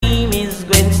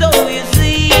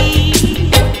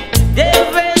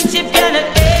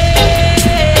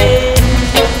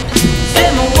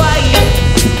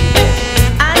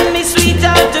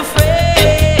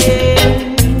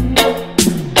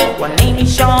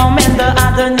Sean and the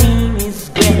other name is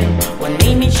Gwen. One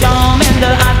name is Sean and the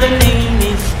other name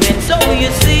is Gwen. So you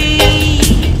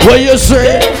see, what you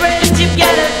say? Friendship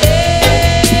gotta end.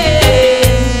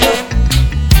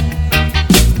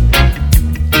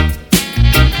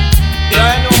 Yeah,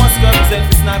 I know what's going to say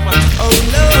for Sniper. Oh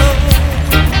no.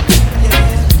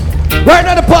 Right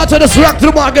now the part of this rock to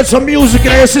the market, some music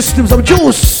in your system, some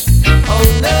juice. Oh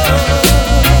no.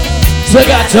 So I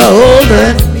got to hold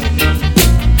it.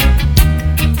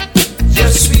 Your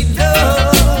sweet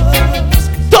love.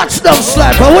 Touchdown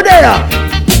Sniper, over there.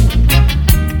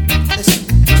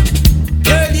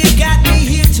 Girl, you got me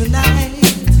here tonight,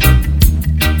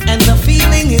 and the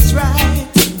feeling is right.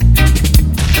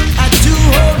 I do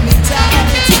hold me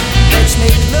tight. Let's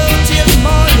make love till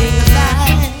morning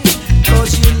light.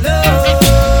 'Cause your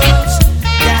love's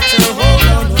got to hold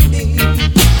on to me.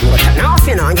 But now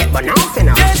you know, get but now you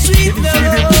know. Your sweet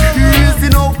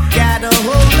love, gotta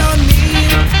hold on me.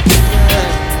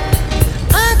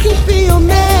 I can be your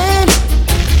man.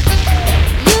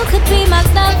 You could be my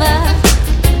lover.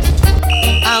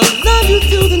 I'll love you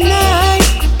through the night.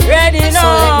 Ready So now.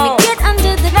 let me get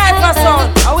under the Hyper cover. sound.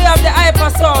 And we have the hyper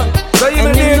sound. So you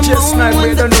know nature Sniper,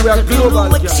 you don't know we are global.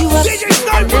 And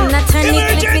then I turn it,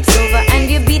 flip it over, and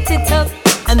you beat it up.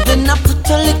 And then I put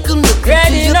a little milk Ready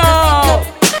into your now. coffee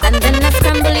cup. And then I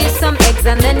scramble you some eggs,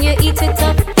 and then you eat it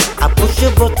up. I push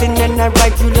your button and I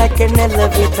ride you like an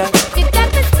elevator. You got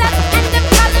the stuff and the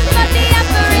problem for the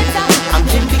operator. I'm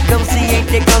Jimmy Cozy,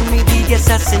 they call me the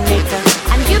assassinator.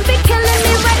 And you be killing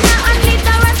me right now, I need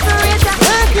the respirator.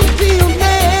 I can be your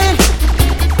man.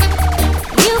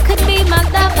 You could be my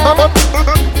lover.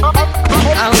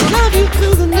 I'll love you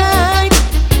through the night.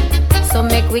 So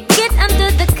make we get under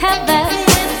the cover.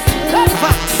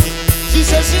 She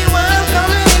says she won't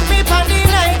come and leave me for the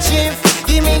night shift.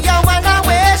 Give me your one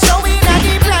away, show me that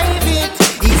the private.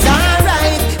 It's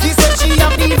alright. She says she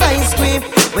have the vice grip.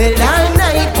 Well, all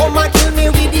night, come and kill me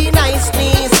with the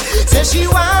niceness. Says she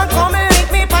won't come and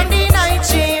leave me for the night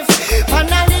shift. For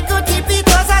a little tip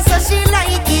because I said she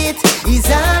like it. It's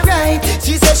alright.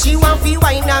 She says she want to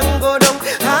wine and go down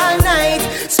all night.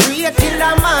 Straight till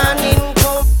the morning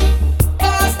come.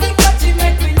 Pass the catchy,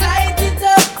 make me light it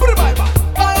up.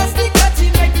 Pass the catchy,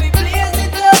 make me blaze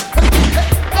it up.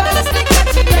 Pass the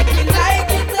catchy, make me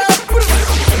light it up.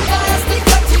 Pass the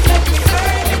catchy, make me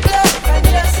burn it up. And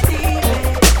just steam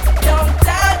it, don't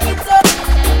tag it up.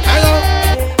 Hello,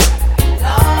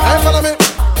 hey, follow me.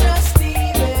 Just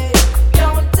steam it,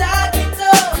 don't tag it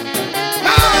up.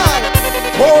 Man,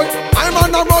 boy, I'm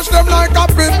on a rush them like a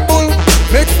pit bull,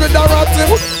 mixed with a ratty.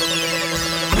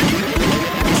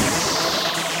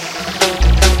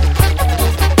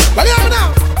 Well, yeah, now.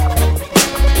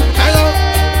 Hello.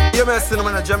 You may see them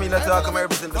in a Jamila talk, I'm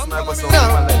representing the Sniper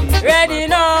sound. Ready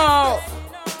now.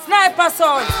 Sniper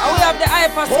sound. And we have the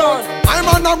hyper sound. I'm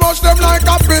on a rush them like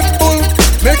a pit bull,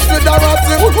 mixed with a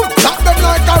ratty. Lock them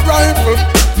like a rifle,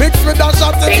 mixed with a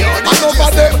shotty. And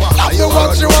over them, love you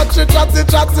watch it, chatty.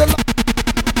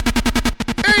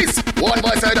 Ace, one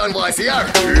voice side and voice here.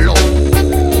 Low.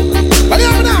 Well,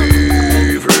 yeah, now.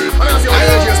 I see your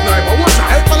energy Sniper. What's that?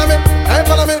 Hey,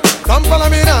 follow me, come follow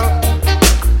me now.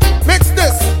 Mix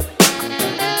this.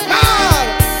 Man,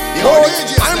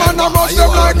 I'm on a rush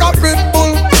them like a pit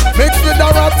bull, mixed with a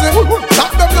ratty.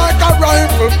 Lock them like a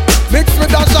rifle, mixed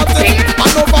with a shotty.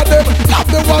 And over them, love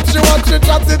the watch it,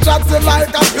 chatty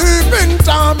like a peeping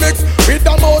Tom mix with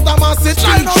a mouth of massive.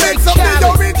 Try to mix up the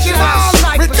original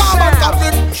with carbon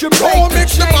coffee. Don't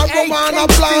mix the marijuana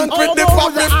plant with the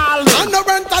coffee. And the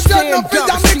rent a jet, no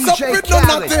figure mix up with no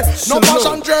natty. No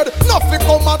passion dread, nothing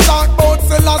come and talk about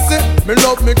Selassie. Me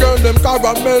love me girl, them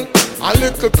caramel, a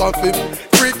little coffee.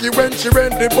 Freaky when she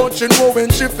ready, but she know when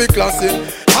she feel classy.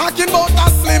 Talking about a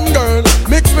slim girl,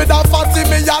 mixed with a fatty.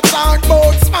 Me a talk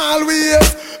about small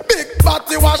waist, big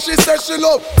body. What she says she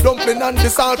love dumpling and the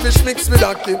saltfish mixed with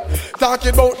a kid.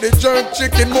 Talking about the jerk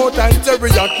chicken, more than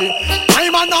teriyaki.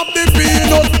 I'm an up the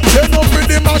peanut, then up with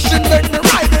the machine, make me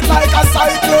ride it like a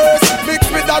cyclist. Mixed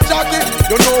with a jacket,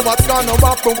 you know what's gonna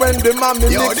happen when the mommy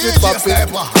mix it poppy.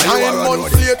 9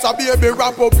 months later, baby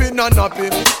wrap up in a nappy.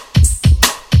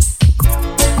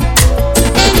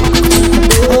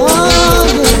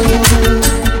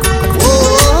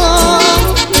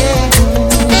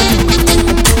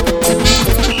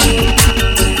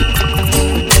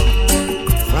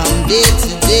 From day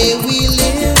to day we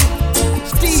live,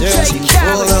 searching for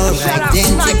our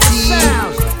identity.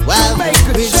 While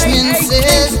Richmond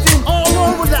says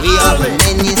we are a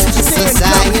menace to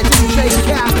society,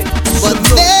 but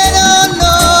they don't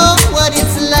know what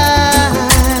it's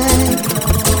like,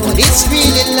 what it's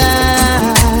really like,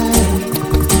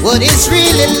 what it's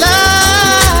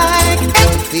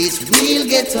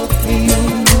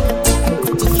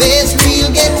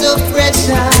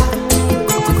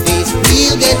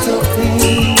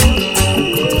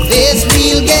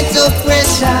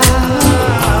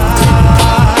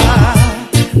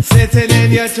sitting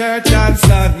in your church on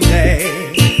Sunday,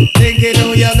 thinking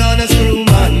who you're gonna screw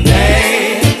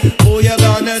Monday, who you're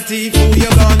gonna thief, who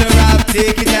you're gonna rob.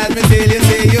 Take it at me till you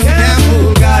say you can't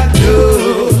fool God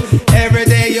too. Every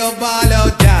day you ball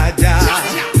out, Jaja.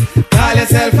 Call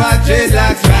yourself a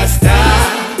dreadlocks rasta.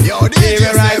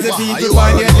 Terrorize the people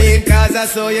on your lane, cause I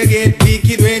saw you get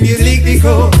wicked when you lick the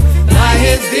code. By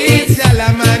his deeds shall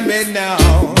a man be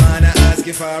known. Man, I ask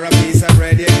you for a piece of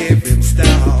bread, you give him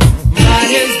stone. By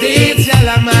his deeds shall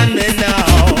a man be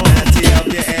known. Natty up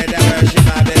your head and worship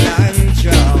Babylon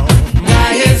throne.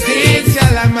 By his deeds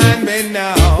shall a man be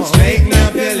known. Straighten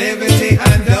up your liberty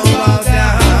and don't bow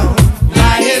down.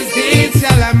 By his deeds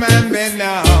shall a man be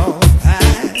known.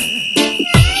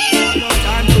 No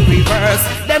time to reverse.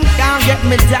 Them can't get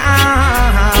me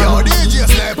down. Yo, DJ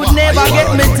Sniper, Could never get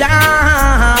me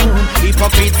down.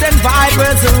 Hypocrites and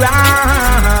vipers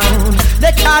around.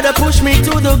 They try to push me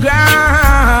to the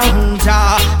ground.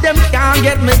 Them can't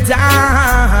get me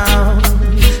down.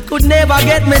 Could never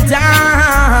get me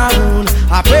down.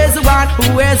 I praise the one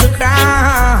who wears a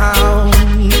crown,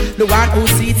 the one who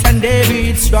sits and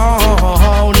David's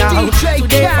throne. Now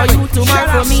today for you,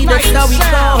 tomorrow for me, that's how it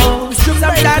goes.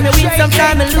 Sometimes I win,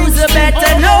 sometimes I lose, a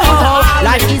better know.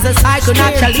 Life is a cycle,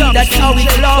 naturally, that's how it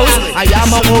flows. I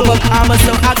am an overcomer,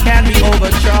 so I can be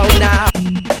overthrown now.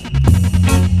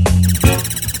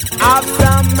 Have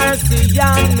some mercy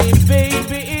on me,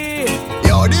 baby.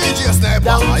 Yo, DJ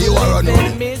Sniper, you are on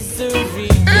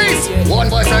one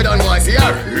voice side and voice here.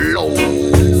 Low.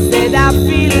 Said I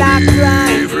feel like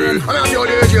crying. I'm not your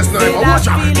DJ Sniper, watch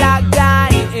out. I feel like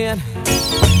dying.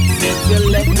 Since you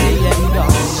left me and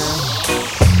gone.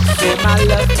 Say my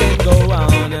love can go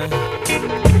on.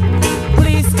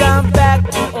 Please come back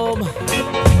home.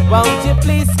 Won't you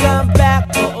please come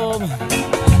back home?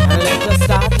 And let us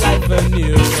start life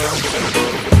anew.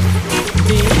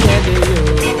 Me and you.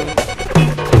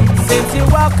 Since you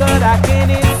walk out, I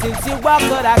can't. Since you walk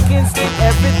out, I can't sleep.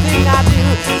 Everything I do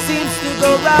seems to go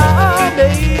wrong,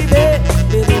 baby.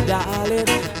 Little darling,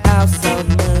 have some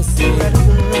mercy.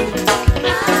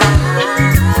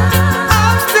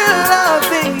 I'm still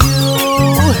loving you,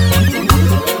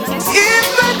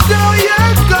 even though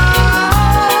you're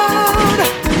gone.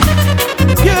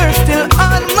 You're still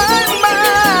on my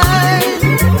mind.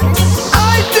 I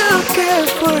do care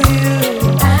for you.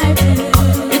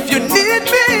 If you need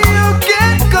me, you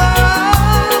can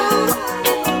call.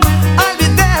 I'll be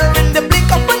there in the blink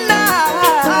of an eye.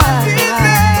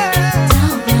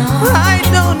 I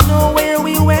don't know where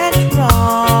we went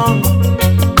wrong.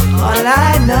 All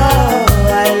I know,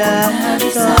 I love you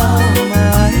so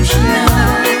much now.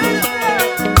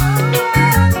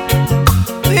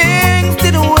 Things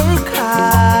didn't work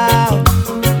out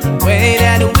the way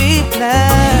that we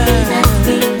planned.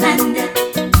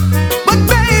 But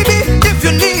baby, if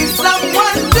you need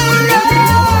someone to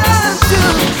run to,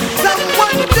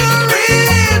 someone to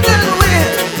reason with,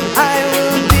 I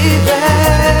will be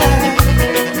there.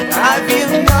 I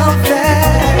feel no fear.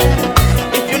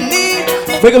 If you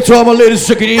need Big up to all my ladies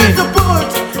checking in. support,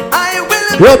 I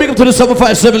will Well, big up to the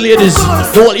 757 ladies. The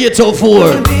whole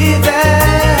 804. be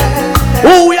there.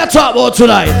 Who we are talking about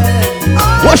tonight?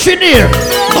 What's your name?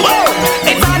 Come on.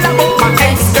 It's all about my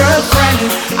ex-girlfriend.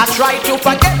 I try to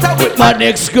forget her with My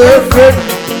next girlfriend.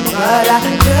 but I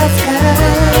just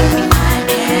can't.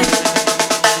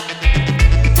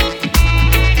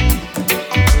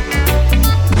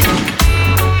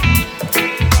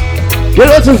 Well,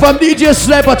 listen from DJ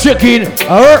Sniper checking.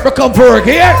 I heard me come for work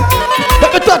here.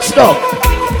 Let me touch now.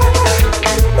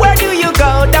 Where do you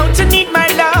go? Don't you need my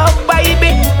love,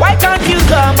 baby? Why can't you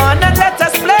come on and let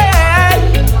us play?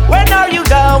 When are you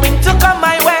going to come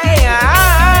my way?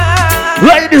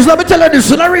 Ladies, let me tell you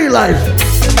this in a real life.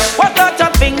 What lot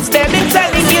of things they've been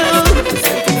telling you?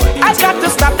 I got to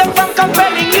stop them from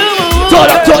compelling you. Turn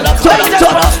up, turn up, turn up, They just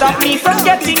turn won't up. stop me from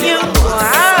getting you.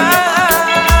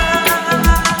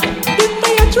 Give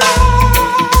me a try,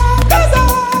 'cause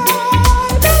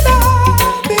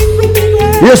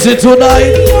Yes, it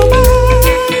tonight.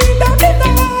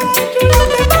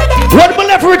 Run me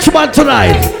left Richmond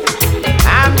tonight.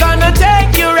 I'm gonna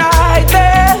take you right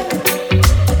there.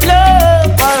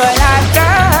 Love for a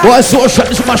lifetime. Boy, so shut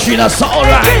this machine up. So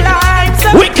alright.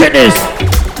 Wickedness.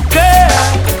 Girl,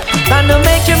 gonna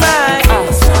make you mine.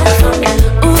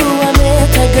 Ooh, I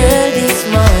met a girl this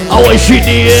morning. How was she She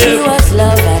there? was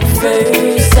love at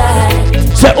first sight.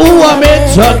 Say, ooh, I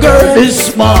met a girl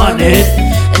this morning.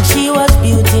 And she was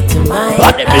beauty to my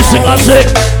But let me sing, I say.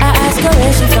 I asked her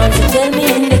where she from, she tell me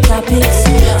in the tropics.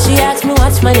 She asked me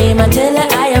what's my name, I tell her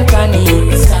I am Connie.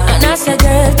 And I said,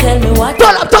 girl, tell me what.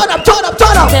 Turn up, turn up, turn up,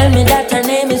 turn up. Tell me that her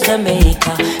name is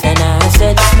Jamaica. And I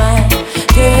said, smile.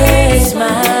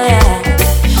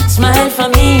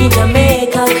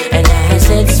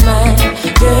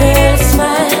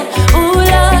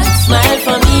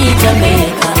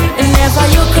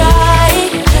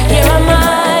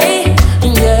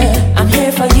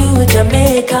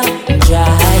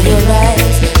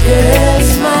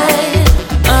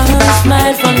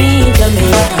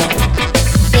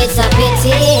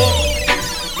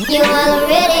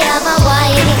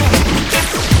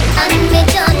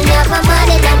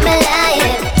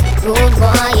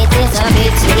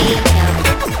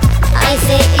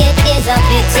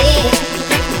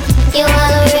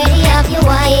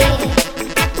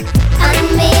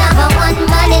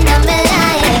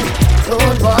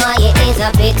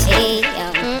 a pity.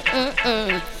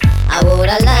 I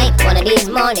woulda liked one of these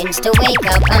mornings to wake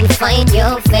up and find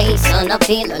your face on a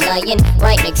pillow lying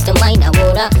right next to mine. I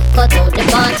woulda cut out the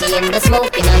party and the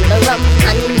smoking and the rum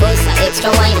and bust a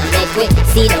extra wine and make we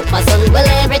seal up a sun. Well,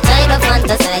 every time I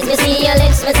fantasize, me see your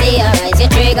lips, me see your eyes. Your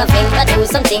trigger finger do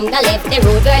something that left the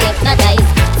road girl hypnotized.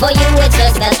 For you it's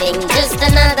just a thing, just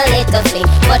another little thing.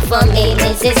 But for me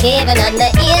this is heaven and the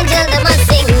angel that must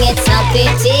sing. It's a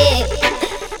pity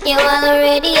you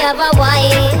already have a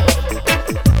wife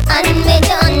and me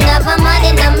don't have a man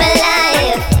in my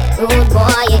life. Rude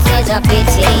boy, it is a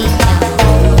pity.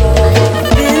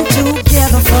 Been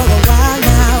together for a while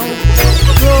now,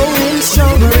 growing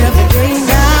stronger every day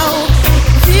now.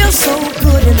 Feel so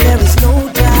good and there is no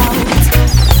doubt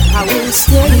I will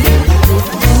stay with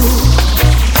you.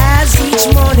 As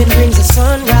each morning brings a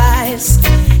sunrise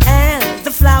and the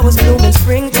flowers bloom in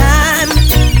springtime,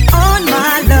 on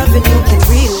my love and you can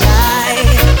rely.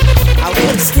 I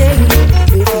will stay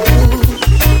with you.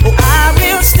 Oh, I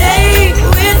will stay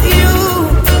with you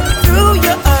through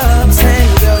your ups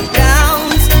and your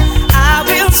downs. I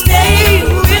will stay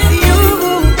with you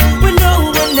when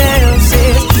no one else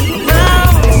is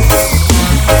around.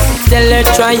 Tell her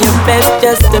try your best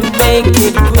just to make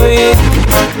it quick.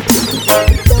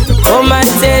 Come and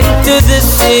tend to the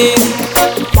sick.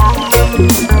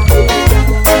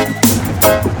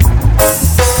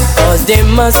 Cause there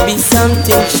must be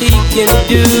something she can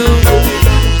do.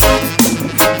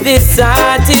 This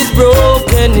heart is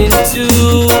broken in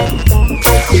two.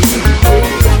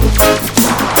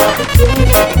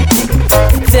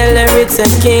 Tell her it's a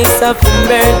case of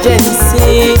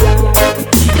emergency.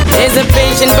 There's a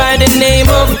patient by the name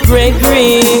of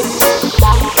Gregory.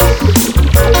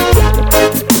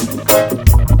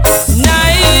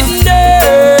 Night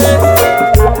nurse,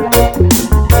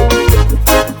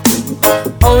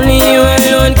 only you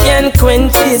alone can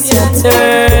quench this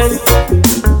thirst.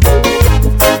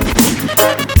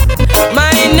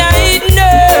 My night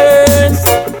nurse,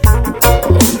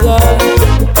 oh God,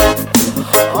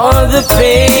 all the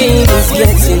pain is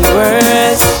getting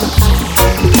worse.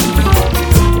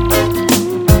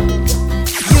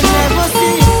 You never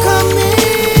see it coming,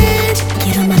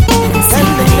 and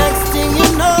the next thing you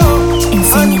know,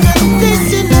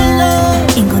 unconditional love,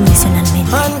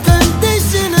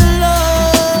 unconditional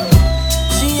love.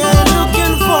 She ain't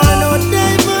looking for no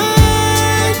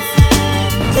diamond,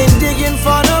 ain't digging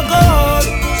for no gold,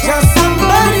 just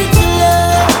somebody to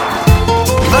love,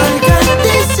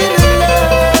 unconditional love.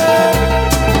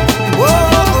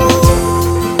 Whoa,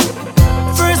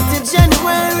 1st of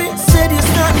January said you're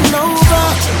starting over.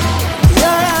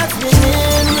 Your heart's been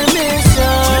in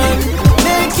remission,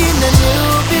 making a new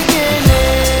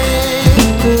beginning.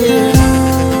 Yeah.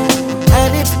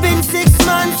 And it's been 6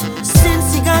 months since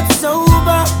he got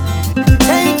sober,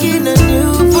 taking a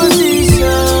new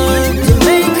position to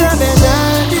make a better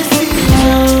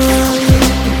decision.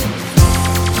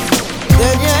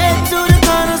 Then you head to the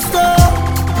corner store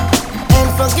and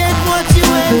forget what you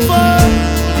went for.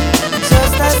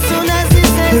 Just as soon as he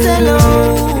says hello,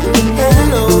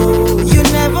 hello, you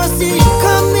never see it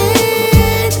coming.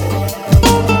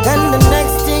 And the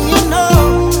next thing you know,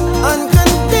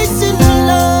 unconditional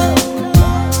love,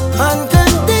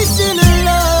 unconditional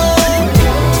love.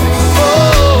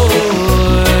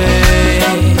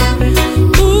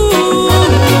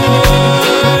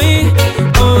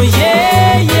 Oh,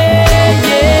 yeah, yeah,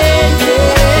 yeah, yeah.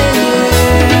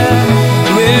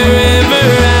 Wherever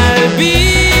I'll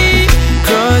be,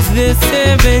 cross the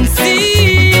 7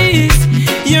 seas,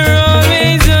 you're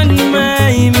always on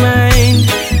my mind.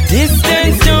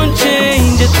 Distance don't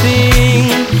change a thing.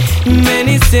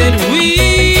 Many said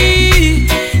we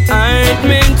aren't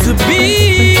meant to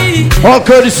be. All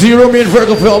courtesy Romeo and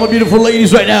Virgo for all my beautiful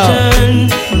ladies right now.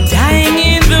 Dying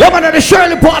in the Come on, the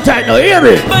Shirley Potter, now hear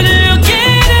me. but look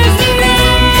at us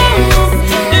now.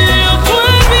 Look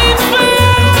what we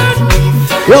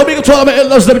found. Yo, big up to all my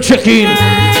elders, them checking.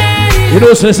 You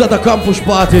know, so it's not a campus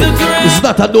party. It's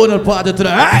not a donut party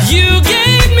tonight. You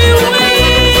gave me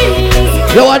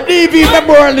wings. Yo, a DV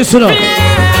member and listener.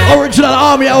 Original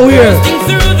Army out here.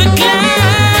 Through the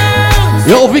clouds.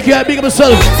 Yo, Vicky, I big up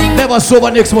myself. Never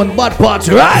sober next month. Bad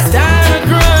party, right? Down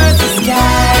across the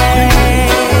sky.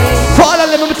 Follow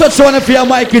them, let me touch one for your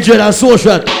Mikey J and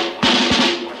social.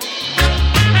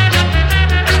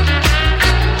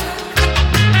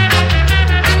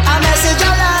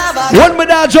 When me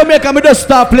down Jamaica, me just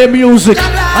start playing music.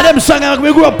 And them songs like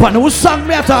me grew up on. Who sang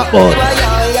me I talk about?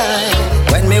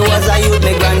 When me was a youth,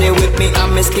 me granny with me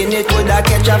and me skin it would a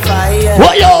catch a fire.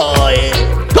 What yo?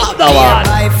 Top the one.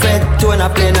 I fed to an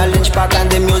wanna play a lynch pack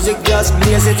and the music just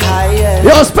blaze it higher.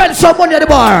 You spend some money at the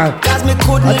bar. Cause me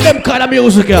couldn't and them kind of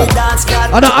music, yeah.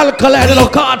 And the alcohol and the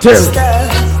cartel.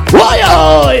 Why,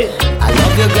 oi? I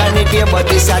love you, granny dear, but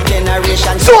this a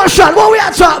generation. Social, what we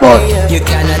are talking about? You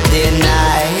cannot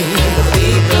deny the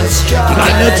people's struggle. You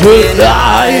cannot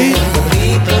deny the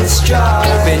people's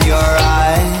struggle. Open your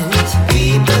eyes,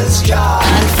 people's struggle,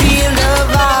 and feel the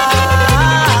vibe.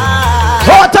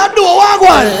 What I do,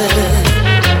 one.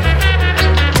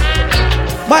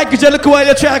 Mike, you look while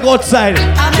you try to go outside.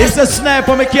 It's a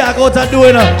sniper, I can't go out and do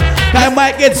it. I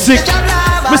might get sick.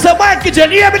 Mr. Mike, you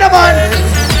hear me, the man?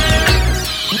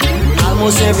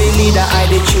 Almost every leader hide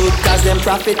the truth, cause them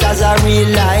prophet as a real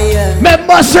liar.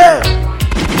 Member, sir.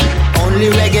 Only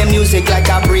reggae music like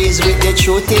a breeze with the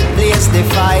truth, it blaze the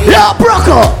fire. Yeah,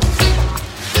 Broco.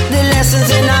 The lessons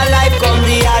in our life come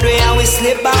the hard way, and we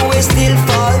slip and we still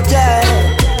falter.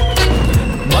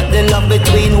 But the love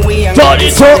between we and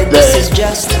this is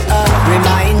just a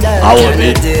reminder. I will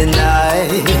be deny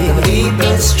the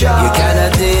people's struggle. You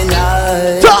cannot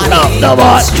deny. Turn up the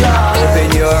man.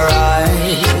 Open your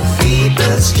eyes,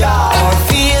 people's struggle, or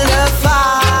feel the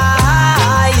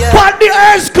fire. Put the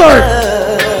earth skirt.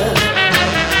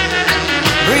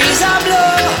 Breeze a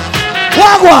blow.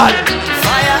 One.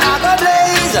 Fire a go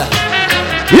blaze.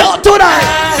 Yo, tonight.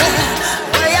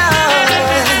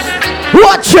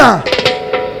 Watch ya.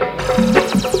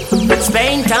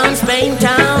 Spain town,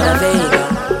 La Vega.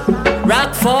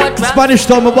 Rockford, Spanish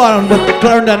town, my born, but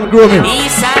Clarendon grew me.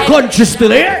 Country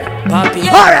still here.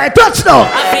 Alright, touch now. I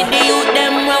feel the youth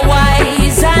them were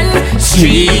wise and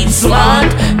street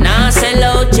smart. Now sell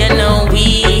out, you know,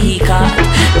 we got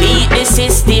beat the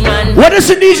system and when does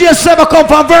the DJ ever come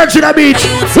from Virgin Beach?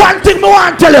 One thing I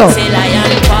want to tell you.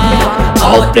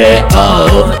 Out there.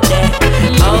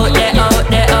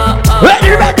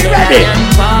 Ready.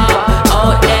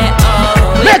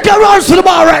 Make a run to the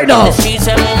bar right now.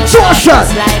 Social.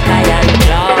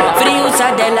 For the youths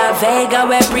of De La Vega,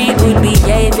 we're pretty good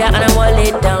behavior and I will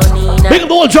it down in. Big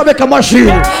old Jamaica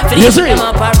machine. You see?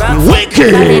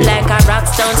 Wicked. Like a rock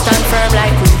stone, stand firm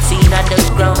like we've seen at the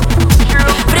ground.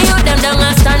 For the youth them down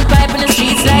a stand pipe in the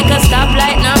streets like a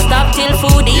stoplight. Now stop till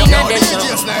food in the show.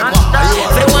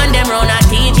 For the one them round a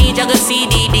TG, juggle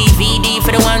CD, DVD.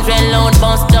 For the ones well loud,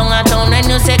 bounce down a town. When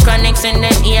you say chronics in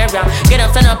the area, get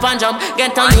up, stand up and jump.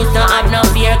 Get on youth, don't have no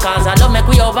fear, cause I love make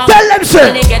we over. Tell them,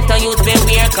 sir. When they get on youth, be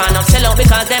weird, can't up sell out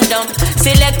because them dumb.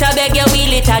 Select a beg you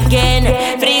wheel it again.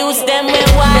 For the youth them we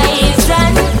wise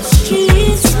and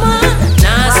street smart.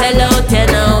 Now sell out, you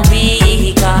know,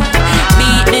 we got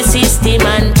beat the system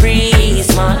and breeze,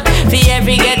 man. For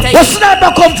every get a what's that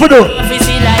not come for do? Office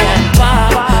lion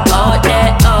pop out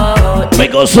there, out.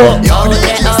 Make us so. Out there,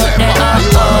 out there,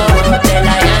 out there,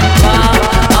 lion pop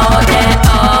out there,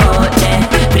 out there.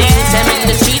 Breeze them in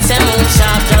the streets and move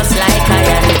sharp just like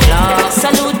iron claw.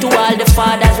 Salute to all the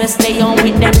fathers we stay on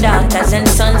with them daughters and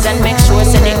sons and make sure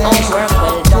so they own work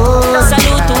well done.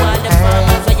 Salute to all the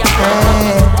farmers where you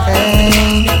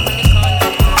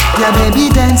yeah, baby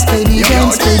dance, baby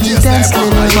dance, baby dance,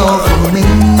 little more for me.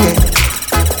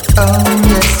 Yeah. Oh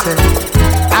yes, sir.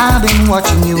 I've been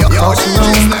watching you across the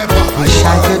room. Wish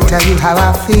I could tell you how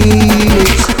I feel.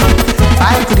 If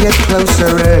I could get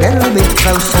closer, a little bit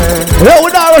closer. Yeah,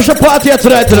 we now rush a party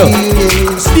tonight, though.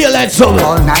 Still like so.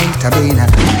 All night I've been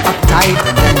uptight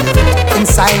and then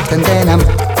inside and then I'm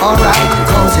alright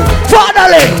because you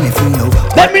finally, if you know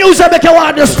that music make you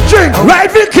want to string,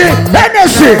 right, Vicky?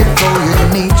 Energy.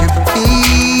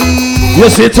 You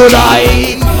see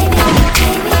tonight.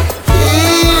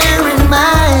 Here in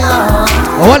my arms.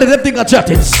 I want to think of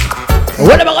chattings.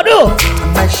 What am I gonna do?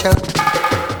 My show.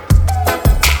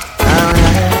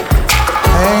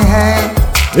 Hey.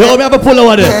 You me have a pull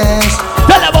over there. Yes.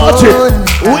 Tell about it.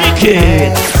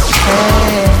 Wicked.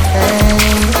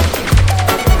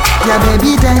 Yeah,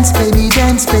 baby dance, baby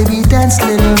dance, baby dance,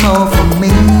 little more for me.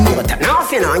 But now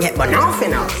you know, but now you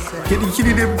know. I'm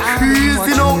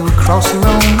watching you across the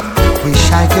room.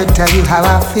 Wish I could tell you how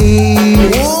I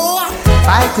feel. If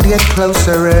I could get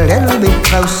closer, a little bit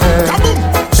closer,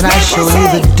 then I show you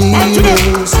the deal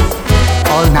is.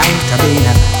 All night I've been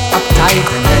uptight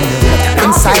and then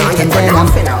inside and then I'm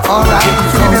alright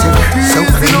because you're so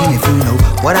clean if you know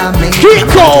what I mean.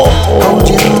 Hold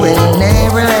you and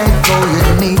never let go.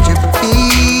 You need to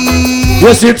be.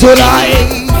 You see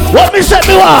tonight. What me set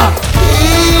me up?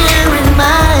 Here in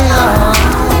my arms.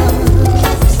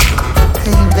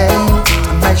 Hey babe,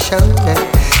 on my shoulder.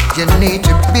 You need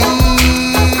to be.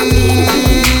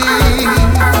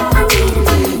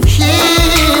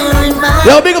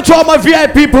 Yo, big up to all my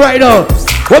VIP people right now.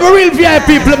 We're the real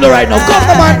VIP people right now. Come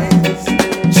on, man.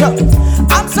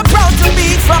 I'm so proud to be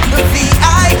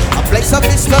so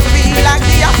Mr. Feel like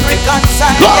the African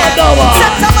side. St.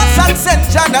 Thomas and St.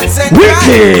 John and St.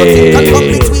 Wicked. Nothing can come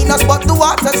between us but the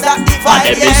waters that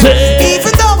divide.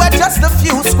 Even though we're just a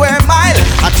few square miles,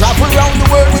 I travel around the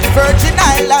world with Virgin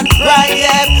Island pride.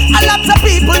 A lot of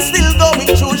people still going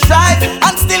through strife,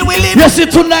 and still we live. Yes,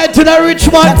 it's tonight in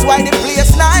Richmond. That's why the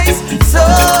place nice, so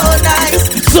nice,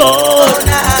 so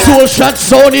nice. So shot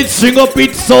sound, it sing up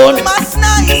its sound. Mas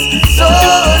nice, so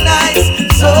nice,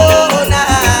 so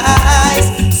nice.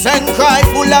 Send cry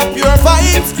full of pure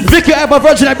vibes. Vicky, I'm a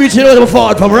virgin, I've been to the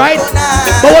forward from right.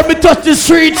 But when we touch the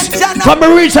streets, from me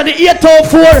reach at the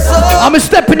 804, I'm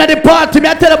stepping at the party, me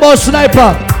I tell about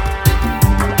sniper.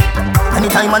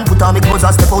 Anytime man put on me clothes,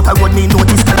 I step out, I would me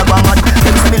notice Calabar man.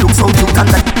 Them say me look so cute and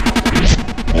that.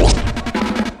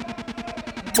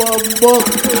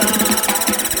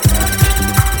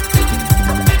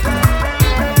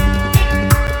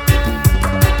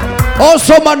 Oh,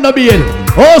 some man no beard.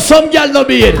 Oh, some girl no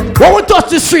beard. When we touch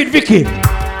the street, Vicky.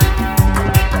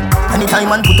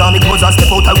 Anytime man put on me clothes, I step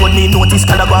out, I would me notice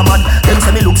Calabar man. Them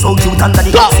say me look so cute and that.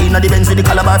 See na the Benz with the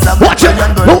Calabar flag. Watch it,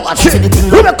 watch it.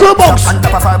 We make cool box.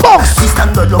 Box. She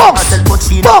stand good, love her tell but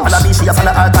she don't follow me, she a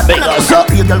follow her. Big us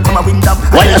up. Be a girl come a wind up.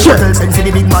 What you say? Send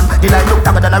the big man. The line look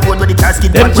tagger than a road where the car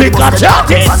skid. Them three got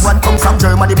charges. One come from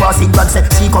Germany, boss in brand. Say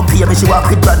she come pay me, she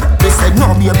walk with brand. They said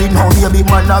no baby,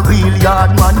 man, a real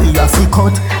yard man. We a sick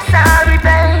out. Sorry,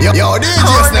 babe. Yo, DJ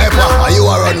Sniper, are you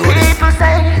a run with it? People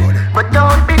say, but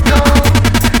don't be told.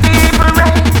 People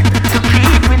right to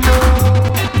keep me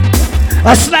low.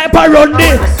 A sniper run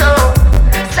there. So,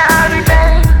 sorry,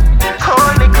 babe.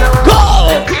 Hold me close. Go.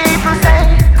 People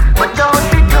say, but don't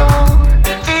be told.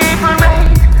 People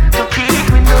right to keep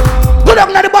me low. Go down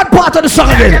to the bad part of the song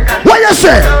again. What you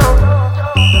say?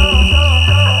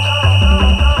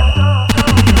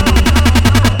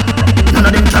 None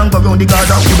of them can go round the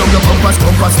Gaza. Put down your compass,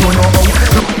 don't know how.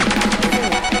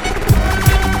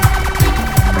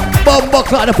 Bumbo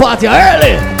clock the party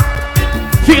early.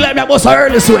 Feel like me was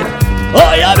early sweat.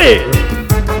 Oh yeah, me.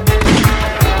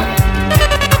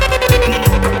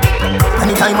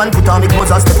 Anytime man put on me clothes,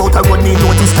 I step out, I would me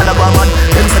notice Calabar man.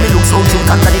 Them say me look so cute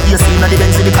and that the AC na the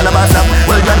Benz with the Calabar flag.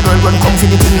 Well done girl, run come for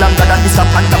the thing longer than the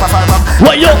stop and top of her bag.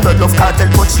 What you? Girl love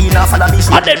cartel but she nah follow me.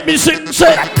 And then me sing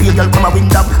say. That pay girl come a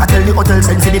wind up. I tell the hotel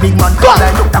send for the big man.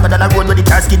 Line look tagger than a road where the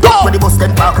car skid. Where the bus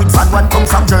then park with fan. One come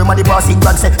from Germany, boss in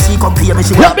brand. Say she come pay me,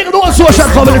 she yeah, big no social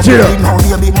family too.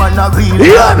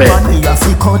 Yeah, me.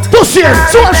 Pussy,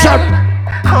 social.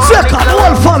 Second, the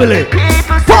whole family.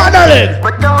 Finally.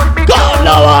 Go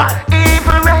now.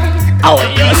 How are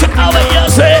you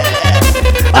say?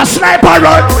 A sniper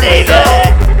run, nigga.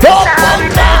 Go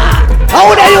now.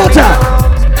 How are you,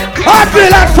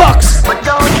 Hardville and Fox.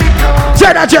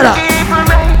 Jeddah.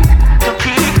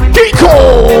 Kiko.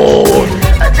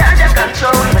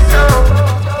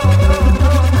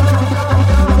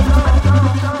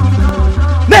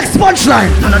 Next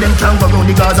punchline. None of them can go round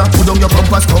the Gaza. Put down your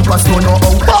compass, don't know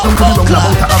how. Don't come down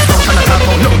about a half down and a talk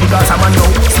out. Now the Gaza man know.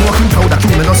 Smoking powder,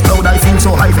 luminous cloud. I feel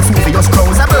so high, for furious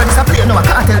crowds. A bird is a plane, no I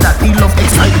can't tell that. He love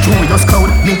excite the curious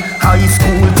crowd. Me, high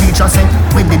school teacher say,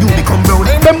 when did you become brown?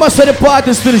 Remember say the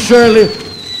party still Shirley.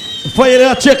 Before you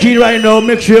check in right now,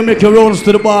 make sure you make your rounds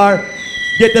to the bar.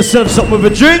 Get yourself something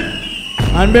with a drink.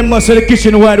 And remember say the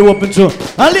kitchen wide open too.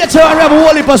 And later on we have a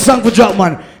whole heap of song for drop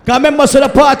man. Cause remember say the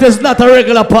party is not a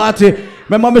regular party.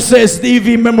 Remember me say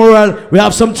Stevie Memorial. We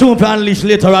have some tune for unleash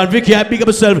later on. Vicky, I big up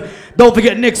yourself. Don't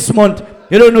forget next month.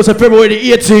 You don't know, so February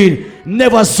the 18th.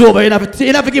 Never sober. You have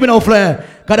to give me no flare.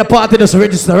 Cause the party doesn't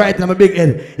register right in my big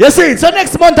head. You see? So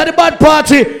next month at the bad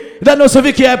party. You don't know, so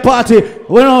Vicky party.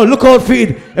 Well, no, look out for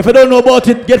it. If you don't know about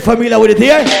it, get familiar with it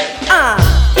here. Yeah.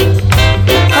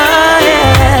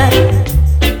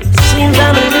 Seems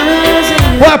I'm losing.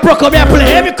 Boy, Proco, me I play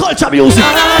heavy culture music.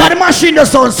 But the machine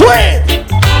does sound sweet.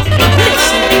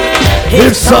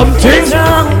 If something's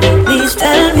wrong, please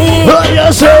tell me. What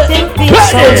you say? Something feels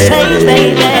so strange,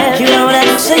 baby. You know that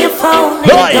you say your phone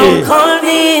and you don't call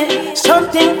me.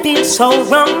 Something feels so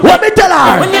wrong. What me tell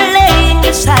her? When you're laying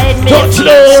beside me, don't you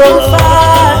so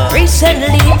far.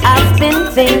 Recently I've been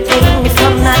thinking, if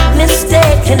I'm not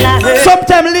mistaken, I heard.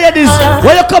 Sometimes ladies,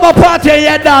 when you come a party and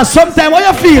you dance, sometimes what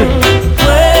you feel?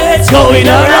 Words going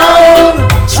around.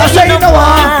 I say you know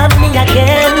what? Me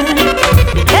again.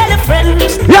 Tell a friend.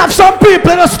 You have some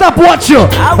people that stop watch you.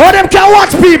 Or them can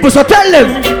watch people, so tell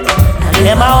them. And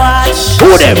them I watch.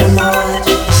 Who them?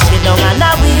 Sit down and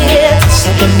I wait.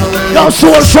 No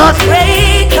soul shot.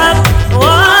 Break up,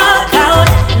 walk out,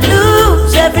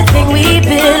 lose everything we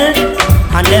build.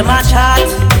 And them I chat.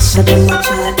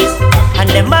 And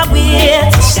them I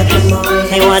wait.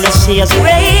 They wanna see us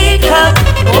break up,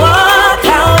 walk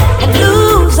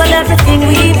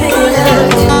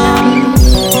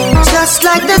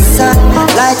like the sun,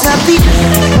 light up the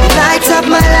earth, light up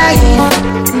my life.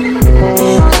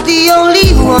 The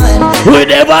only one we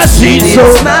never seen so.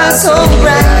 Smile so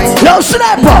bright. Yo,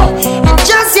 Snapper.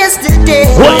 Just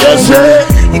yesterday, what you say?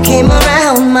 You came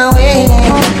around my way,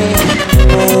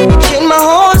 changed my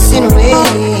horse in way.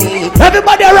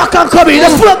 Everybody rock and come in.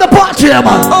 Let's pull up the party, man.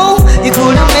 Oh, you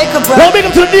couldn't make a brother. Well, big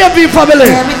up to the DMV family.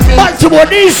 Baltimore,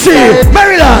 DC,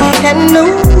 Maryland. And know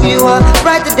you are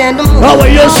brighter than the moon. How are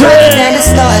you say? Than the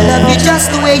star. I love you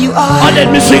just the way you are. And let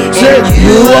me sing, say,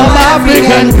 you are my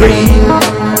African queen.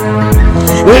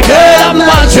 We get up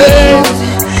my dreams.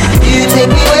 You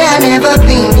take me where I never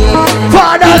been.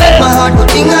 Father, my heart go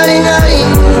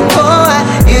ding-a-ling-a-ling. Oh,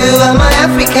 you are my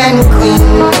African queen,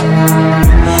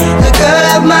 the girl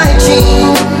of my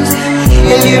dreams.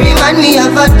 And you remind me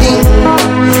of a thing,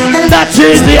 and that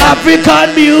is the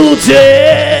African beauty.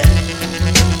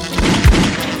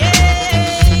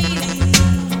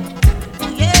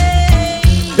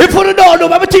 If you don't know,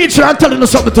 I'm a teacher. I'm telling you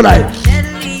something tonight.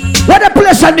 What a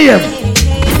place and name?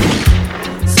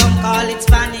 Some call it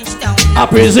Spanish Town. A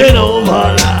prison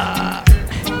over.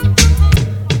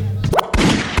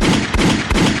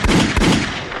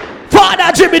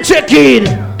 Father Jimmy check in.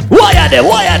 Why are they?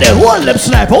 Why are they? Hold them,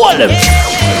 sniper. Hold them.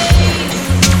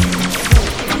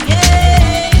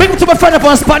 Bring me to my friend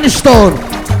from Spanish Town.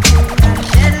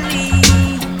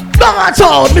 Not at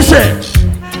all, me say.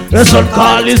 The son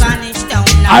call is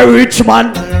a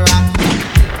Richmond.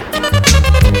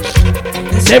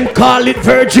 Them call it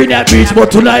Virginia Beach,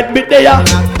 but tonight me there.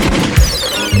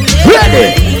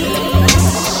 Ready?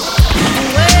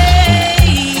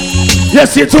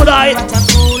 Yes, see tonight.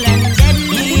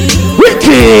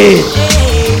 Wicked.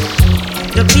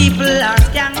 The people are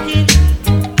skanking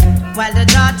while the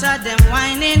daughter them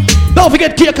whining. Don't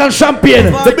forget cake and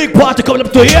champagne. The big party coming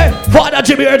up to here. Father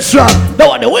Jimmy Earthstrong. That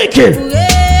one the wicked.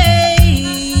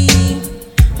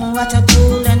 What a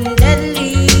cool and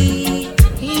deadly.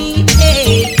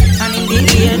 And in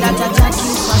the air that a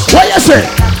jacket. What you say?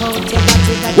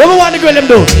 What we want the girl them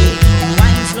do?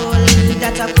 Wine slowly,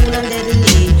 that a cool and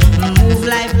deadly. Move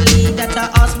lively, that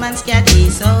a horseman scatty.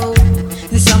 So,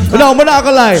 no, I'm not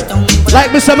gonna lie.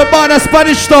 Like me say, I'm born in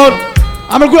Spanish Town.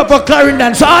 I'm a grew up for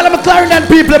Clarendon. So all of my Clarendon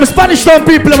people, I'm Spanish Town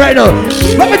people right now.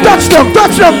 Let me touch them,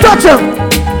 touch them, touch them.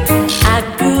 I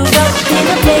grew up in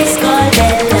a place called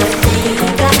Bella.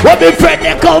 What my friend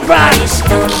they come from?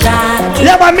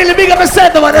 Yeah, my million big up a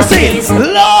set of what I see.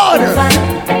 Lord.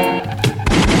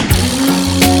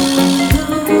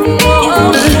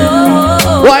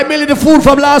 Why Millie the food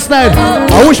from last night?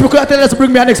 I wish we could have tell us to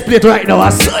bring me an next plate right now.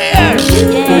 I swear.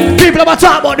 People are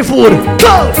talking about the food.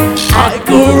 Go. I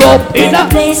grew up in a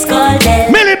place called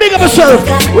Millie, big up yourself.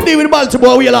 We did with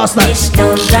Baltimore we last night.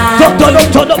 Turn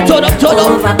up.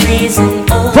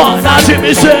 Father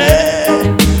Jimmy say.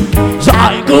 So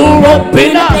I grew up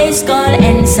in a place called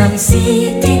Ensom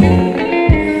City,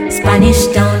 Spanish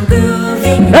Town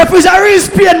grooving. If it's a real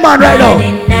Spain man right now.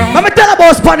 Let me tell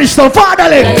about Spanish Town,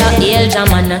 fatherly.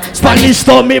 Spanish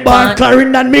Town, me born,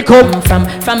 Clarendon, me come. From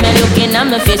me looking at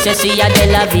my face, you see a De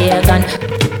La Vegan.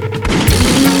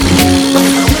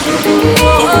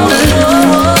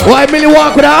 Why Millie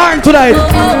walk with her arm tonight?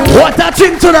 What a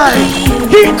thing tonight?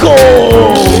 Hiko.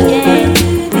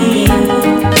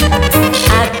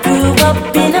 I grew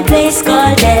up in a place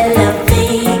called De La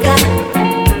Vega.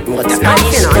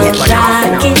 Spanish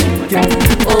Town rocking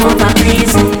over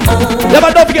prison.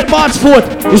 Never don't forget March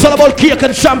 4th. It's all about cake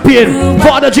and champagne.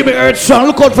 Father Jimmy Earthstrong.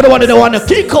 Look out for the one that want to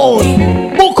kick out.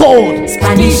 Book out.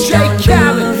 Spanish Town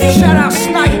grooving. Shout out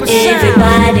Sniper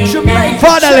Everybody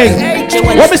Fatherling.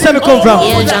 Where me say me come from?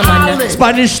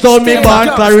 Spanish Town, me born,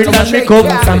 Clarendon, me come.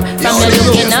 From me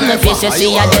looking at my face, you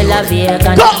see a De La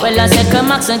Vegan. Well, I said come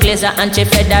Max and Glazer and Chief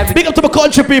Federer. Big up to my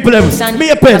country people, them. Me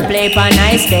a pen. Play for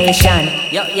nice station.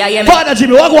 Yeah, Father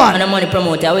Jimmy, what one? And I'm money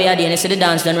promoter. We are doing this to the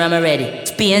dance done. I'm ready.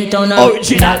 Spain Town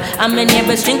original. And my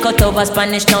neighbors drink out over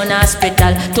Spanish Town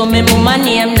Hospital. To me mama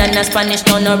name Nana Spanish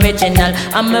Town original.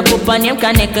 And my papa name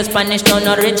Kaneka Spanish Town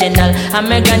original. And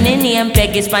my granny name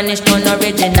Peggy Spanish Town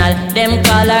original. Them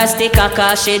call her sticker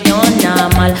cause she don't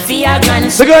normal. Fear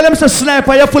grand. The girl them say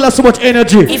Sniper, you're full of so much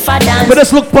energy. If I dance, but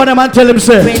just look for them and tell them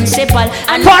say principal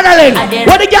and Fatherling,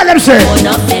 what the girl them say?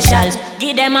 Officials,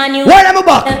 give them a new. Why them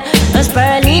back? A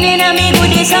Sperling in a me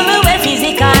goodies and me well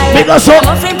physical. Because so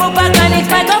I'm offering Papa Connect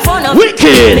microphone.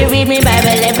 Wicked. Me read me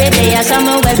Bible every day as I'm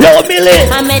a well. Yo, Millie.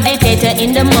 I meditate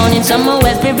in the morning, some well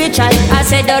spiritual. I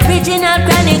said original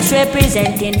chronics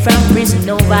representing from prison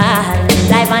over.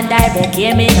 Live and direct,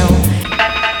 hear me now.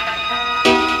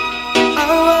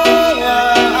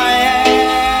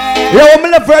 Yo,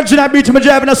 when I left Virginia Beach, I'm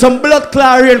driving on some blood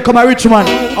clot rain come to Richmond.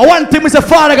 I want to say,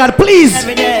 Father God, please.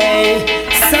 Every day,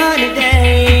 sunny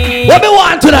day. What me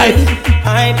want tonight?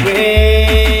 I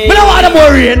pray. We don't want no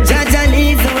more rain. Jaja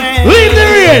leads the way. Leave the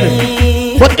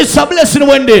rain. But it's a blessing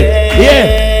one day.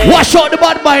 Yeah. Wash out the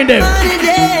bad mind them. Sunny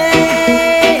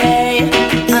day,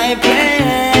 I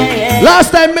pray.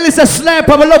 Last time Melissa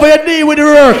Sniper, I love how you deal with the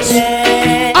works.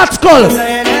 At Skull.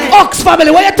 Ox family,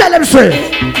 what you tell them, sir?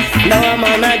 Now I'm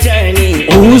on a journey.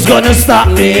 Who's gonna stop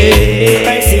me?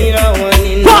 I see no one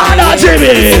in Father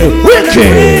Jimmy,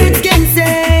 wicked.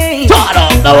 Turn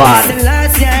up the one.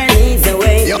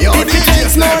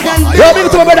 Yo, big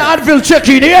to my brother Advil, check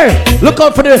in here. Look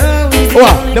out for the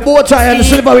bow tie and the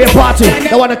silverware party.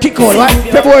 They want to kick out,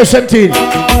 right? February 17th.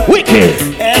 Wicked.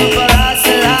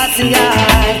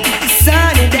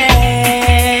 Sunny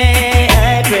day,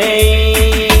 I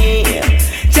pray.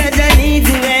 Jaja needs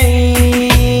the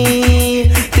rain.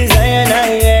 Desire I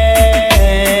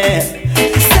wear.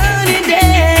 Sunny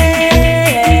day,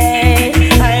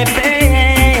 I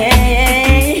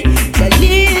pray. That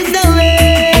leads the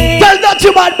way. Tell not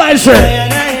too bad, my sir.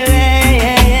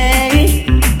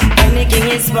 And the king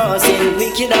is bossing,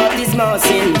 wicked out is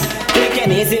mousing. Quick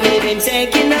and easy living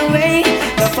taken away.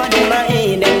 But for them I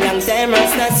hate them, long time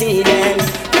must not see them.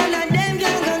 None of them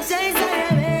can come say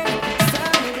sorry.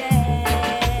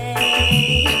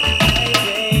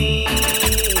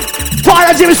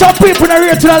 Father Jimmy, some people are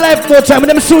here to the life more time. And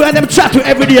them sue and them chat to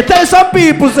every day. Tell some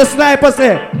people, the sniper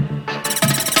say.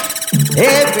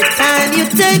 Every time you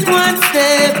take one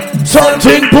step,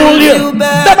 something pull you.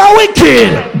 Them are wicked.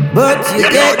 But you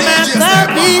get back up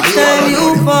each time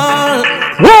you fall.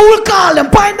 Who will call them?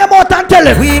 Find them out and tell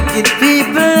them. Wicked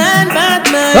people and bad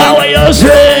men. How are you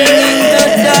say?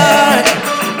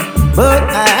 But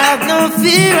I have no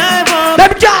fear, I won't.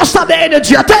 Them just stop the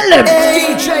energy, I tell them.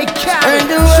 Turn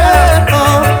the world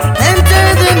on,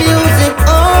 enter the music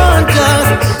on,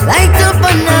 just light up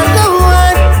another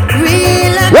one.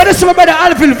 Real. Where is my brother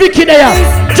Alvin, Vicky there?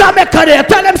 Jamaica there,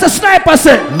 tell them the sniper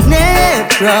say.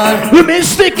 Natural. The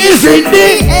mystic is in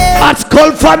the at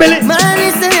Skull family.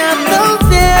 Money say I'm no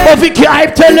fear. But Vicky, I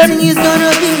tell them. He's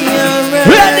gonna be alright.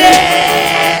 Ready?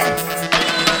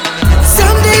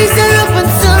 Some days are up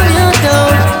and some you're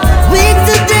down. Week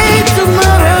today,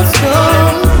 tomorrow's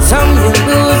gone. Some you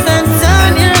lose and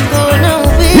some you're gonna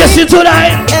win. Yes, you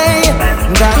tonight. Hey,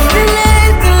 that's the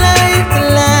life, the life, the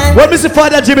life. When Mr.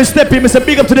 Father Jimmy step in, Mr.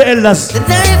 Big up to the elders.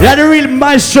 You're the real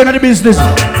maestro of the business.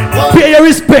 Pay your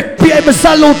respect, pay my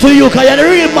salute to you, cause you're the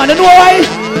real man, you know why?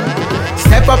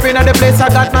 Step up in the place, I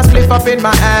got my spliff up in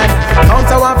my hand. Don't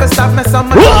I want to stop me,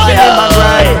 some in my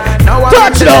grind. Now I'm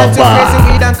touch it over. Crazy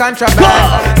weed and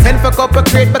contraband. Send for couple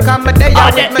crate, become a day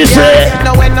out with my gang.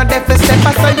 Now when no deaf step,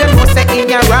 I saw you know say in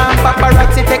your ram.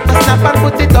 Paparazzi take my snap and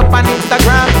put it up on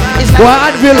Instagram. Well,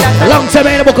 Advil, a long time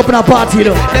I ain't book up in a party, you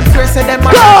know. Them crazy, them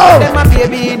a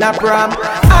baby in a pram.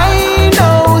 I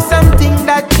know something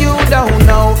that you don't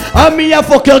know. I'm me a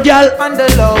fuck your girl. On the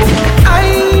low.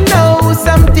 I know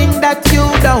something that you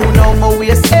don't know. My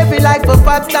waist heavy like a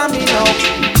fat stamina.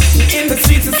 In the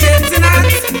streets of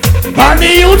Cincinnati, and the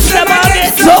youths never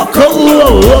get so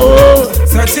cold.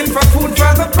 searching for food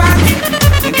for the party.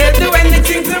 They'll do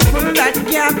anything to pull that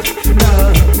gap.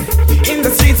 In the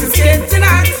streets of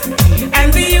Cincinnati,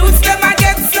 and the youths never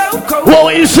get so cold.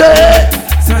 What you say?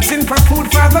 Searching for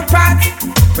food for the party.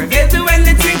 They'll do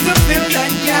anything to fill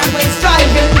that gap. We're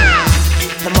striving.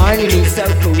 The morning is so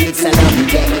cool, it's a lovely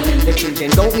day. The children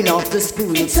going off to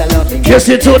school, it's a lovely day. Yes,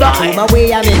 it's tonight. On my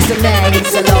way, I make some man,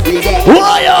 it's a lovely day.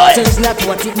 Why? So it's not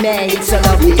what it may, it's a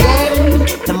lovely day.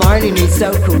 The morning is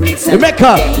so cool, it's a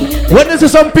lovely day. When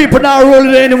there's some people not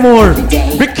rolling anymore,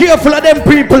 be careful of them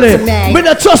people. We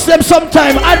not trust them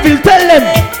sometime. I will tell them.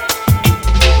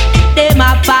 They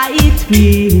might fight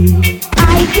me.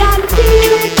 I can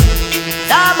feel it.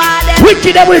 Some of them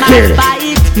wicked and wicked.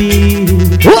 Fight me.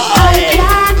 I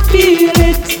can feel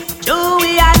it.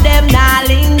 Chewy and them now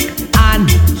link and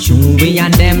Chewy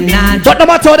and them now. But no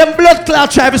matter how them blood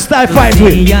clot try to start fight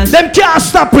with, them can't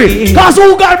stop it. Cause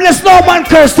who God bless no man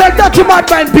curse. Tell that to my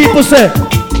mind people say.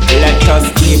 Let us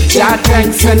give God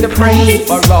thanks and the praise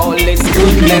for all His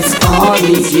goodness all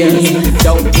these years.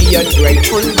 Don't be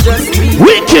ungrateful, just be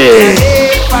wicked.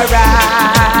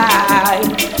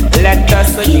 Let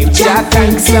us give God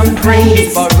thanks and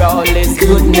praise for all His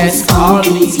goodness all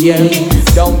these years.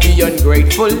 Don't be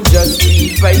ungrateful, just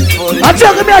be faithful. I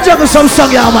juggle some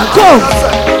song, yeah, man. Come.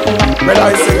 Well,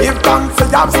 I say give thanks to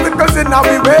the obstacles in our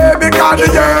way because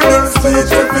the journey's sweet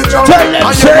if we jump. Tell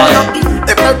them, say.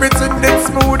 If everything is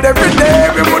smooth every day,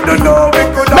 we wouldn't know we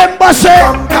could have. Remember, say,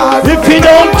 if you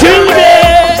don't kill me,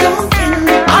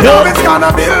 I I know it's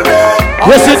gonna build me.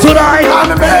 Listen tonight.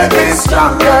 Gonna make me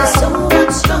stronger.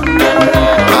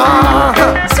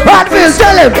 Advance,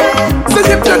 tell him. See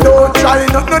if you don't try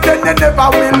nothing, then you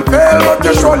never will fail. But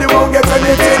you surely won't get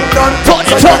anything done.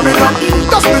 Touch me up.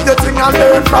 Just do the thing and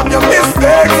learn from your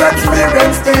mistakes.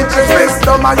 Experience teaches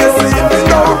wisdom, and you see if you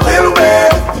don't kill me.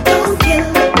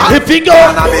 If you go,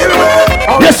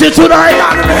 listen tonight.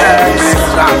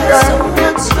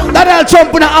 That I'll jump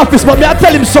in the office, but I'll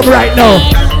tell him something right now.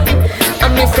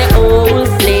 I'm Mr. Old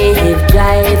Slave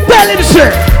Driver. Tell him,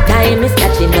 sir. Time is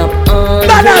catching up on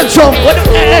that I'll jump. Old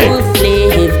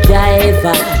Slave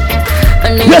Driver.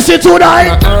 Listen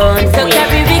tonight. So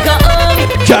carry me go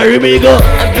home. Carry me go.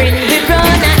 Bring me from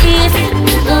the east.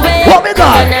 What we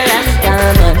got?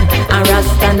 A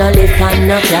Rasta no live on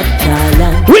no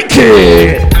capital.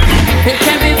 Wicked.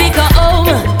 Carry me go home.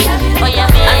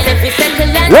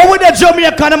 What would the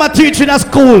Jamaican them teaching at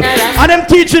school? And them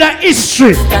teaching at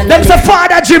history. Them say,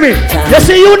 Father Jimmy, you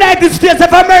see United States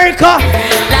of America.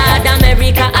 Lord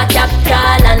America a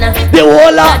capital. The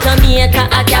whole of Jamaica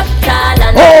a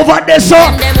capital. Over there, so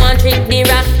them want trick the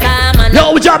Rasta man.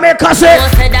 No, Jamaica say. No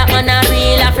say that man a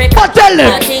real African. But tell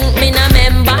them. I think me no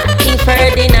member King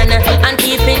Ferdinand. And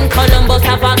keeping Columbus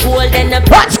have a gold and a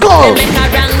let's go. They make a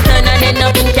wrong turn and end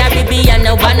up in Caribbean.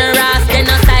 No one a Rasta,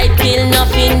 no side kill, no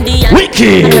Indian.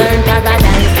 Wicked. Learn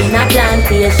paradise in a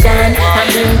plantation. And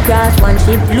bring grass one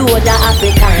ship load of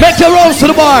African. Make your rounds to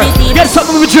the bar. Get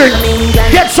something to drink.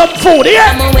 Get some food,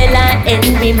 yeah? I'm a well and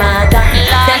envy maga.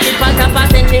 Century past a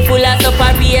century full of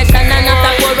separation. And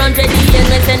after 400 years,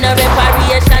 we send a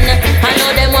reparation. I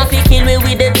know them want to kill me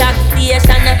with the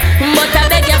taxation. But I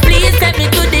beg you, please take me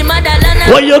to the motherland.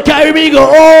 When you carry me go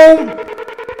home,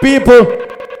 people,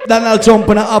 then I'll jump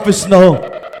in the office now.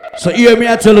 So hear me,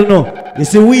 I tell you now. You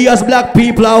see, we as black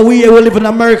people, are we live in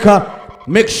America,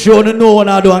 make sure you know what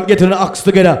I do and get in the axe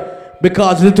together.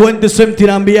 Because the 2017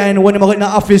 and behind, when I'm in the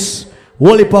office,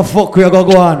 whole heap of fuck we are going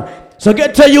to go on. So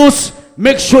get to use,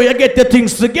 make sure you get the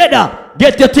things together.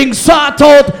 Get your things sorted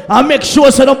out and make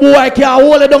sure so the boy can't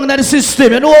hold it down in the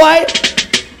system. You know why?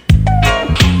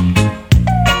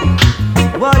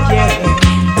 Well, yeah.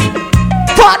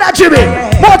 Father Jimmy,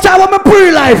 more time when I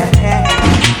pre-life.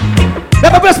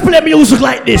 Let me best play music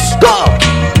like this. Go!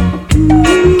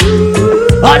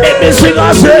 And then me sing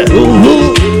and say,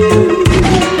 ooh.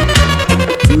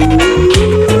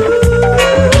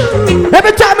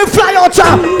 Every time I fly out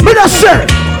here, me just say,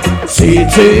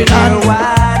 sitting and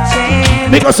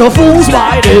watching, because of fools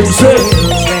by themselves.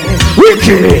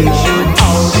 Wicked.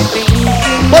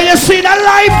 But you see that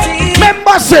life,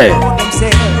 remember say,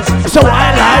 so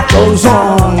while life goes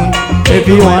on,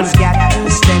 everyone's got to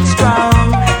stand strong.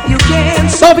 You can't.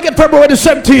 Don't forget February the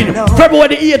 17th, February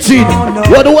the 18th,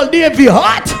 where the whole Navy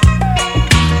hot.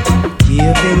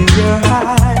 Giving your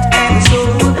heart and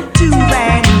soul to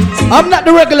vanity. I'm not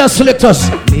the regular selectors.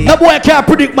 No boy can't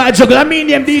predict my juggle. I mean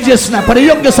them DJ Snapper, the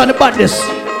youngest and the baddest.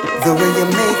 The way you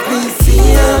make me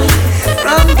feel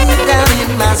from deep down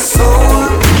in my soul,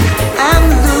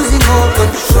 I'm losing all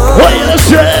control. What you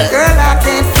say? Girl, I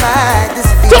can't fight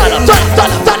this feeling. Turn up.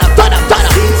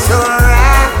 It's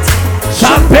alright.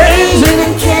 Champagne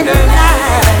and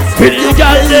candlelight. Pretty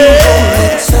girl,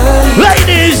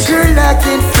 ladies. Girl, I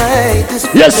can't fight this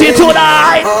feeling. You see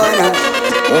tonight.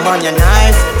 Woman, you're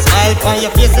nice. Smile on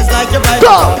your face is like you're right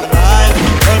on the line.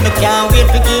 Girl, me can't wait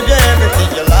to give you everything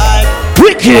you like.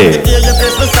 Wicked. The day you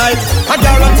Christmas sight, I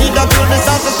guarantee that you'll be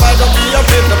satisfied. Don't be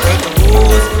afraid to break the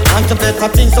rules. And to better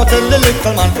things, so tell the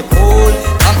little man to cool.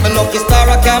 I'm the lucky star,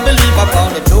 I can't believe I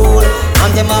found a jewel.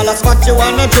 And them all ask what you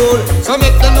wanna do. So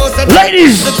make them know that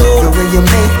ladies, the way you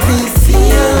make me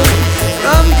feel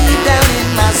from deep down in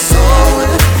my soul,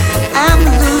 I'm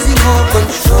losing all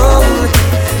control.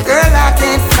 Girl, I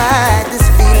can't fight this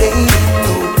feeling.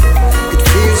 No, it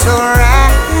feels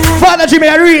alright. Father Jimmy,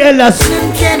 I realize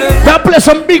now play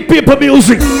some big people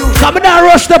music. Come in and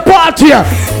rush the party.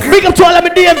 Big up to all of my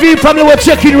DMV family we're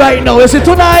checking right now. Is it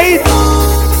tonight?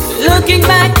 Looking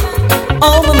back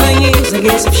over my years, I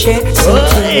guess I've shed some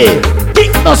tears.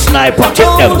 Kick the sniper, kick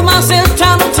them. Told myself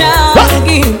time and time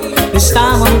again, this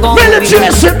time I'm gonna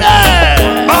military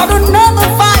man. Out another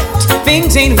fight,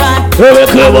 things ain't right. Very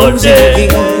clear one day.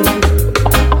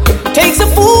 Takes a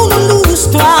fool to lose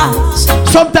twice.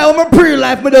 Sometimes I'm a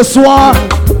pre-life with a swan.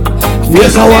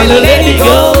 Yes, I wanna let it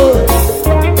go.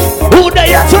 Who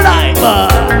they are tonight, man?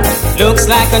 Looks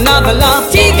like another love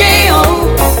TKO.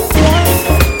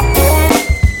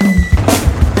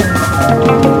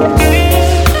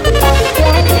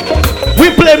 We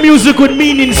play music with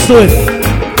meanings to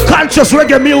it. Conscious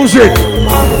reggae music.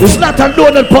 It's not a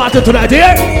donut party tonight,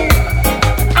 yeah?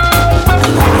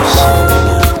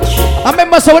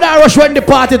 remember, so when I rush when the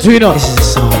party to, you know,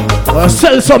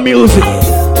 sell some music,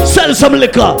 sell some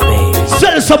liquor,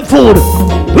 sell some food.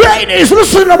 Ladies,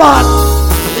 listen to man.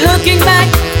 Looking back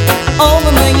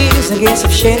over my years, I guess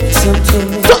I've shed some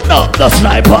tears. Turn up the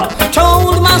sniper.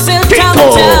 Told myself time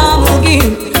and time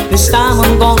again, this time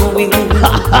I'm gonna win.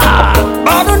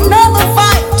 But another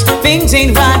fight, things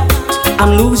ain't right.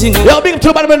 I'm losing it. Yo, big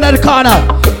to the man in the corner.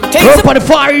 Go up on the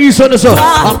far east on the sun.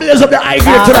 I'm blaze up the high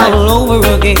grade tonight. All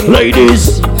over again.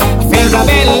 Ladies, I feel I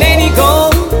better let it go.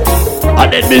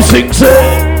 And then me sing,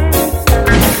 say.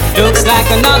 Looks like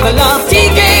another love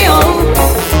TKO.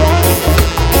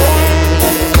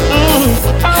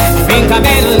 Think I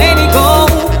better let it go.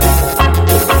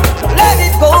 Let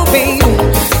it go, baby.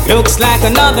 Looks like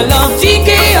another love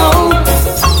TKO.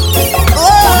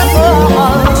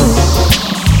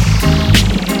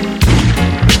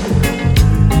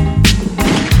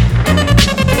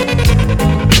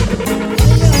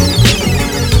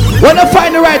 When I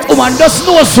find the right woman, just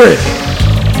know, sir.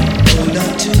 Hold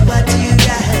on to what you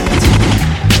got.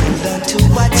 Hold on to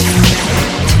what you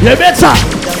got. You better.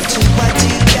 Hold on to what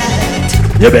you got.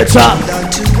 You better. Hold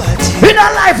on to what you in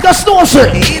our life, just know,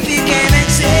 sir. If you can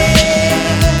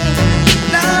accept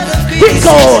Lord of Keep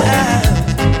going.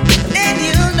 then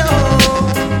you know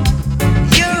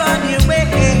you're on your way.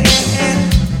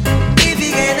 If you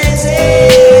can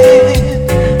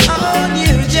accept on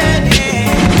your journey,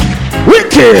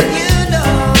 Wicked.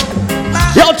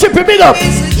 Yo, Chippy, big up. Hold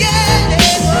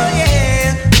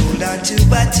on to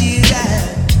what you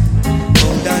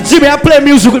got. Jimmy, I play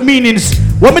music with meanings.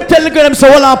 When me tell the girl them say,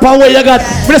 hold on, what you got?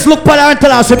 Me just look for her and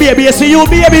tell her, say, baby, you see you,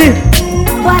 baby.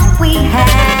 What we have.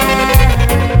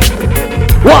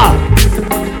 What?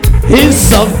 Is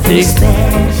something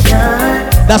special.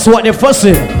 That's what they're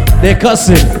fussing. They're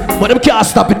cussing. But them can't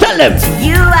stop it. Tell them.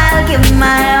 You, I'll give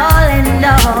my all and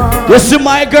all. You see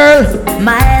my girl?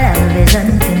 My love is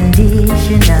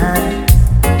unconditional.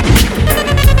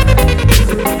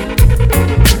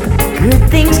 Good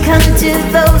things come to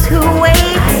those who wait. I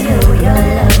know your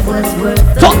love was worth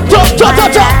the wait. My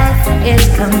life is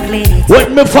complete.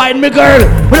 When me find me girl,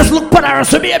 we just look for her and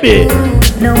say, baby,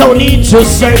 no need to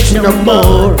search no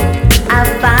more. I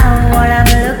found what I'm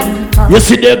looking for. You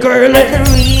see the girl? The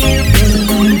real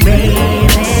thing, baby.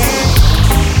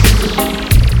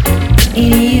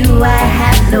 In you I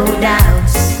have no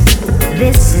doubts.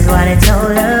 This is what it's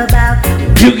all about.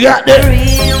 You got the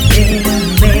real thing,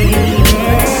 baby.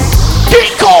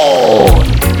 Kiko!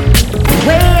 The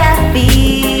way I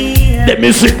feel. Let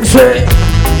me sing, say.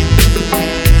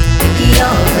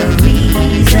 You're the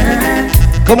reason.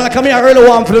 Come here early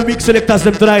one for the big selectors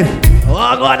them tonight.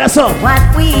 Oh God, that's all.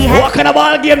 What we have. What kind of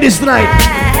ball game this tonight?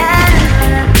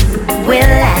 Will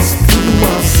last through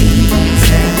all seasons.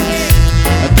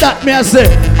 That me I say.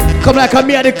 Come like I'm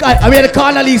here the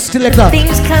corner league selector.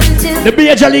 Things come to the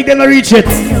major league never reach it.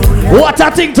 What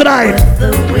a thing tonight.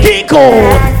 Kiko.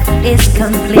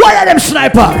 Why are them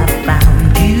sniper?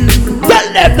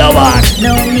 Tell them no one.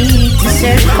 No need to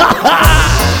search.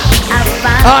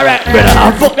 Alright, brother,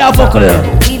 I'll fuck with you.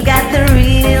 We've got the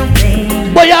real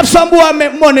thing. But you have some boy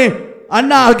make money and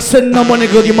now send no money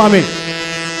go to your mommy.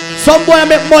 Some boy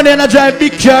make money and I drive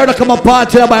big car to come and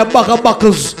party and buy a bag of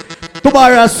buckles.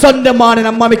 Tomorrow Sunday morning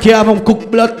and mommy can have them cook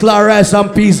blood clot rice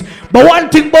and peas. But one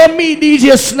thing about me,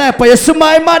 DJ Sniper, you see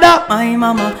my mother? My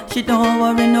mama, she don't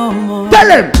worry no more. Tell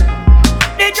him.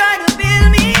 They try to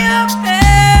build me up,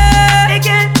 they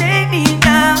can't take me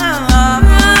down.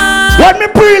 Want me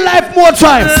pre-life more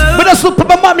times. But I look for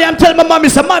my mommy and tell my mommy,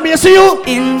 say, mommy, you see you?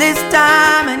 In this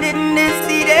time and in this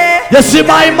city, you see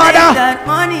my mother? That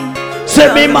money.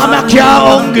 Say me mama can't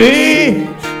hungry.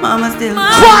 Mama still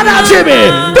Father Jimmy,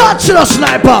 touch the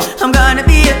sniper. I'm gonna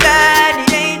be a daddy,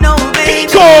 ain't no baby.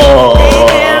 Kiko.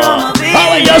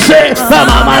 How you say? My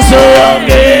mama so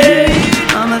hungry.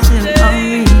 Mama still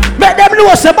hungry. Make them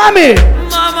know, say, mommy.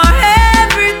 Mama,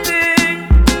 everything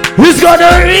is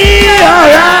gonna be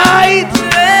alright.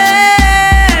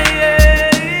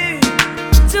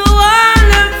 To all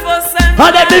of us and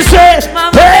let me say,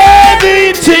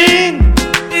 everything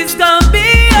is gonna be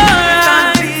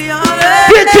alright.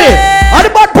 Pretty, on the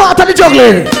bad part of the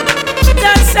juggling.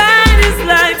 That shine is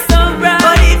like so bright.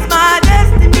 But it's my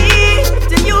destiny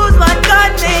to use what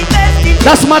God made best in me.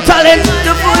 That's my talent.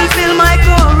 To fulfill my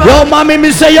chorus. Yo, mommy,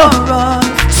 me say yo.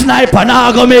 Sniper, now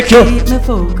I go make you. Keep me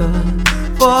focused.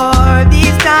 For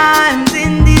these times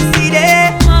in this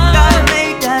city, gotta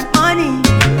make that money.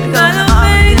 Gotta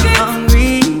make it.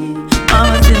 Hungry,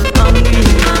 mama still hungry.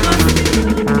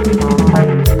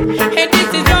 Hey,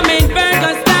 this is Roman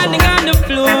Burger standing on the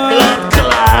floor.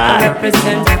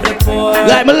 Represent the poor.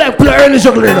 Like my left player in the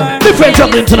juggling. Different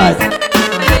juggling tonight.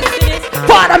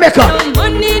 Jamaica. No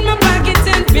money in my pocket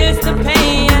and bills to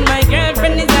pay, and my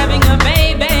girlfriend is having a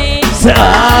baby.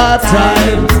 Sad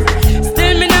times.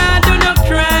 Still me not do no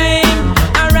crime.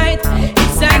 Alright,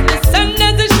 it's like the sun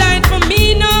doesn't shine for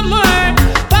me no more.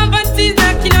 Poverty's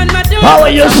knocking on my door. How are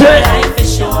you say? Life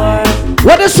is short.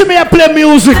 When you see me I play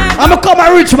music, I'ma come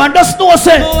to Richmond, just know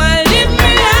say. Oh, I live my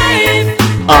life.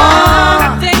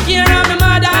 Take care of my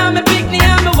mother, my picnic,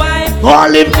 and my wife. Oh,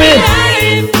 live me.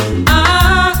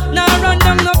 No run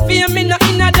down, no fear me, no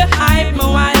inna the hype. Me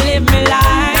want live my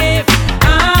life.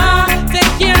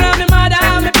 Take care of my mother,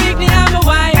 my picnic, and my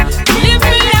wife. Live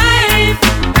my life.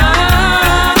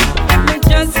 Me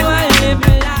just want live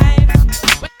my life.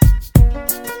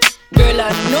 Girl, I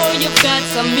know you've got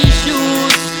some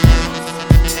issues.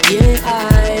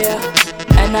 Yeah,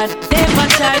 and I never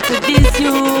try to diss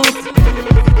you.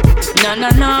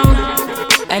 No.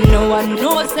 And no one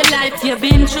knows the life you've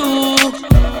been through.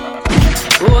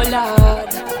 Oh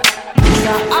Lord,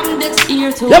 so I'm just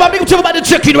here to. Yeah, but big talk about the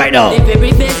chicken right now. The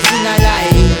very best in our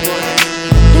life.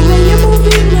 The way you move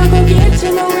it never get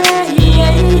you nowhere.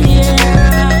 Yeah.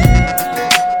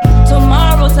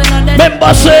 Tomorrow's another day.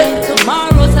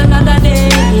 Tomorrow's another day.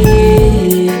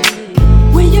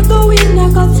 Where you going, I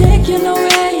can take you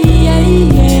nowhere.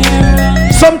 Yeah.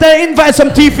 Sometimes invite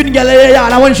some teeth in girl,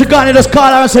 and when she gone, you just call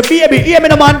her and say, baby, hear me,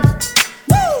 no man.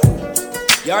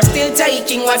 You're still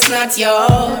taking what's not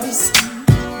yours.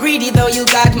 Greedy though you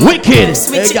got more. Wicked.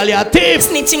 Hey, girl, you're a thief.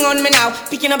 Snitching on me now,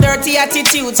 picking up dirty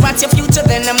attitudes. What's your future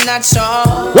then? I'm not sure.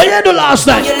 What you do last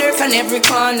night? You lurk on every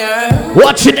corner,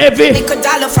 watching every. Make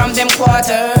 $1 from them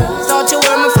quarters. Thought you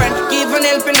were my friend, give an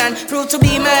helping hand. Prove to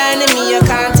be my enemy, you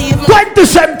can't even.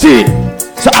 2017.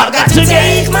 So I got to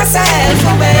take myself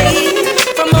away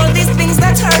from all these things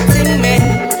that's hurting me.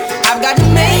 I've got to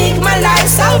make my life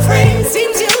so free.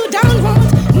 Seems you don't want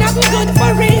nothing good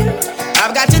for real.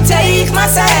 I've got to take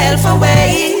myself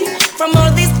away from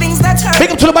all these things that hurt. Pick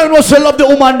up to the man who say love the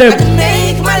woman them.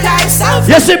 Make my life so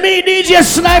free. Yes, it's me, DJ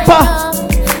Sniper.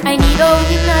 I need all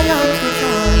in my love to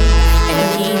joy, and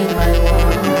I need my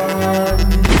one.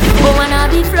 But when I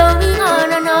be flowing on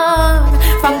and on.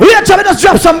 We are trying to just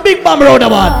drop some big bomb around the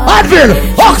man. Advil,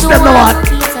 Ox them the man.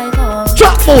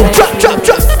 Drop more, drop.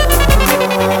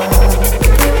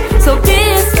 So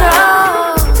be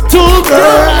strong. Two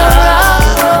girls.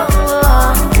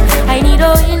 I need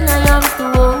all in my arms to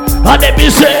hold. And let me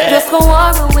say. Just go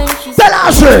over when she's tell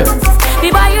us. Be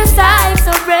by your side,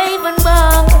 so brave and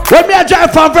bold. When me a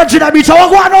drive from Virginia Beach, I want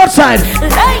to go on outside.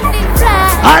 Lightning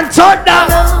flash. And thunder.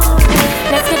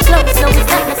 Let's get close, no it's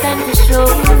not the time to show.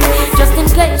 Just in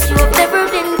case you have never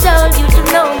been told, you should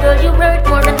know, girl, you hurt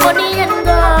more than money and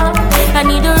gold. I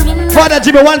need a ring. Father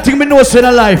Jimmy, one thing me know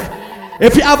in life.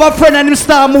 If you have a friend and him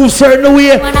start move certain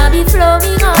way, when I be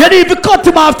flowing on, you need to cut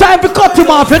him off. Time to cut him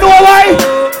off. You know why?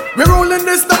 We're rolling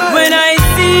this time. When I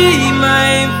see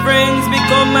my friends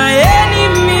become my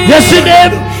enemies, you see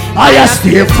them? I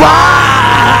stay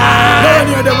far.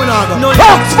 No,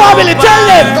 Fox family, tell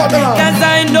them. Cause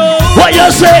I know what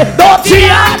you say. Don't see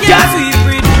ya.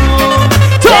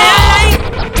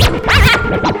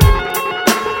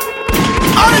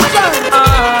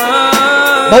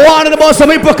 But one of the most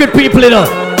hypocrite people, you know.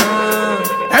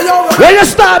 When you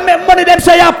start making money, them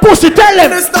say you're pussy, tell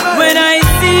them. When I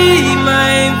see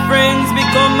my friends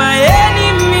become my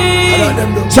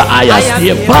enemies, so I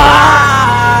stay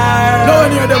far. No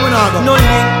one near them, no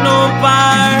link, no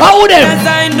bar. How them? Cause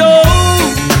I know.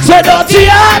 So don't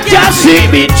you can see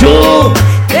me too.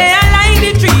 They are like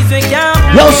the trees we can't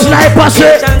blow. Yo, Sniper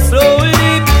say,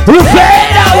 who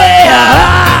fade away.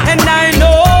 And I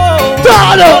know.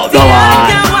 Don't know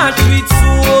why.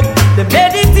 The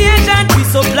meditation we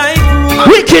supply food.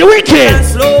 Wicked.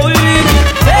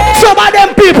 Some of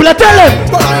them people, I tell them.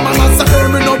 But I'm a massacre,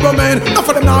 me no romaine. Enough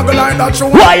of them now go like that show.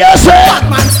 Why you say?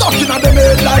 Batman stuck in the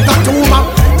made like a tumor.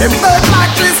 Them bird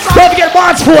like this. Don't forget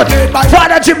Marchford.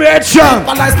 Father Jimmy Headstrong.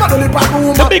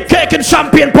 The big cake and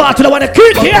champagne party, the one that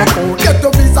killed here.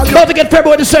 Don't forget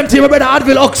February the 17th, my brother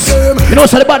Advil Ox. You know,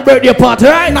 it's the bad birthday party,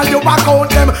 right?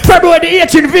 February the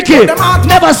 18th, Vicky.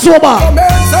 Never sober.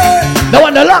 The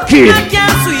one the lucky.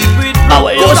 How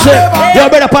you say? You're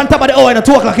better on top of the hour at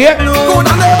 2 o'clock here.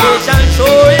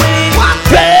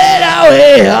 Fade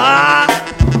away.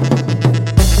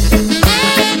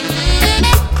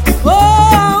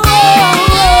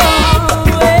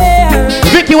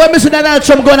 Vicky, we're missing that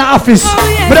Trump going to office.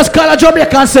 But just call a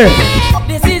Jamaican and say,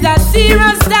 this is a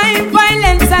serious time,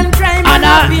 violence and crime. And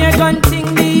a gun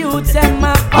thing, the youths and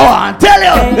my. Oh, I tell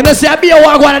you. You know, say, I be a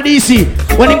war going to DC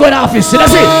when you go to office. You know,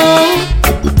 see?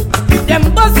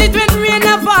 Them bust it when rain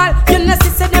a fall. You know,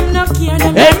 see, them no care.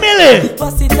 Hey, Millie.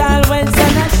 Bust it all when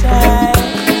sun a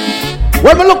shine.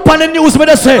 When we look on the news, we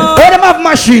just say, oh, them have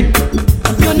machine.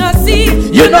 You not see,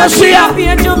 you not see ya. Be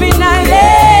a juvenile.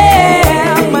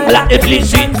 Yeah. Like it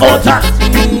leads in outer.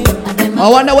 I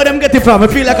wonder where them get it from. I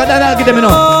feel like I don't get them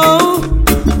enough.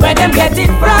 Where them get it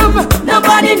from?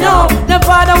 Nobody know. The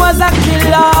father was a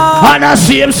killer. And I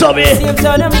see him so big. See him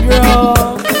turn them grow.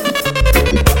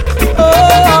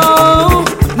 Oh,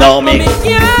 no me.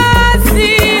 Can't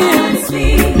see.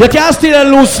 You can't still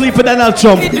lose sleep with Donald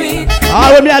Trump.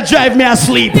 All when me a drive, me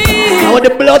asleep. I want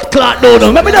the blood clot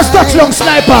down. Let me just touch long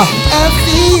sniper. I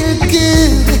feel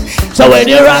good. So when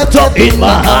you're wrapped up in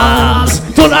my arms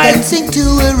tonight, dancing to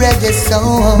a reggae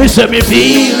song. Me say me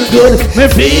feel good, me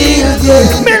feel good.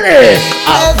 Millie,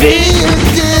 I feel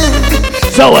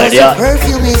good. So when you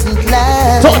perfume isn't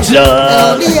light, touch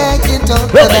love. Only I can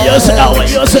talk what you say, now what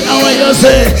you say, now what you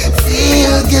say.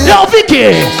 Feel good. Yo,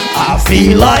 Vicky, I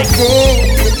feel like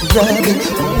rubbing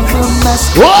over my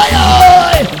skin.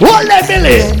 Oi, oi, let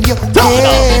Millie. Talk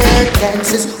now.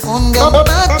 Dances on your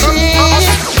body.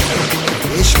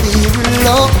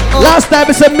 Last time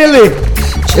I said Millie.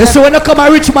 You see when you come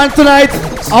to Richmond tonight,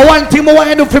 I want thing I want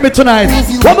you to do for me tonight.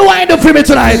 What me want you to do for me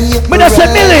tonight? Me just say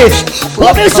Millie.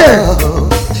 What me say?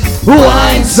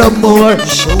 Wine some more.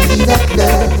 Show me that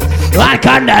love. Like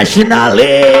a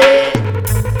nationally.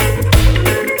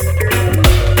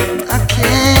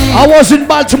 I was in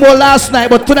Baltimore last night,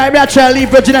 but tonight I try to leave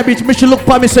Virginia Beach. Me should look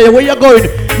for me say, where you going?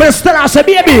 Me still I say,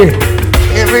 baby.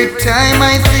 Every time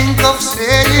I think of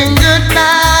saying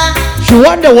goodnight, she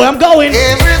wonder where I'm going.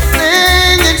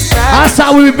 Everything inside. I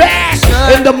saw we be back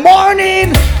in the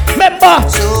morning. Remember?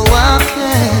 So I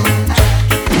can't.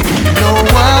 No,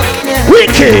 I can't.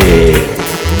 Wicked.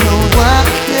 No, I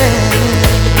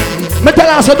can't. Me tell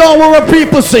us, I don't worry what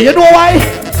people say. You know why?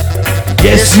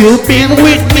 Yes, you've been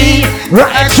with me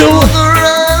right through the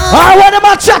road. I want them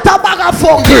to chat about a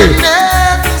funky.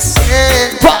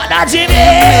 Father Jimmy.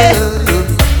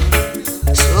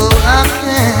 So I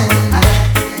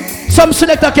can. Some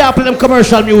selector can't play them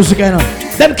commercial music, you know.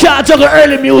 Them can't juggle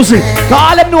early music.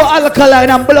 All them know alkaline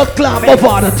and blood clot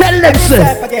before. Tell them,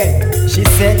 say. She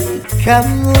said,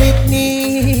 come with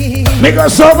me. Make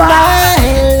us over.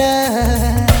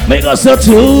 Make us so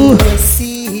too.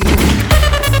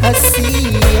 I see.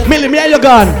 Millie, me and you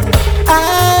gone. I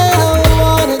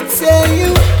wanna tell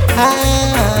you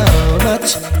how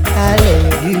much I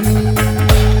love you.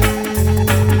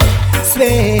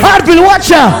 Say, Hardville, watch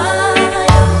ya.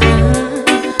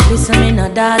 Listen, me no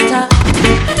daughter.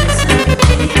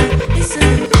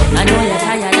 I know you're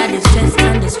tired of the stress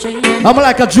and the strain. I'm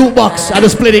like a jukebox. I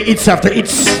just play the hits after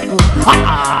hits.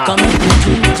 Come and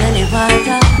drink jelly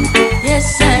water.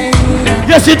 Yes, I.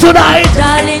 Yes, it tonight.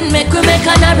 Darling, make we make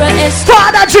another escape.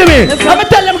 Father Jimmy, I'm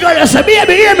tell them girl, I say,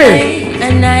 baby, hear me.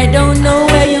 And I don't know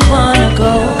where you wanna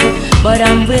go, but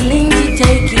I'm willing to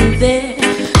take you there.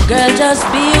 Girl, just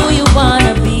be who you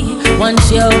wanna be.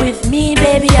 Once you're with me,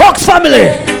 baby, Fox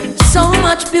family. So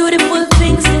much beautiful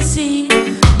things to see.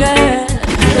 Girl,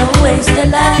 don't waste a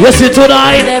life. Yes, it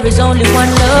tonight. There is only one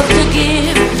love to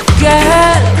give.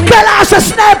 Girl, Bella as a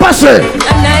sniper, sir.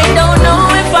 And I don't know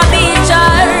if I beach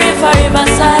or if I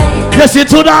riverside. Yes, it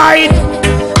tonight.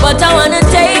 But I wanna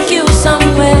take you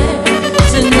somewhere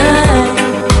tonight.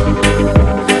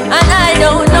 And I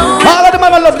don't know. All of the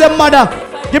mama love their mother.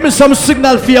 Give me some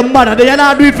signal for your mother. They are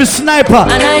not doing for sniper.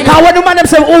 How when the man them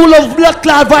say, oh, love blood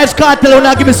clot vibes cartel, and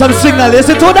now give me some signal. Yes,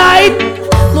 it tonight.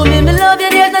 Mommy, me love you.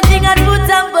 There's nothing I'd put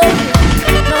on but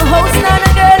no house, not a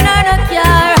girl, not a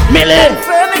car. Millie.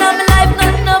 Firming on my life,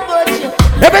 nothing about you.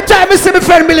 Every time I see my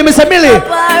friend Millie, I say, Millie.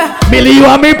 Millie, you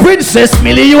are my princess.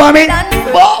 Millie, you are me.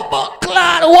 Bobo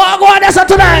clot. Walk on this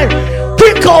tonight.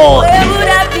 Kiko. Where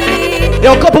would I be?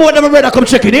 Yo, a couple of them ready to come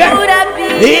check in here. Where would I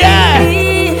be? Yeah.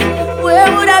 Where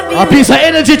would I be? A piece of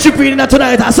energy tripping in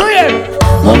tonight. I saw you.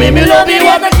 Mommy, me love you.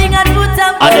 Nothing I'd put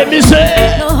on and let me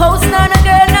say. No house, not a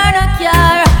girl, not a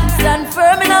car. Stand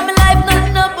firm in my life,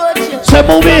 nothing about you. Say,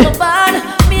 mommy.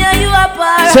 Me and you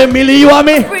apart. Say, Millie, you are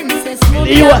me. Princess,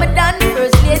 Millie, you are me.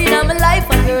 First lady in my life,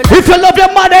 and girl. If you love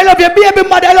your mother, I love your baby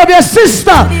mother, I love your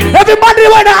sister. Everybody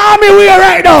want the Armywear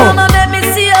right now. Mama, let me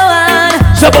see you on.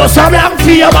 So bust some long for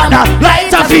your mother,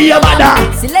 lighter for your mother.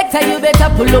 Selector, you better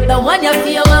pull up the one you for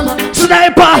your mama.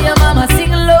 Sniper. For your mama, sing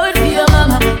loud for your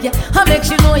mama. Yeah, I make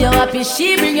you know you're happy.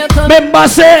 She bring you come. Remember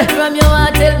say. From your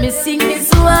heart, tell me sing this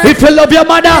one. If you love your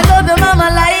mother, I love your mama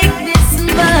like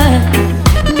this man.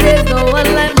 There's no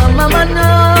one like my mama,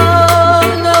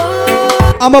 no,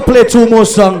 no. I'ma play two more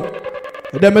songs.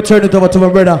 Then I turn it over to my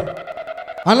brother.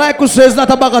 And like we say, it's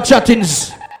not about a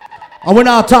chattings. And we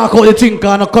not talk about the thing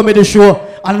on a comedy show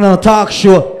and on a talk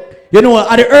show. You know,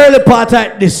 at the early part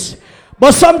like this.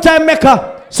 But sometimes,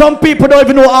 Mecca, Some people don't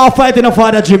even know how to fight in a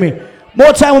Father Jimmy.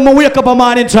 More time when I wake up a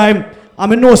morning time, I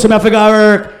know some I figure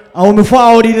work. And when I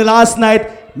forward in the last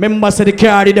night, members said the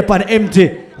car did upon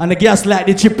empty and the gas light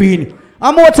the chip in.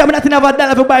 And more time nothing ever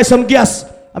done if I buy some gas.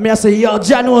 And I say, yo,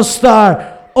 Jano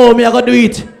Star, oh, me I gotta do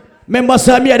it. Members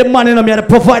say, me are the man, you know, me are the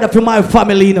provider for my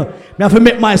family, you know. Me have to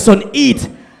make my son eat.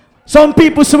 Some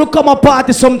people say we come a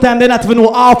party sometime, they not even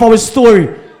know half our story.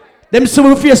 Them see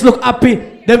we face look happy,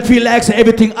 them feel like say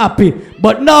everything happy.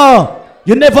 But no,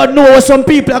 you never know what some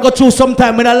people I go through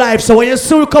sometime in their life. So when you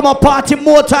see we come a party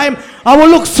more time, I will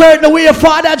look certain way,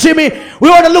 Father Jimmy. We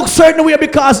want to look certain way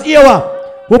because here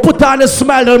we put on a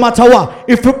smile no matter what.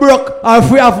 If we broke or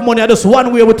if we have money, that's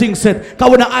one way we think said. Because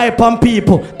we're not hype on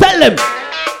people. Tell them.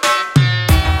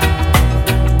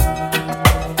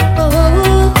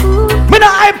 Me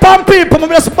not hype on people, I'm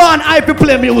just born hype to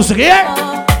play music, yeah?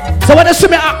 So when they see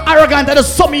me arrogant, I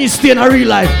just saw me stay in a real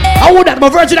life. I would that, my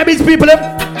virgin of these people,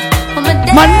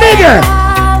 my nigger,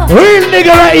 real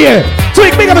nigger right here. So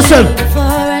big up yourself.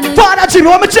 Father Jimmy,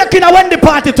 want me check in a Wendy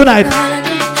party tonight?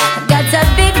 Got a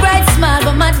big bright smile,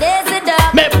 but my days are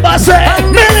dark. Me say,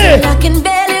 Millie, I can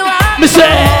barely walk. me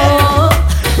say,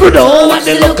 you don't want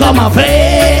the look on my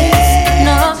face.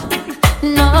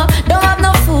 No, don't have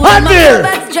no food. Unreal.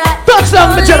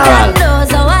 Touchdown, the general. Knows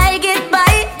how I get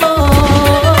by.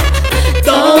 Oh,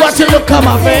 don't want the look on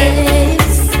my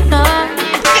face. No.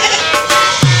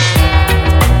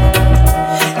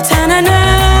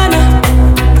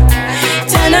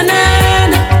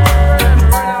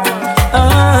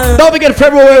 Don't forget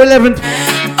February 11th.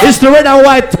 It's the red and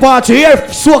white party here,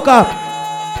 Soca,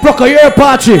 Broca here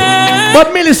party.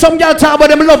 But Millie, some girl talk about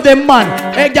them love them man.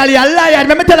 Hey girl, you a liar.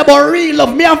 Let me tell you about real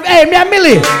love. Me and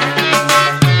Millie.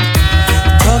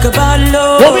 Talk about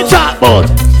love. What we talk about?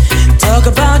 Talk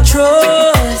about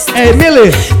trust. Hey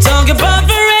Millie. Talk about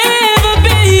forever,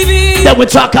 baby. Then we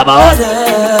talk about.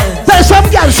 Tell some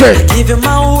girl shit. Give you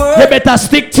my word. You better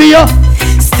stick to you.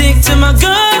 Stick to my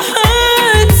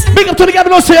guns. Big up to the girl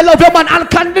who say you love your man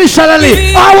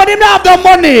unconditionally. Oh, when him not have the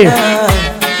money.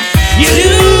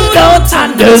 You don't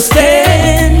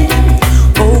understand.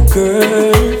 Oh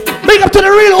girl. Big up to the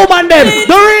real woman them.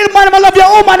 The real man, I love your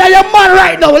woman and your man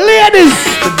right now. Ladies.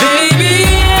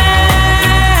 Baby,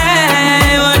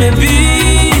 I wanna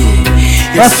be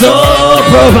your soul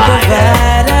provider.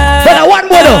 But one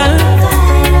more though.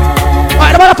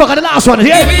 Alright, the motherfucker, the last one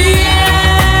here.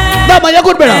 No man, you're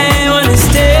good, brother. I wanna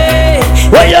stay.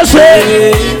 What you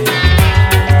say?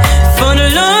 For the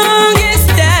longest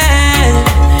time,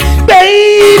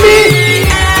 baby, I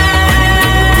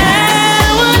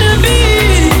wanna be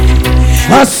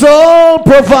a soul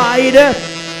provider.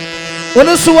 Well,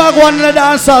 this is what I go on in the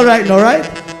dance hall right now, right?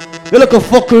 You look a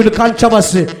fuck with the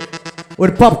controversy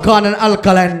with popcorn and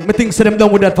alkaline. Me think say them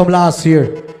done with that from last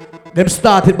year. Them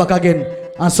started back again.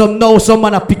 And some now some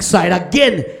man a pick side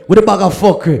again with a bag of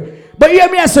fuckery. But hear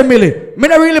me as a Millie. Me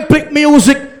not really pick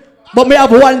music, but me have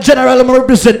one general I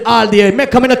represent all day. Me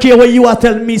come in care where you are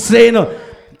telling me say, you know,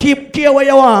 keep care where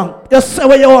you want. Just say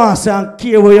what you want, say and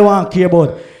care where you want, care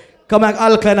about. Come like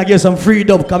alkaline and get some free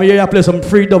dub. Come here and play some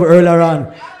free dub earlier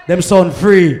on. Them sound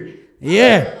free.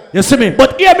 Yeah, you see me?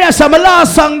 But hear me as a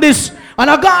last song this.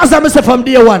 And I got as I say from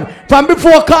day one. From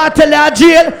before Cartel or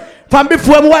jail. From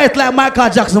before I'm white like Michael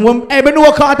Jackson. When I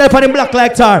know Cartel for them black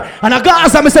like tar. And I got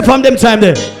as I say from them time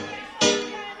there.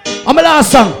 I'm a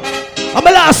last song. I'm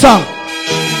a last song.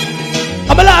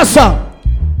 I'm a last song.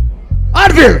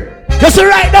 Advil, you see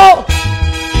right now.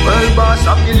 World boss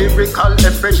of the lyrical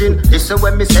everything. This is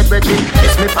when me say bridging.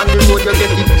 It's me from the road you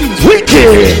get it things.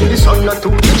 Wicked. The sun not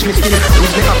to touch me skin. Lose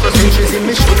me after centuries in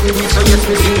me shoot me weak. So yes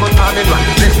me sing but hard and one.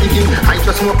 Let's begin. I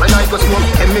just smoke and I go smoke.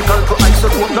 Chemical to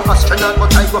isotope. No astronaut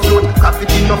but I go float. Captain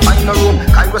no find no room.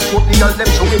 Kyroscope the girl them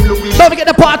show him Louis. Don't forget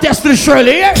the party still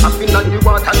Shirley here. I've been on the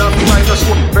water now. I just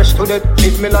smoke. Fresh to death.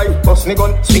 Live me life. Bust me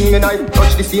gun. Swing me knife.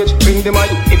 Touch the stage. Bring the mic.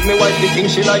 Give me wife the thing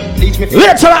she like. Teach me.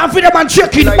 Let's around for them and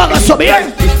check in. Bag us up here.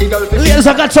 Ladies,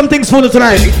 I got some things for you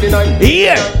tonight.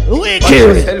 Here,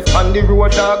 wicked.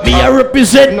 Me I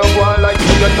represent.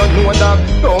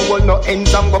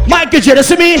 Michael J, you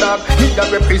see me?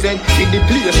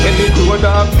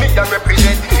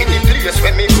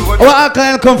 Where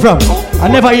Alkaline come from? I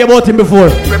never hear about him before.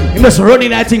 He just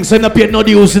running I think so he not pay no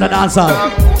dues in a dance hall.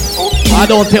 I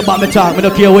don't take about me talk. I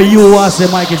don't care what you want to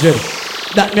say, Michael J.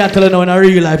 That me I tell you now in a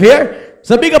real life here.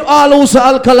 So big up all who's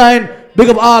Alkaline. Big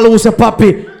up all who's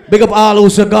Papi. Big up all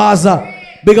who's Gaza.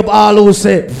 Big up all who's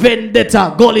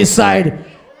Vendetta, Gully Side.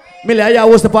 Millie, I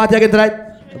host the party again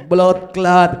tonight. Blood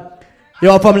clad.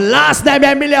 Yo, from last night,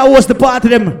 Millie, I host the party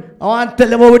them. I want to tell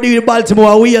them what we did in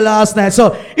Baltimore we here last night.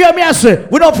 So, hear me I say,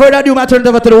 without further ado, I turn it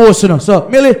over to the host, you know. So,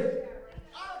 Millie.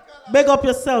 Big up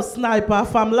yourself, Sniper.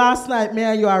 From last night, me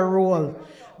and you are roll.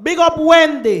 Big up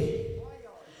Wendy.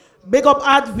 Big up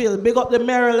Advil. Big up the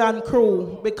Maryland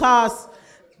crew. Because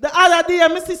the other day,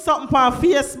 I see something on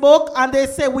Facebook and they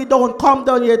say we don't come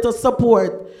down here to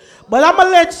support. But I'm going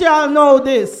to let y'all know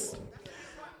this.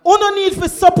 You don't need to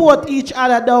support each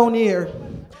other down here.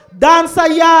 Dance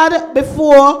a yard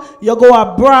before you go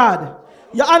abroad.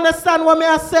 You understand what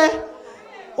I say?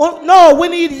 No, we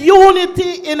need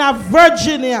unity in a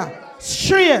Virginia.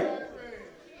 Straight.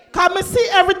 Because I see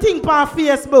everything on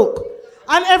Facebook.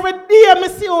 And every day I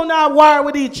see on a war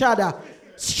with each other.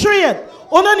 Straight.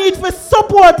 We don't need to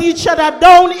support each other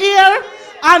down here.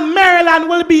 And Maryland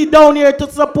will be down here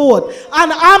to support.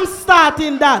 And I'm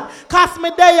starting that. Because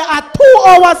me there at 2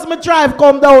 hours me drive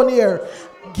come down here.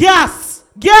 Gas.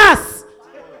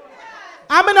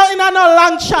 I'm not in a no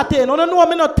long chatting. I don't know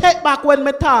me not take back when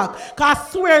me talk. Because I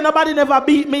swear nobody never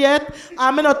beat me yet.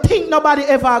 And I don't think nobody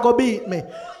ever go beat me.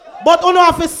 But you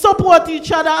have to support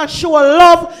each other and show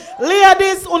love.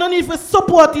 Ladies, you need to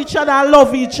support each other and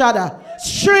love each other.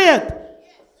 Straight.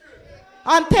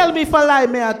 And tell me if I lie,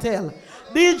 may I tell.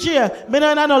 DJ, me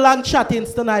not in no long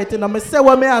chattings tonight. You know. Me say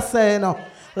what me I say. You know.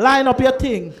 Line up your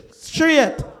thing.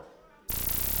 Straight.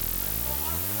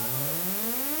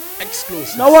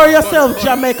 Exclusive. Don't worry yourself,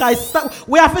 Jamaica.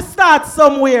 We have to start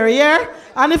somewhere, yeah?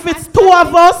 And if it's 2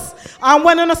 of us, and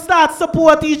when we start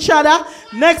support each other,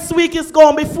 next week it's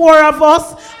going to be 4 of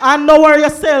us, and don't worry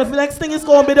yourself. Next thing is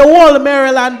going to be the whole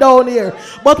Maryland down here.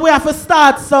 But we have to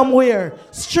start somewhere.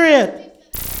 Straight.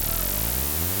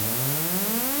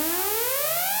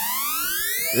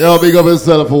 Yo, big up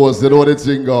yourself, host. You know the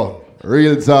thing go.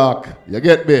 Real talk. You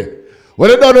get me? When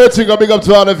you don't know the thing go, big up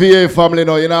to all the VA family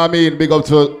now, you know what I mean? Big up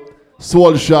to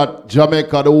Soul Shot,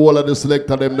 Jamaica, the whole of the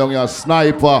selector, them down here,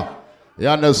 Sniper. You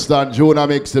understand? Jonah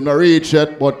makes him not reach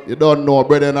it, but you don't know,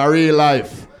 brother, in a real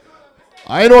life.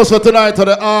 I know so tonight to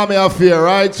the Army affair,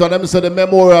 right? So them say the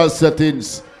memorial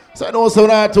settings. So I know so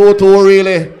not to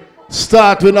really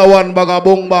start with a one bag of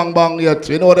boom bang bang yet.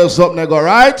 You know there's something they go,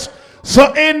 right?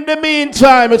 So in the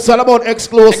meantime, it's all about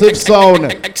exclusive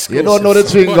sound. You don't know the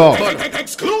thing go.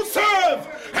 Exclusive!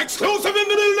 Exclusive in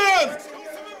the building!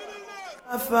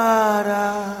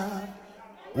 Father,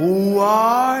 who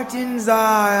art in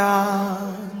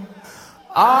Zion,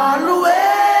 always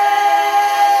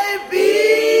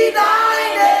be thy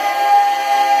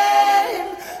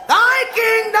name. Thy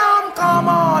kingdom come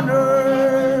on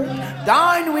earth,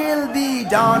 thine will be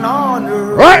done on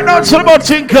earth. Right now it's all about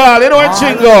Tinkal, you know what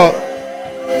Tingo?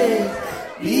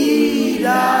 Be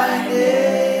thy name.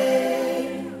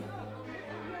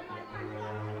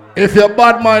 If you're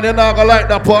bad mind, you're not gonna like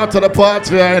that part of the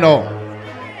party, you know.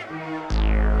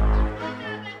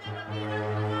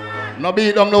 No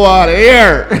beat on the water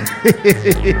here.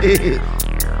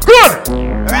 Good.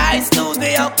 Rise to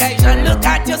the occasion, look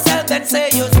at yourself and say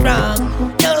you're strong.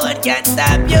 No one can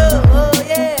stop you, oh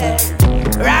yeah.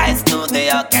 Rise to the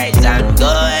occasion, go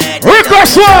ahead.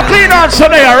 Request for clean on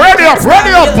Sunday, ready up.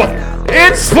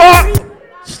 It's for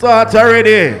start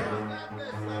already.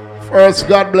 First,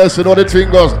 God bless you, know the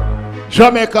thing goes.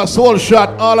 Jamaica, Soul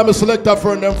Shot, all of my selector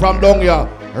friend them from down here.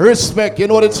 Respect, you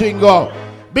know the thing go.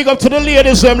 Big up to the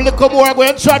ladies, them little more go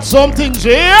and chat some things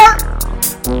here.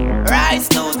 Rise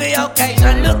to the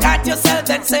occasion, look at yourself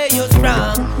and say you're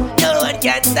strong. No one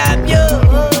can stop you,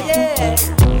 oh yeah.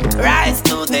 Rise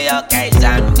to the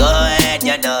occasion, go ahead,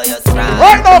 you know you're strong.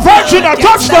 Right now, Virginia,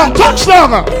 touchdown.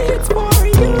 It's for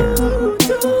you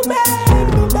to make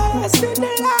the best in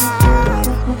the life.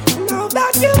 Now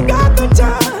that you've got the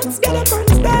chance, get up and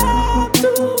step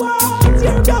towards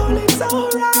your goal, it's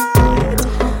alright.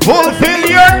 Fulfill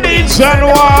your needs and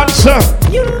wants.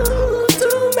 You to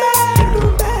make the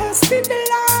best in the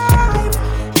life.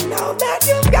 Now that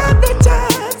you've got the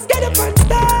chance, get up and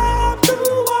step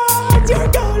towards your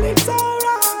goal, it's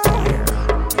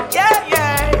alright. Yeah.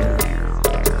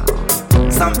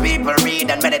 Some people read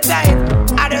and meditate,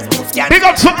 others move can. Big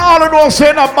up to all of those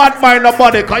saying a bad mind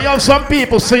nobody. Cause you have some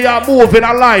people say you're moving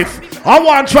a life. I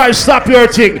want to try to stop your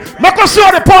thing. Make us see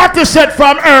how the party set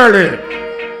from early.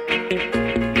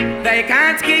 They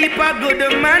can't keep a good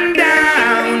man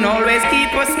down. Always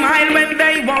keep a smile when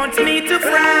they want me to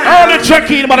frown. Early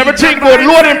check-in, but everything good.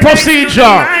 Loading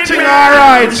procedure. Thing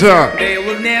alright, sir. They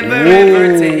will never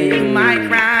ever take my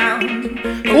crown.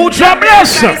 Who job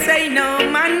bless? I say no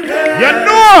man good. You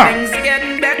know. Things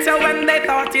getting better when they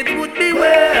thought it would be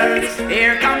worse.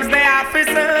 Here comes the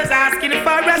officers asking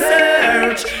for a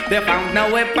search. They found no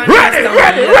weapon. Ready.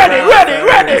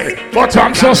 But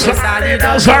I'm so solid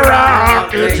as a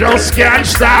rock. You just can't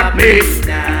stop me.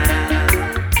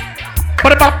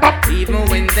 Even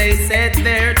when they set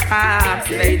their traps,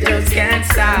 they just can't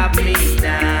stop me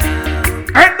now.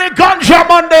 Any ganja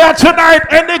man there tonight?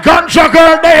 Any ganja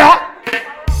girl there?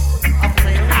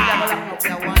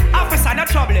 Officer, no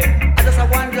trouble. I just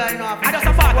have one guy now. I just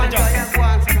have one guy.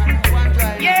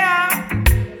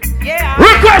 Yeah.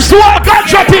 Request to all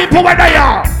ganja people where they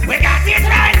are. We got it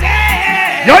right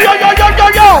there. Yo.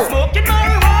 Smoking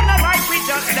marijuana right, we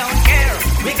just don't care.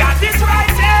 We got it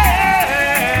right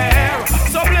there.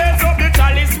 So blaze up the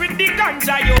chalice with the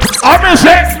ganja, yo. I'm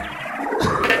saying.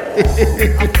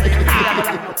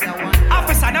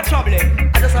 Officer, no trouble.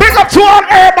 Big up to all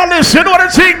herbalists, you know the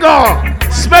thing go.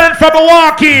 Smell it from a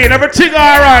walk in, everything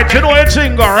alright, you know the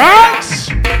thing go, right?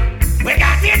 We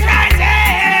got it right there.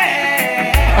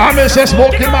 I'm just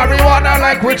smoking marijuana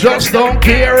like we just don't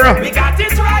care. We got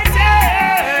it right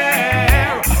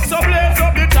there. So blaze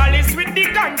up the chalice with the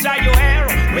ganja, you hear.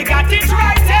 We got it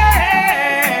right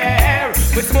there.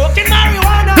 We smoking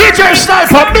marijuana. DJ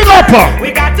Sniper, big up.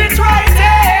 We got it right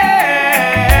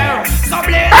there.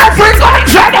 Every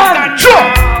ganja man, sure.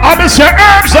 I'm say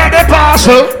herbs and the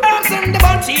parcel. Herbs in the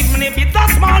bunch, even if it's a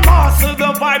small morsel,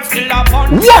 the vibe still a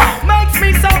punch. What? Makes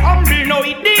me so humble, no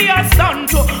idea, son,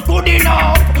 to good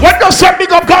enough. When you say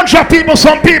big up ganja people,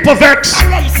 some people vex.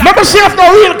 Never see if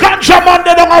no real ganja man,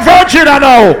 they don't have virgin, I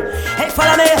know. Hey,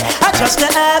 follow me, I just the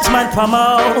herbs man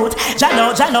promote.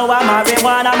 Jano, I'm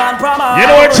marijuana man promote. You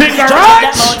know what thing,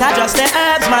 right? I just the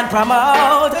herbs man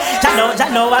promote. Jano,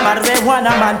 I'm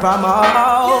marijuana man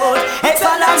promote. Hey,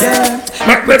 follow me.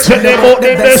 Make me tell them about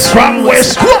the best from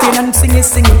West. And sing it,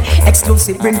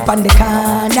 exclusive bring pan the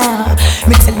corner.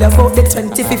 Me tell you about the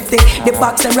 2050, the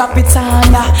box and rap it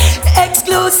on.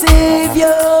 Exclusive,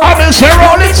 yo. I'm in say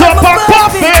roll it up and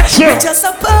pop it. Just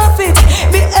a perfect,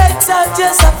 me heads are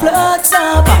just a flood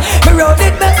up. Me roll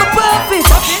it back for perfect,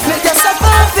 me just a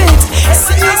perfect.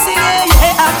 See,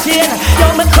 hey, action,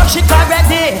 yo, me crush it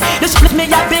already. You split me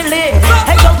a billy.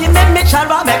 Hey, yo, you make me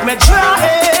chalwa, make me try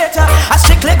it. I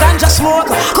strictly ganja smoke,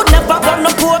 could never run no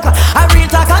pork. I real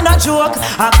talk and a joke.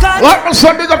 Like me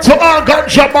say, big up to all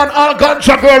ganja man, all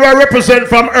ganja girl I represent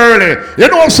from early. You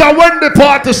know, so when the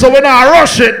party, so we not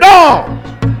rush it, no.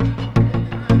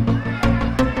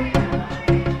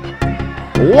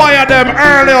 Why are them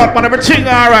early up, man? Everything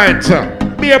alright.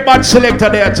 Be a bad selector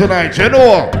there tonight, you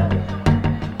know.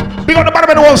 Big up the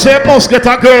man who say must get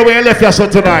a girl when you left your son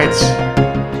tonight.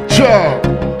 Sure.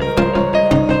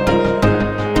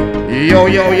 Yo.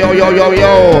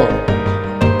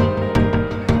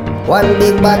 One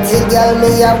big body girl,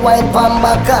 me a wine from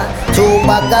backa. Two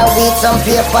bagger with some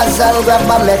papers and grab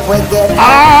a make we get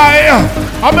high.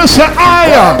 I'm a say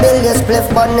high. One billion spliff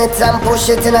bonnets and push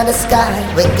it into the sky.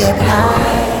 We get high.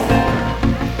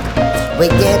 We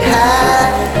get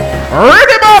high.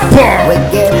 Ready up. We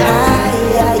get high.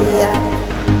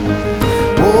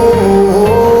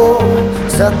 Ooh,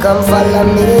 so come follow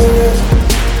me.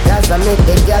 Cause I make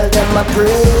the girl them a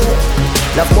pray.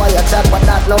 No boy a chat but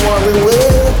that no worry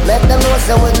with. Make them know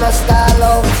so we no stall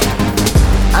out.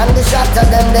 And the shot of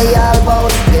them they all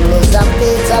bout. Give me some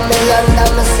pizza, me under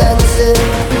my senses.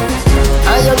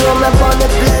 And you know me money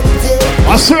plenty.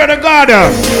 I swear to God,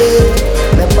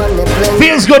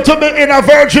 feels good to be in a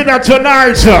virgin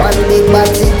tonight. One big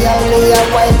body girl, me a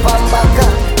wife and backa.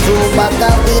 Two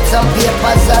bagger with some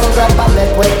papers and grab a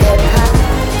make we get high.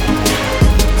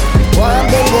 One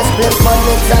billion split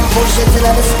bonnets and push it into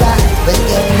the sky. We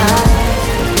get high.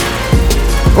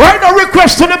 Right now,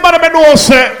 request to the man I know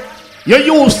say you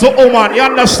used to woman, you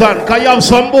understand? Cause you have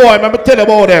some boy, let me tell you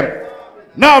about them.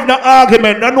 Now have no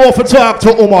argument, no know if you talk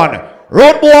to woman.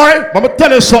 Road boy, let me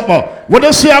tell you something. When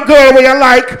you see a girl where you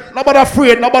like, nobody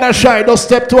afraid, nobody shy, just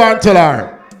step to her and tell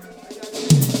her.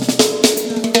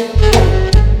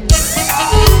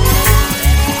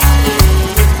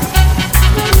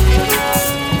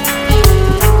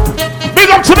 Big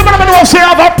up to the man who say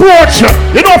have a approach.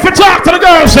 You know if you talk to the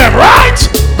girls them, right?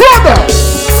 Good.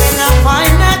 When I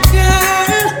find that girl,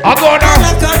 I go now.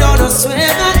 I don't swear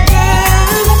that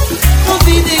girl will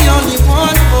be the only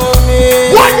one for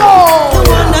me. Why yo? The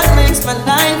one that makes my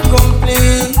life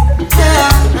complete.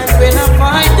 Yeah, and when I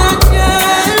find that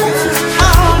girl, I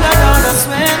hold her down, I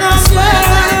swear that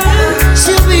girl,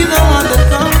 she'll be the one that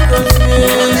conquers me.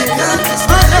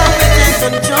 My love will take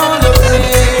control of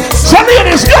me. So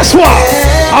ladies, guess what?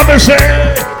 I'm gonna say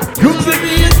you could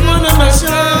be one of my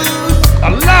shows. A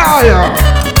liar.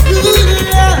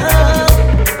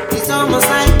 It's almost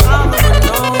like I'm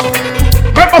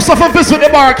alone. Make myself a visit the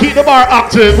bar, keep the bar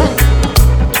active.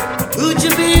 Would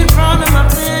you be in front of my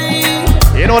face?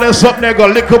 You know there's something there go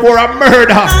little more of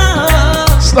murder.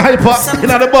 Sniper in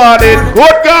the body.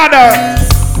 Good Ghana.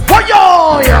 Oh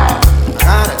yo.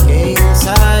 Got a king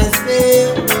size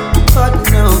bill, but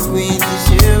no queen to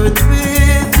share it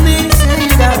with me. Say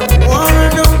that I wanna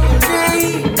know your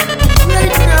name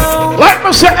right now. Like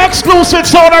me say, exclusive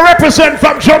sound I represent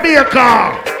from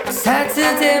Jamaica.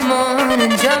 Saturday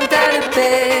morning, jumped out of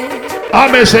bed. I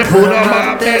may say put on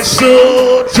my best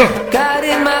suit. Got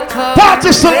in my car.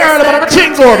 Party still early, but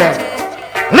everything go there.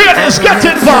 Ladies, get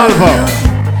involved.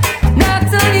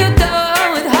 Knocked on your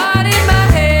door with heart in my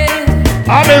head.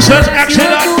 I may say action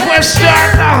that question.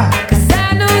 Cause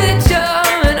I know that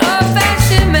you're an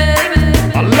old-fashioned man.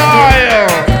 A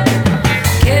liar.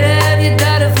 Can I have your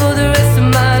daughter for the rest of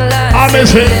my life? I may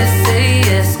say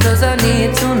yes, cause I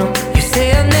need to know. You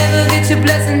say I'll never get your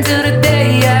blessing till the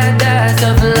day I die.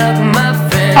 Tough love, my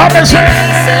friend. I may say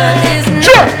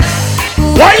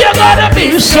why you gotta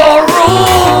be so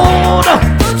rude?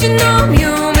 Don't you know I'm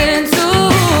human too?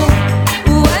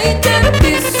 Why you gotta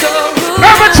be so rude?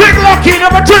 Everything lucky,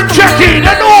 everything checking,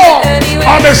 you know.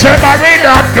 I may say marry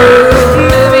that girl.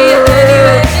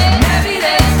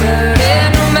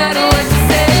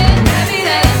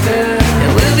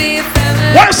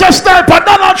 What's the sniper?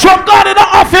 Donald Trump got in the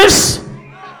office.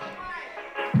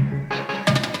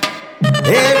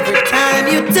 Every time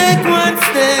you take one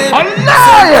step,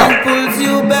 someone pulls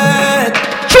you back.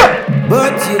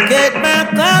 But you get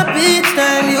back up each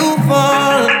time you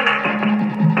fall.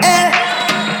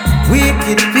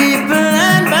 Wicked people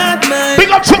and bad minds. Big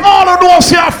up to all of those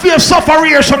who have faced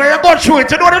sufferation and you go through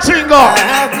it. You know the thing, go. I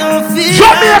have no fear.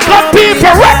 Jamaican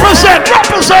people, represent.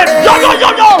 Yo.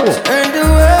 Turn the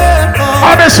world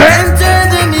on. Understand? And turn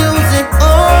the music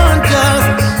on. Just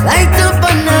light up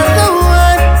another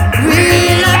one.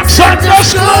 Relax and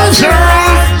just close your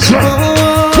eyes.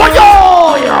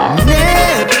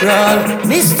 Natural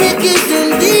mystic is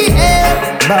in the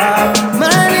air. But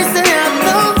man is say I'm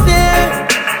no fear.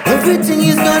 Everything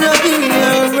is gonna be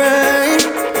alright.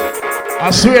 I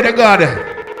swear to God.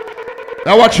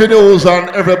 I watch the news and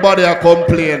everybody are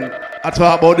complaining. I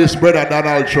talk about this brother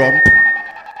Donald Trump.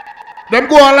 Them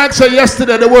go on like say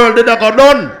yesterday the world did not go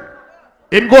done.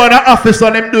 Him go in the office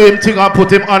and him do him thing and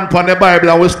put him on the Bible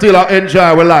and we still enjoy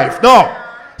our life. No.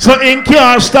 So him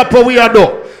can't stop what we are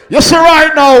do. You see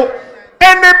right now,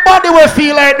 anybody will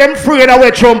feel like them afraid of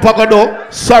what Trump are gonna do.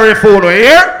 Sorry for you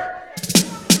here.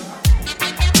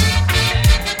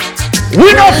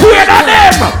 We not afraid of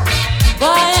them.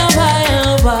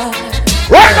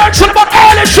 Right now, it's about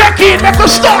early check-in. Make a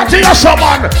start to your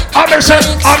someone. I'm say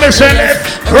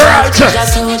left, right.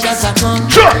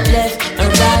 Sure.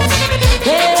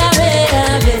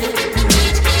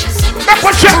 Make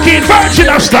a check-in,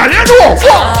 virgin style, you know.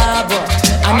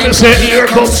 I'm say here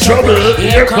comes trouble,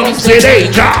 here comes the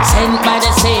danger. Sent by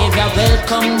the Savior,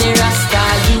 welcome the Rasta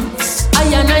youths.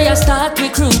 I start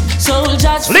recruit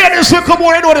soldiers. Ladies, we come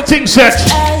on, you know the thing set.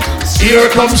 Here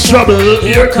comes trouble,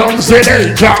 here comes the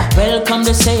danger. Welcome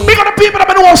the Savior. Big on the people that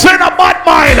been all saying a bad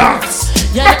mind.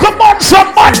 Now come on,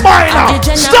 some bad mind.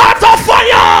 Start a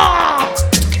fire.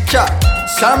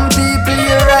 Some people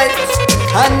you're right,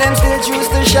 and them still choose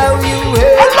to show you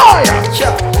hate. A liar.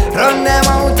 Run them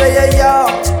out of your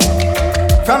yard.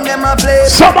 From them a play.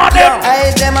 Some of them.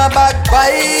 Hide them a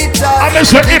backbiter. I'm a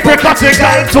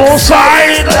hypocritical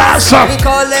two-siders. We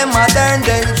call them modern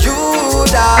day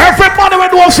Judah. Everybody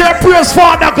when we say praise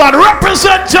Father God,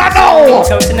 represent you now.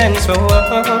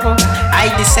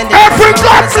 Every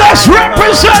God bless,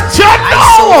 represent you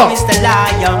now. Mr.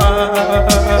 Lion.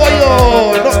 Oh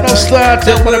yo, no start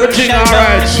it, but everything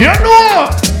alright, you know.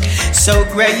 So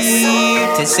great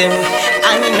is him,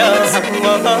 I know.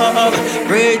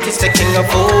 Great is the King of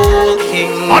all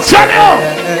kings. I'll tell you.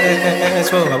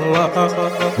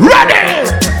 Ready.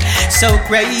 So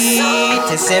great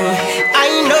is him, I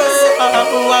know.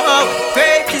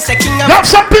 Great is the King of. Now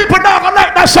some people now gonna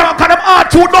like that song, cause them are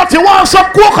too dirty. Want some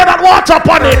coconut water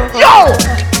upon it, yo.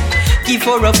 Give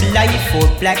for of life, for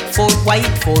black, for white,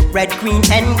 for red, green,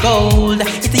 and gold.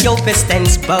 Ethiopia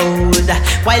stands bold,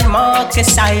 while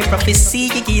Marcus I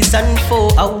prophecy is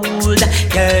unfold.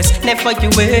 Yes, never you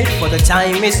wait, for the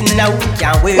time is now.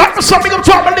 Can't wait. Like some big up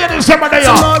to all the ladies,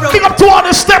 tomorrow. Big up to all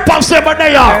the steppers,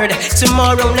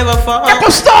 tomorrow never fall. Never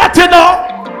start, you know.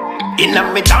 In a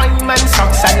me diamond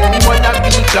socks and wanna be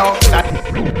clocks.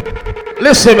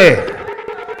 Listen me.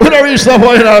 We don't reach the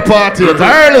point of the party. The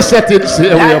early settings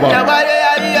here we are.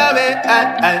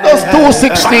 Those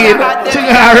 216.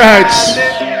 Alright.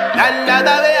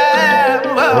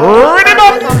 Read it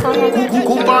up.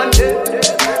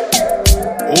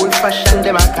 old fashioned,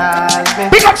 them a call me.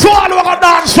 Big up to all who are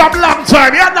dance from long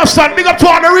time, you understand? Big up to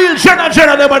all the real Jenna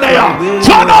them there.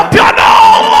 Turn up your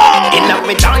nose! In up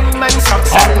me diamond socks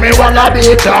and me wanna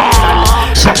be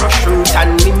dance. Some fruit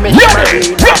and me make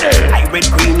ready. I red,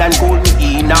 green and gold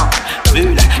me in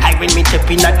I when me step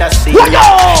in at the scene.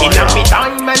 In up me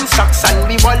diamond socks and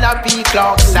me wanna be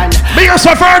clocks and me as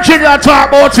a virgin you talk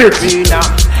about it.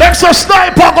 Them so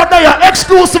sniper go there,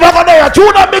 exclusive go there,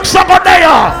 tuna mixer go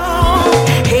there.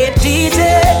 Hey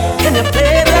DJ, can you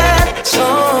play that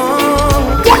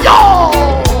song?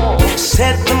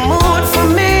 Set the mood for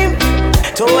me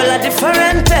to all a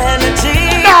different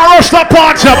energy. Now rush the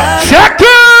party, check it.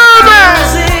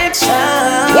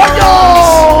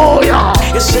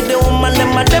 You see the woman,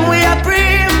 them we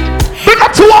agree. Big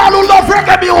up to all who love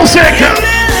reggae music.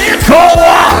 Go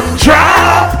on,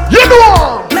 drop. You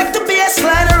know. Make the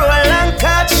bassline roll and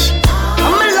catch.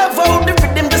 I'm in love how the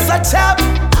rhythm just a tap.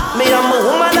 Me and my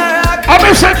woman a rock. I'm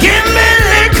in say, give me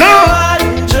liquor.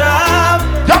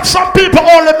 Got some people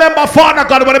all remember Father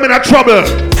God when I'm in a trouble.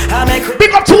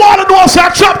 Big up to all the doors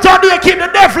that chopped on the keep the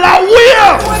devil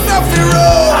away. What's up the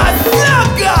road?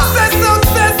 Say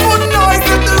successful noise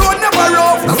if the road never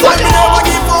rough. That's why me never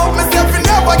give up, myself me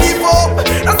never give up.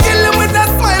 That's killing with that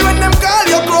smile when them call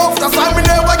you gruff. That's why me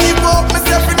never give up,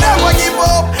 myself me never give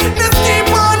up. Just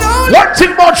keep on out. One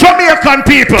thing about Jamaican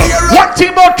people, one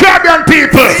thing about Caribbean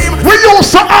people, we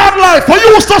used to hard life, we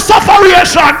used to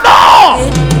sufferation.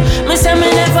 No! Me say me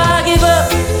never give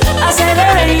up. I said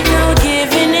there ain't no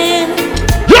giving in.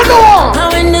 You know. And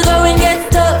when the going get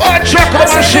tough, I check the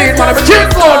machine, man. Everything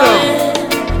going.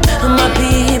 My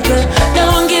people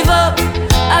don't give up.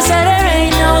 I said there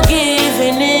ain't no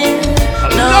giving in.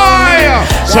 No. Liar.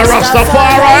 So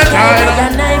Rastafari.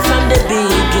 From the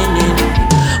beginning.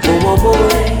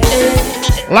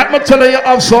 Like me tell you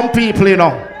have some people, you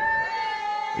know.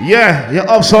 Yeah, you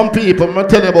have some people. I'm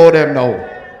tell you about them now.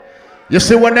 You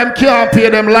see, when them can't pay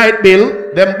them light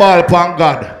bill, them ball upon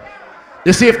God.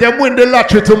 You see, if them win the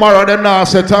lottery tomorrow, them now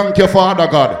say, thank you, Father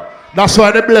God. That's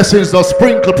why the blessings just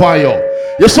sprinkle upon you.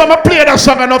 You saw me play that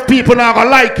song, enough people now gonna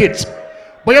like it.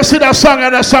 But you see that song,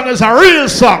 and that song is a real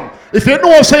song. If you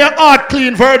know, say your heart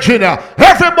clean, Virginia,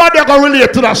 everybody gonna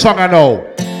relate to that song I know.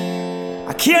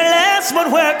 I care less but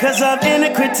workers of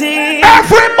iniquity.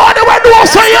 Everybody when you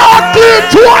say your heart clean,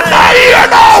 to another year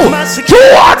now. To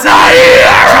another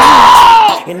year.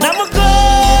 And I'm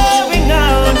going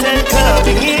out and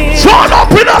coming in. Turn up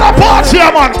in the party,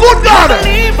 man. Good God.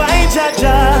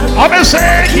 I'm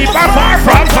saying keep her far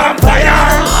from vampire.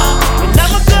 And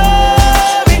I'm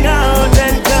going out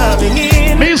and coming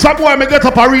in. Me some boy, me get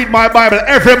up and read my Bible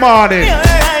every morning.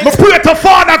 Me pray to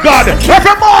Father God.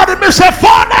 Every morning me say,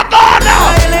 Father God,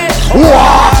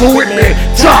 walk with me,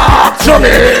 talk to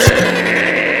me.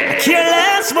 I care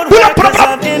less but workers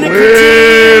of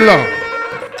iniquity.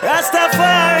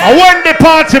 Rastafari. I went the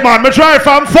party, man. Me drive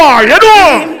from far, you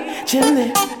know.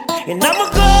 And I'm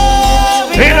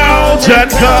going out and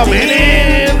coming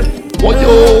in. Oh,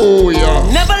 yo, yeah.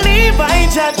 Never leave by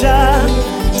Jaja.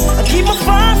 I keep me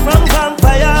far from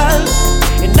vampires.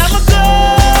 And I'm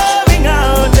going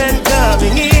out and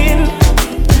coming in.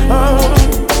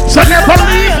 So never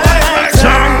leave by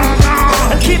Jaja.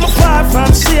 I keep me far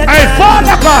from Satan. Hey,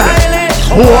 Father God.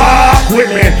 Walk with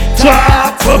me,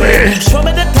 talk to me. Show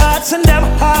me the thoughts and them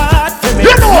heart for me.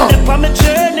 You know. Them on my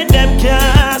journey, them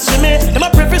can't see me. Them a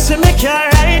preface for me, can't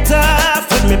write off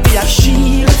for me. Be a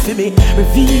shield for me,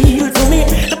 reveal to me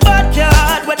the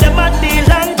backyard where them a deal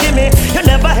and give me. You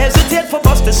never hesitate for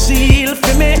bust the seal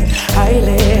for me.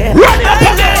 Highly,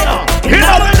 you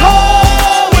know me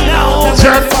now.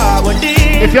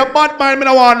 If you're bad mind, me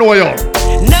don't want to know you.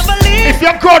 Never leave. If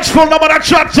you're grudgeful, nobody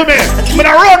chat to me. Me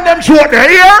don't run them through the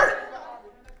here.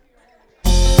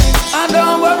 I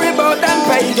don't worry about them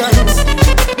pagans.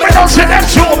 Me don't see them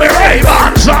through me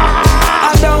ravens.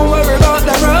 I don't worry about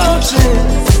them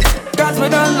roaches, cause me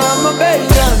don't know my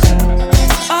bacon.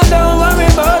 I don't worry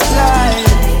about life,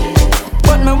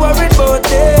 but me worry about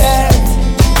death.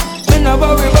 Me no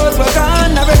worry about what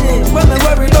I'm already, but me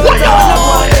worry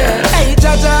about death. Hey,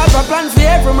 Jaja, I have a plan for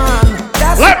every man.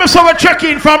 Let me someone check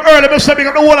in from early. Me say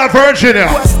the whole of Virginia.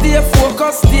 Stay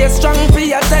focused, stay strong,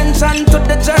 pay attention to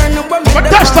the journey. But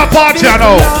that's the party, I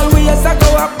know.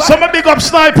 So me big up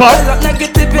Sniper,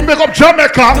 me big up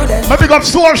Jamaica, me big up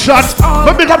Soul Shot,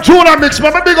 me big up Tuna Mix, me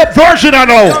big up Virgin, I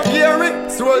know.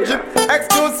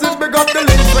 Exclusive, big up the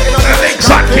links. The links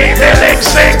and keep the links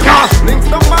sinker. Links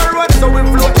number one, so we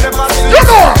float them as you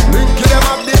know. Link them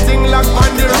up the thing like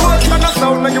on the road. And the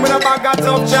sound like you in a bag of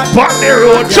tough chat. On the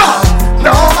road, chop.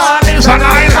 No man is an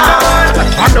island,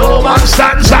 and no man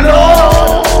stands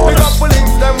alone. Pick up the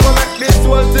links, them will make this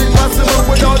whole thing. impossible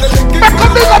without the link. Make a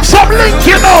big up some link,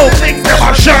 you know. Link them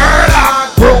a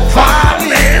Sherlock, profile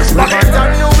is, but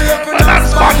that's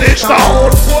Spanish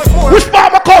town. Which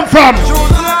farm I come from?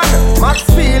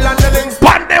 Maxfield and the links.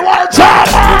 Pande Walter.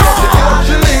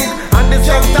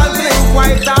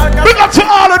 Big up to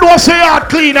all of those who are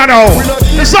clean, you know.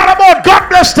 It's all about God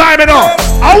bless time, you know.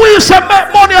 And we used to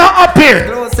make money up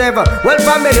here. Well,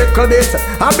 for medical base,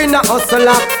 I've been a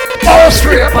hustler. All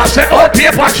scraper, say, all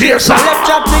paper chaser. Left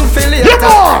chatting affiliate.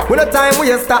 With the time we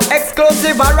start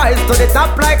exclusive, I rise to the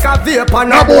top like a vapor.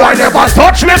 No boy never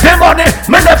touch me for money,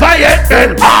 me never yet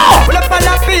then. Well, for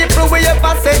the people we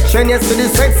ever section, you see the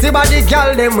sexy body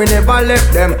girl, them we never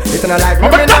left them. It's not like me,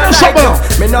 me not like them.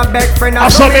 Me not beg friend, I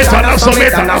submit.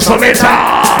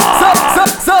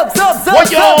 Sub.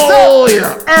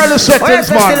 Early settings,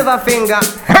 man.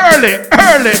 Early.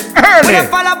 When you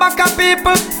follow back at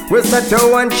people, we set to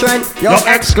one trend. You're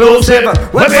exclusive.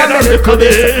 Well, from a little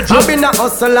bit, I've been a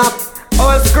hustler.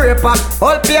 All scraper,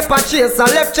 all paper chaser,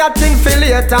 left chatting for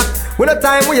later. With the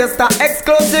time we start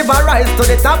exclusive, I rise to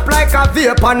the top like a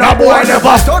vapor. No boy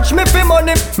never touch me for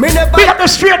money, me never. Be up the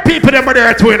straight people, them are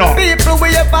there too, you know. People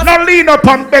we ever. Not lean up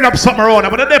and bend up something around,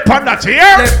 but they depend that here.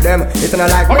 Left them, it's not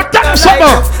like I'm telling you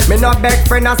something. Me not beg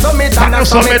friend, I submit and I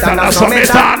submit.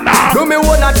 Do me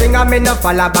one thing, I me no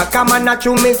follow back. I'm not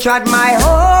you, me chat my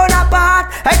own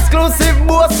apart. Exclusive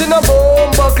boss in a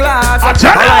bomb class. I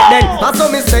tell you. Then,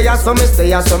 I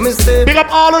saw me stay. Big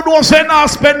up all of those saying I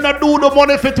spend not do the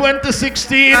money for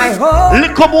 2016.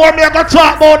 Little more me I got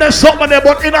talk about this something there,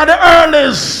 but in the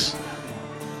earlies.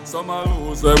 Some a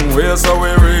lose them way, so we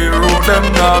reroute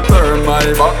them. Not turn my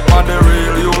back on the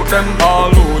real youth. Them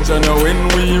all who genuine,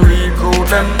 we recruit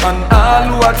them. And all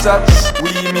who a chat,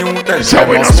 we mute them. So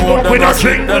we not smoke, we not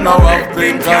drink, them now have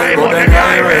pink eye, but them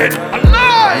eye red.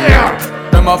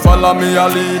 Them a follow me, a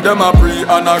lead, them a pre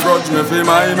and a grudge me for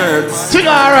my mates. Sing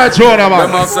alright, Jonah, man.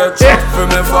 Them a set trap for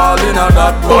me fall in a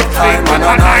that, but I'm on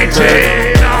a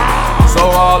 19. So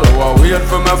all who a wait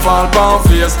for me fall pound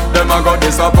face, them a got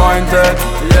disappointed.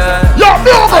 Yeah,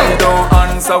 I don't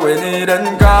answer when need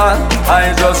them call.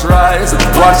 I just rise,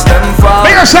 watch them fall.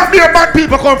 Because some near bad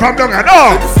people come from down here,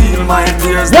 no. Feel my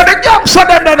tears. What the gangs of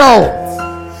them, they know.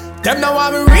 Them know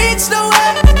how we reach the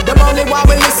way. Them only want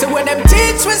we listen when them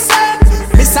teach we say.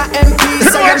 Mr. MP,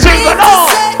 so you need to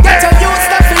say. Get your youth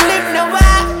stuff and live no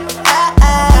way.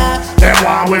 Them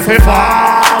want we fi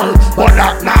fall, but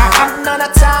not now.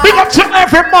 Big up to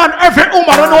every man, every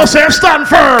woman who knows they stand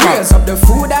firm. Raise up the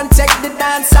food and take the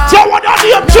dance out. So what are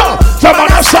you up to? Some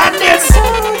understanding.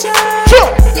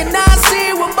 You now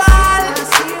see we ball.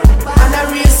 And a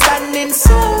real standing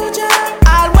soldier.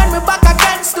 All when we back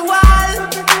against the wall.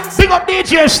 Big up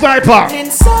DJ Sniper.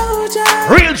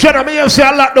 Real Jeremy, you say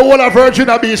I like the whole of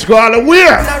Virginia Beach go all the way.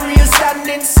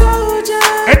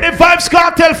 And the Vibes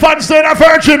Cartel fans in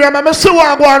Virginia, I'm so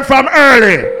going from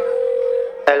early.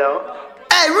 Hello?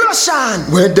 Hey,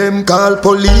 Russian! Where them call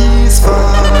police for?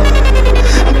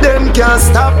 Them can't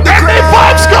stop the crime. And the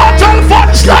Vibes Cartel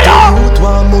fans there. Get the youth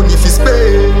want money for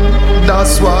spend.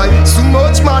 That's why so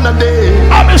much man a day.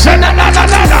 I'm saying na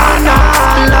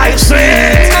like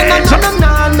sweet. Na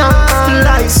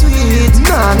like sweet.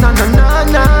 Na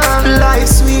like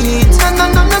sweet.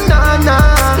 Na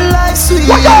like sweet.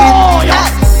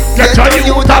 Get your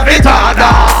youth a bit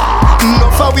harder. No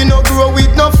for we no grow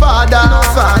with no father.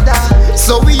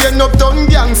 So we end up done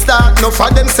gangster. No for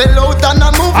them sell out and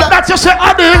a move like. That's just say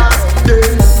Addy.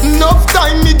 Enough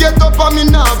time me get up and me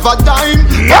never dime.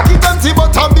 Lucky them see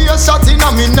but I be a shot in a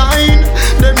me 9.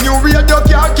 Them new radio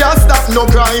can't stop no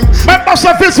crime. Members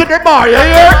of visit the bar,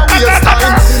 yeah.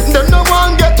 Them no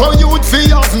one get on youth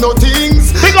fee of no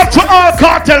things. Big up to all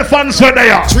cartel fans where they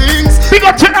are. Big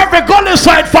up to every gully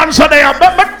side fans where they are.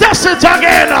 But test it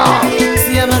again.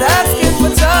 See I'm not asking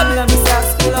for trouble, I'm just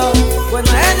asking love. When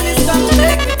my enemies come to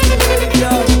make me feel really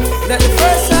young. Let the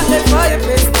first shot let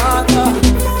fireplace start up.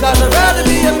 Cause I'd rather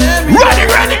be a memory. Ready.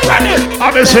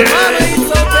 I'm a say. Mama eats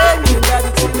so pain, you got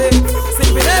it today.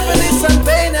 Sipping evolution,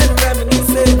 pain and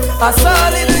reminiscing. I saw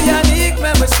little Yannick,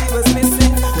 remember she was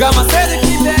missing. Grandma said to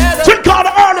keep the head up. Drink all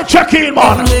the early check-in,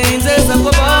 man. The angels up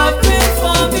above, pray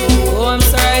for me. Oh, I'm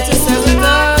sorry to say the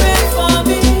Lord, pray for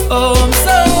me. Oh, I'm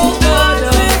so good,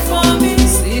 pray for me.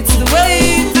 See, it's the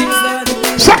way things are.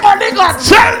 Somebody got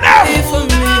tell them. Pray for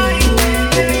me.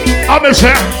 I'm a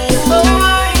say.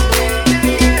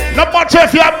 No matter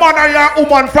if you're a man or you're a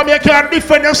woman, from you can't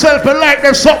defend yourself and like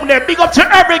there's something there. Big up to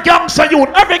every gangster youth,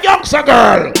 every gangster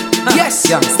girl. Yes.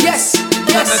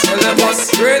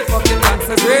 Real fucking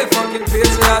gangsters, real fucking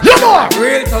patriots. You know.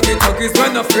 Real thuggies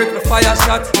when afraid to fire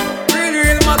shot. Real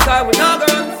real matter, we not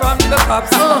gonna run from the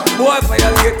cops. Boy,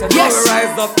 violate, and now we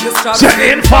rise up this trap.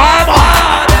 Say informer.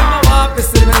 Them no want to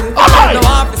see me live. Them no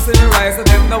want to see me rise, and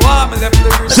them no want me left the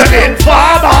rich. Say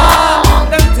informer.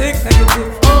 Them think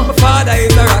negative. My father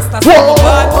is a Rasta, so my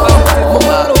bad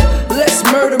positive. Let's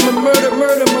murder, murder.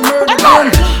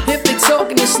 If they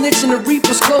talking and snitching, the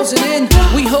reapers closing in.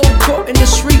 We hold court in the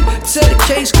street till the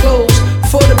case closed.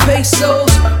 For the pesos,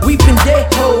 we been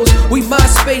dead hoes. We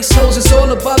MySpace hoes, it's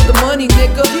all about the money,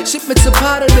 nigga. Shipments are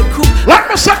part of the coup. Let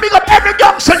me set big up every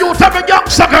youngster, youth, every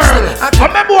youngster girl.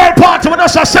 Remember our party when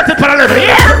us set it for the living,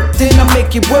 yeah? Then I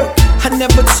make it work. I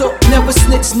never talk, never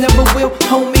snitch, never will,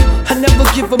 homie. I never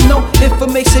give them no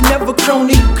information, never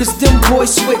crony. Cause them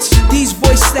boys switch, these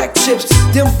boys stack chips.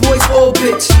 Them boys all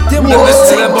bitch, them boys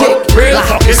take dick. Real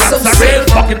fucking real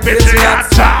fucking bitch.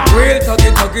 Real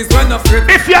tuggies when I flip.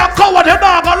 If you're a coward, you're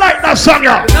not gonna like that song,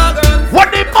 yeah. When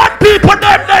the mad people,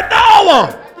 them, they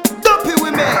know. Dumpy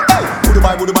with me.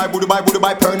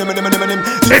 Budubai, burn him.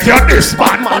 If you're this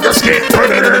bad, man, just keep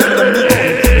burning him.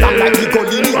 I'm like the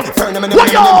Golini, burn him.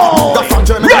 The from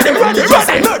Germany, ready.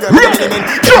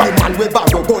 Any man with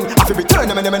barrow gun, I feel return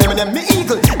him. Me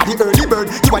eagle, the early bird,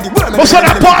 you are the worm. What's on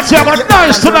that party? I got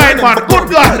nice tonight, man. Good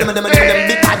God.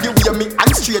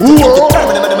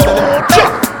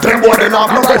 Them boy they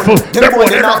not no rifle. Them boy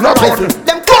they not no rifle.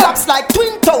 Them collapse like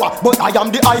twin tower, but I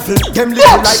am the Eiffel. Them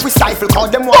little like we stifle, call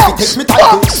them want to take me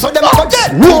title. So them are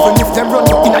dead, even if them run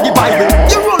you in the Bible.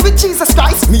 You roll with Jesus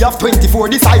Christ, me have 24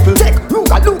 disciples. Take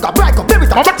Luga, break up,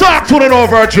 everything. I'm gonna talk to the no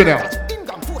Virginia.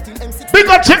 Big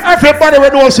up to everybody who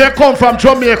knows they come from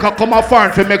Jamaica, come out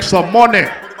foreign to make some money.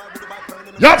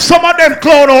 You have some of them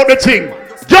clown out the thing,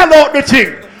 yell out the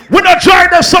thing. We not join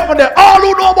them something there. All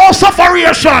who know about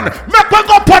sufferation, make me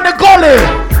go up on the gully.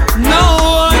 No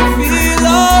one feel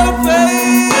our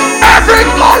pain. Every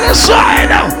gully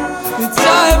side. It's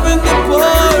time in the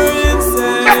pouring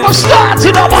sand. Make me start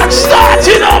it up. Me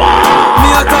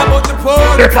a talk about the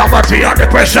poor. The poverty and the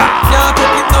pressure. Can't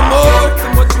take it no more.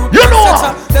 Too much you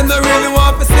know. Them don't really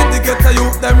want to see the ghetto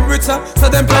youth them richer.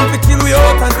 So them plan to kill we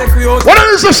out and take we out. What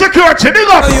is the security? Dig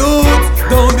up. Youth,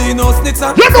 don't be no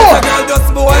snitcher. You know. The girl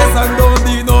just be wise and don't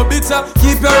be no bitcher.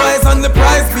 Keep your eyes on the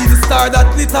prize, be the star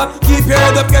that glitter. Keep your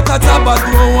head up, get a job, but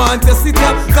don't want to sit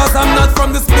here. Cause I'm not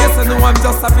from this place and no, I'm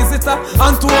just a visitor.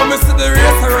 And to me see the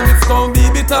race, I run it, don't be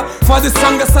bitter. For the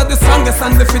strongest of the strongest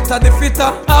and the fitter, the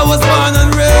fitter. I was born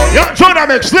and raised. Yeah, join the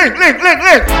mix, link.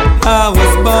 I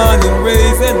was born and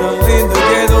raised in the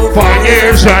ghetto for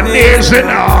years and years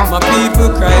enough. My people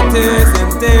cry tears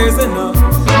and tears enough.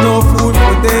 No food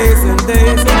for days and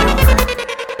days enough.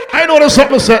 I know there's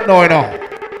something set now, you know.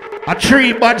 A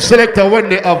 3-band selector when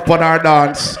they have on our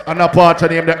dance, and a part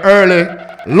of name the early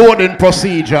loading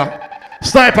procedure.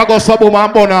 Sniper goes to boom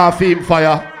and burn our theme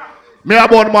fire. Me I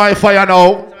burn my fire now.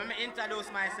 Let me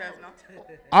introduce myself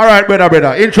now. Alright,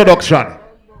 brother. Introduction.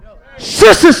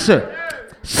 Sister.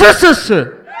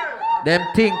 Them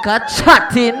think are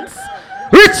chattings.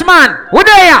 Richmond, we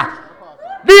there.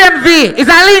 DMV is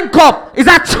a link up. Is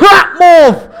a trap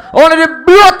move. Only the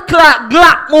blood clot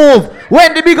glock move.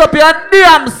 When they big up your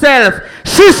damn self.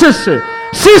 Sister.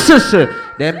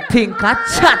 Them think are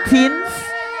chattings.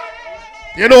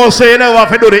 You know, say you never have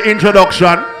to do the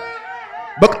introduction.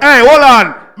 But hey, hold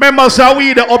on. Remember, so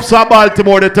we the Upside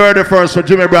Baltimore the 31st for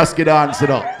Jimmy Brasky dance, you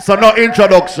know. So no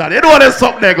introduction. You know what is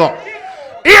up there go.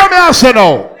 Hear me also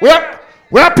now.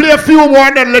 We have play a few more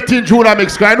and then let in Junior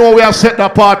Mix. I know we have set the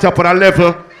party up on a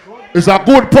level. It's a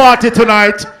good party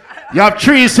tonight. You have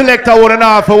 3 selectors who don't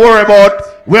have to worry about.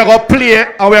 We're going to play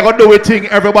and we're going to do a thing.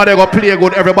 Everybody going to play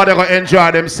good. Everybody going to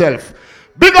enjoy themselves.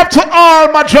 Big up to all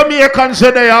my Jamaicans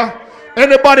there.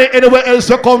 Anybody anywhere else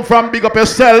you come from, big up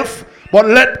yourself. But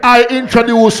let I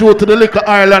introduce you to the little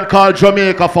island called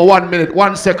Jamaica for 1 minute,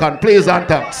 1 second. Please and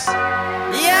thanks.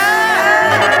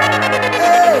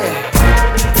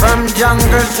 From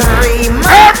jungle to Rima.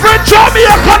 Every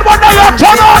Jamaican when they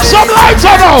turn on some lights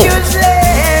on now.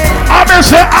 I'm going to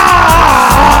say,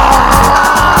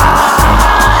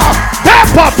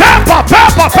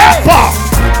 pepper.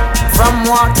 From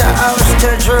Waterhouse to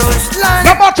Jerusalem.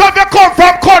 No matter if you come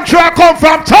from country or come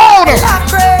from town.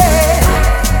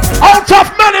 Out of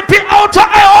many people, out of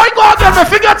I go again, me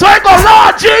figure to I go,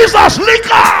 Lord Jesus,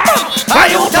 liquor. Are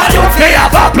you have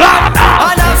a plan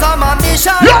now? And as I'm a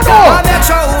mission, you know. I make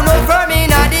sure who know for me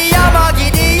now the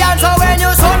Yamagidian. So when you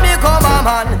saw me come a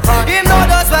man, him know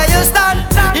that's where you stand.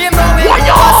 Him know we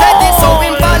go set this so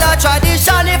in follow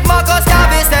tradition. If Marcus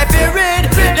Garvey step in read,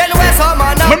 then where's some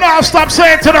man now? Me now stop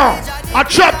saying to them. A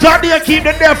chapter there keep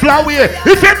the devil away.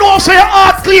 If you know say your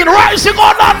heart clean, rising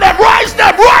on them, rise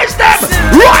them.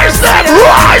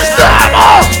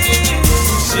 Oh.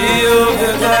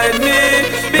 Jehovah guide me,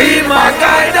 be my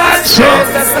guidance.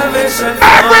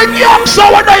 Every young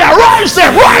soul there, rise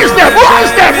them, rise them,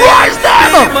 rise them, rise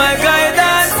them. Be my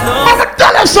guidance. I'm gonna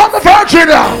tell you something,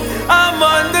 Virginia. I'm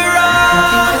on the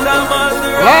road, I'm on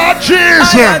the road. Lord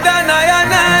Jesus.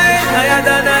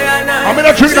 I'm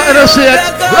gonna drink the NSC.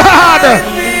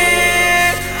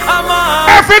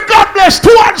 Every God bless,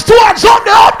 two hands up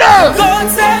there, up there.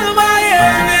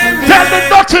 Tell me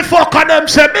nothing fuck on them,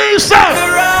 say me, sir.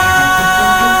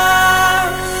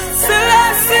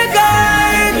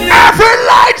 Every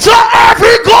light to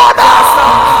every God.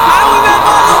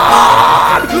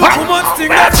 Look how much thing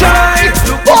that shine,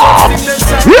 look how much thing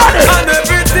that shine, and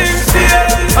everything fail,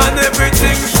 and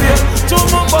everything fail. To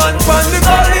my band from the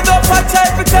gully, up a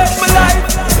type to take my life.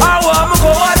 I want to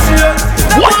go watch you.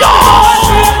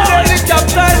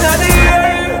 Helicopter in the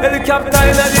air, helicopter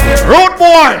in the air. Road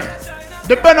boy,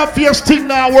 the benefits thing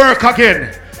now work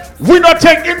again. We not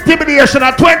take intimidation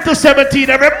at 2017.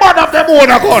 Every man of them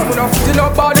own a gun.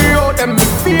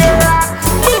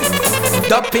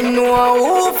 Up in no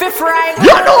who fi fright.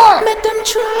 You know. Make them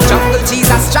try. Jungle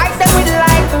Jesus strike them with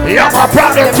light. You have a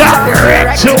problem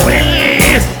direct to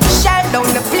me. Shut down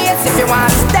the place if you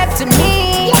want to step to me.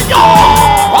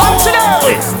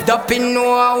 Up in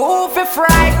no who fi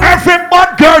fright. Every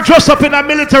bad girl dressed up in a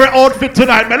military outfit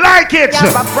tonight. Me like it.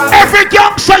 Every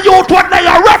gangster youth what they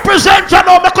are represent. You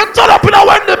know, me could turn up in a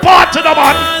Wendy party, the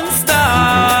man.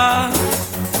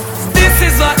 This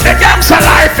is what the gangster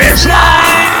life is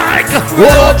like.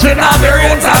 Walking on the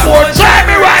road, I'm more time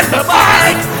me ride the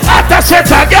bike. After set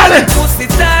a galley, pussy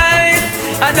tight.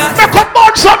 Make up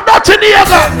on some nothing here.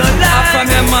 From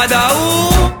your mother,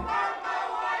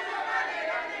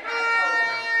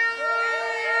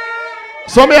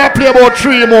 So me I play about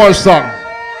 3 more songs.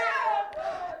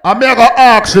 And me I go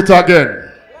ask it again.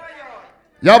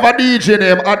 You have a DJ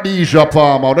named Adija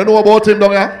Palmer. You know about him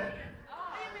down here?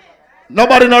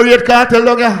 Nobody know Red Cartel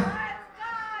down here?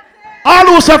 All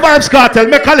who survives Cartel,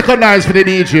 make a little noise for the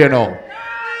DJ now.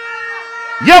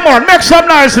 Yeah man, make some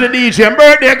noise for the DJ. And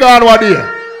birthday gone one day.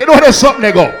 You know there's something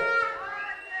they go.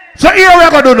 So here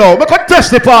we're going to do now. We can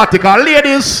test the party. Because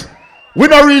ladies, we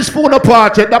don't reach for the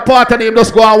party. The party name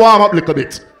just go and warm up a little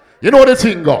bit. You know the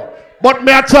thing go. But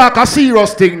me I talk a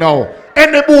serious thing now.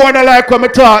 Any boy don't like when me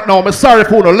talk now. Me sorry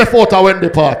for no left out of when the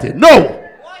party. No.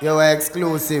 You are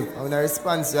exclusive. I'm going to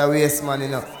respond to your waste man, you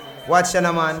know. Watch you,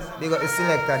 man. They got the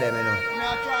selector them, you know.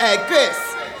 Hey, Chris.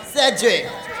 Cedric.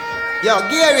 Yo,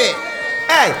 Gary.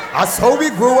 Hey, that's how we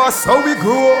grow, that's how we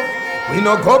grow. We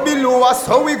no go below, that's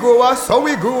how we grow, that's how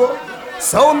we grow.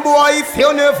 Some boy, if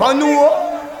you never know.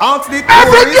 Every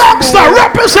youngster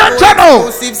represent you.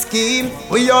 Exclusive scheme.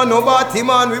 We are nobody,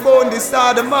 man. We born this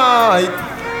side of mic.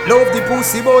 Love the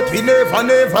pussy, but we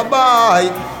never buy.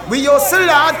 We hustle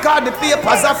hard, cause the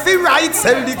papers are free right,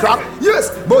 sell the crack.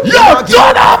 Yes, but you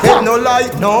don't have no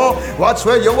light, no. Watch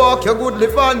where you walk, your good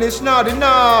live vanish, not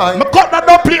deny. Me cut that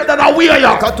up plate that I wear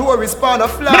ya. Like a tourist span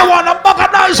of fly. Me don't want a bag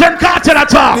of noise and cartel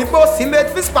at all. Me bossy made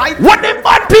for spite. What the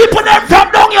bad people them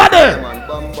from down here there? Man,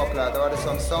 bumbuckler, there are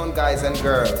some sound guys and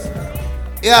girls.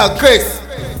 Yeah, Chris,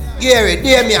 Gary,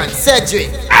 Damian,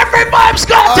 Cedric. Every vibes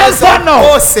cartel fun now.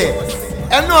 Bossy.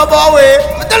 And no about way,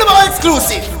 tell them about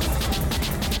exclusive.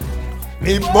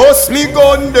 Me boss me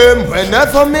gun them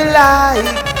whenever me like.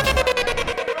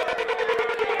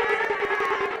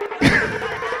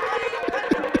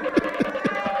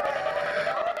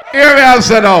 Here we are,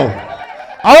 say now.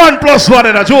 I want +1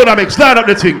 in a Jonah mix. Stand up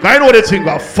the thing. I know the thing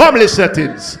about family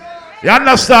settings. You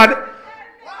understand?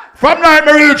 From night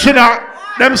me reaching out,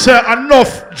 them say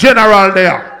enough general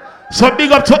there. So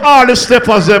big up to all the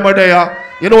steppers them are there.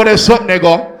 You know there's something they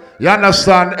go. You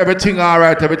understand? Everything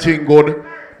alright, everything good.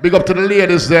 Big up to the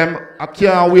ladies them. I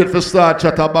can't wait for start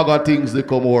chat a bag of things they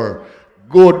come over.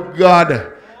 Good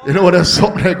God. You know there's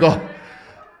something they go.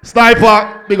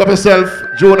 Sniper, big up yourself.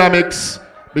 Jonah Mix,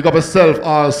 big up yourself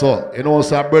also. You know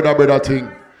it's a brother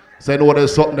thing. So you know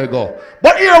there's something they go.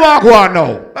 But here we go on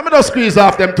now. Let me just squeeze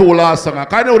off them 2 last songs.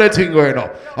 I know the thing going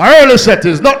now. Our early set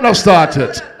is not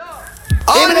started.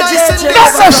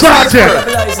 Not started.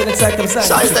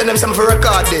 So I send them some for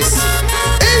record this.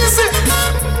 Easy.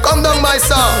 Come down my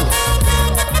song.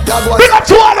 Big up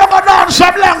to all of them on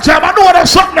some long time. I know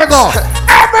there's something they go.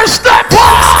 Every step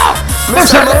up.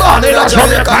 Mr. Born in a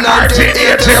Jamaica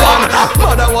 1981.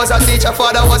 Mother was a teacher,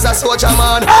 father was a soldier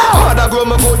man. Father grew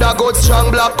me good, a good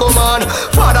strong black command.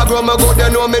 Father grew me good,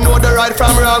 they know me know the right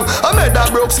from wrong. I made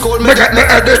that broke school, me get me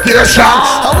education.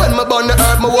 And when me born the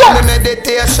earth, me want me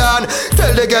meditation. situation.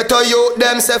 Tell the ghetto youth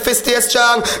them say fi stay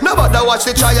strong. Nobody watch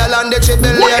the trial and the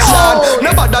tribulation.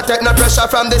 Nobody take no pressure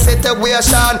from the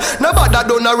situation. Nobody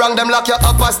do no wrong, them lock you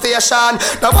up a station.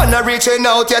 No one reaching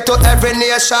out yet to every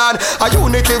nation. A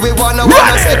unity we wanna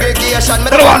segregation.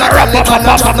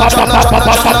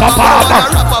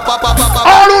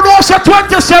 All who know say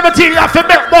 2017 you have to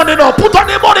make money now. Put on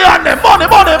the money on them. Money.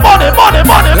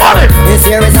 This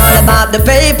year is all about the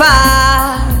paper.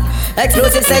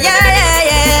 Exclusive say yeah.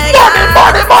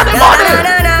 Money.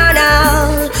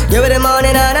 No. Give it the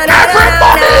money, no.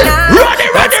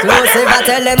 Exclusive, I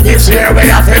tell them this year we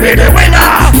have to be the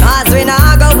winner. Cause we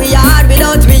not go we hard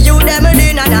without we you them a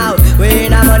dinner now. We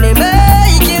in a money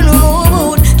making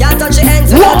mood. Can't touch the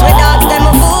ends without we dogs them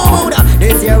a food.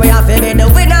 This year we have to be the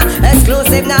winner.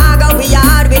 Exclusive, now go we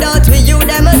hard without we you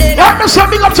them a dinner. Let me say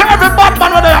big up to every bad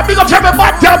man over there. Big up to every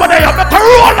bad girl over there. Make a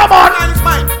roll them on.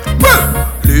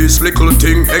 This little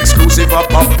thing exclusive, I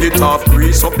pop it off.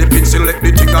 Grease up the pencil, let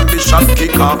the thing and the shot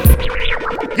kick off.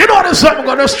 You know there's something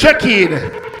gonna just check in.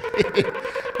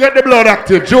 Get the blood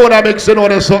active. Jonah makes you know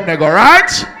there's something go,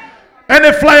 right?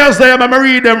 Any flyers there, I'm gonna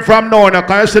read them from now on.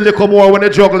 Can you still look more when the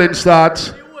juggling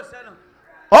starts?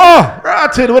 Oh,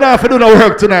 right, we don't have to do no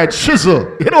work tonight.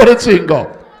 Shizzle, you know the thing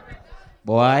go.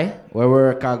 Boy, where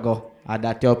work I go? At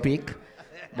that your pick?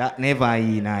 That never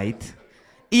unite.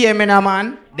 Hear me now,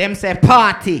 man. Them say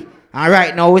party. And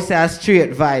right now we say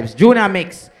straight vibes. Junior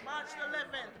Mix. March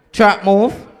 11th. Trap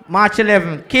move. March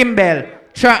 11th. Kimbell.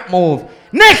 Trap move.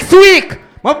 Next week,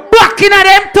 me back in a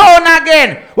them town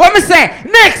again. What me say?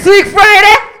 Next week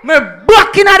Friday, me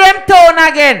back in a them town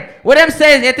again. What them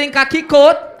says? You think I kick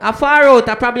out? A far out?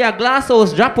 A probably a glass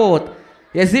house drop out.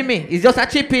 You see me? It's just a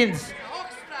chip-ins.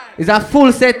 It's a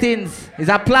full settings. It's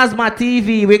a plasma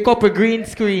TV with up a green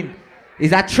screen.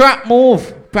 It's a trap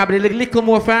move. Probably a little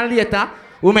more from later.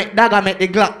 We make Dagger make the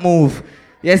Glock move.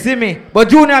 You see me? But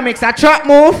Junior makes a trap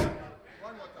move.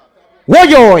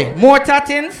 Woyoy, more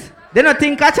chattings. They don't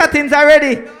think a chattings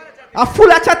already. A full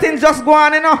of chattings just go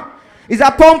on, you know. It's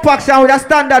a pump action with a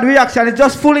standard reaction. It's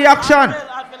just fully action.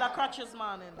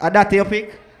 That's your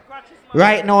pick.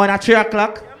 Right now at 3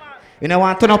 o'clock. You know,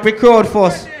 want to turn up the crowd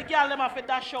first.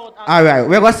 Alright,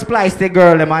 we're going to splice the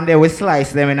girl them and then we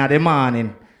slice them in the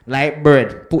morning. Like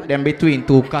bread. Put them between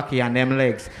two cocky and them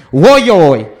legs.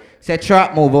 Woyoy. Say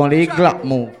trap move, only Glock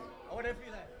move.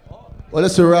 Well,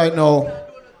 listen right now.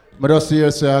 I just hear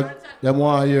say them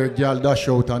want to hear girl dash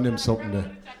out on them something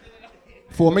there.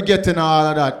 Before me getting all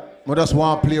of that, I just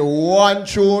want to play one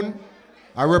tune.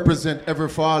 I represent every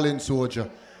fallen soldier.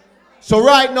 So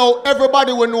right now,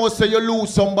 everybody will know say you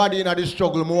lose somebody in the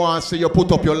struggle. I want to say you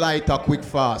put up your lighter quick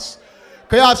fast.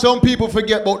 Because some people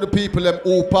forget about the people them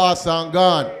who pass and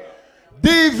gone.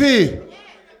 DV,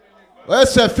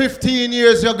 let's say 15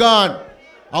 years you're gone.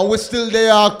 And we still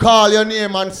there, I'll call your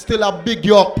name and still a big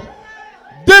you up.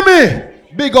 Demi,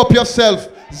 big up yourself.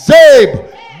 Zabe,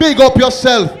 big up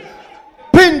yourself.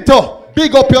 Pinto,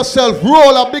 big up yourself.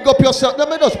 Roller, big up yourself. Let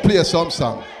me just play some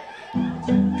song.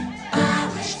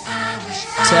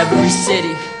 To every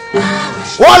city.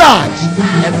 Hold on.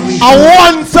 And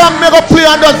one song me go play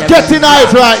and just get in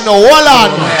it right now. Hold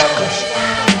on.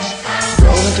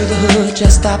 Rolling through the hood,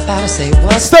 just stop out and say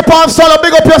what's Step on solo,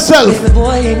 big up yourself. Baby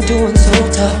boy ain't doing so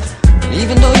tough.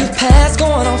 Even though you've passed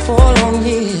going on 4 long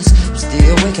years, I'm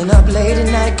still waking up late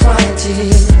at night crying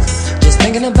tears. Just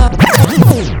thinking about to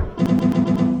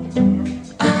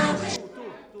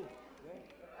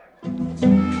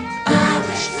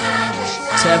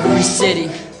every city.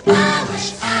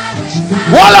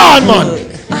 Hold on, man.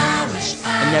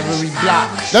 And every block.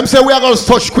 Them say we are gonna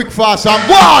touch quick fast and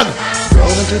go on.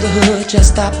 Rolling through the hood,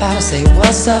 just stop out and say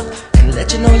what's up. And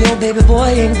let you know your baby boy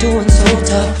ain't doing so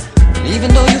tough.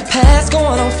 Even though you've passed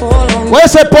going on 4 long years. Where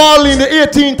say Pauline, the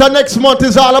 18th of next month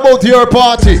is all about your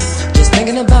party. Just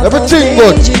thinking about everything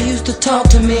those good. days you used to talk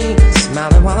to me,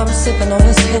 smiling while I'm sipping on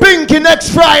his hip. Pinky next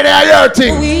Friday, I hear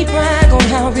thing. We'd brag on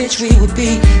how rich we would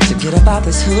be. To get about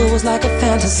this hood was like a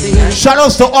fantasy. Shout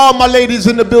outs to all my ladies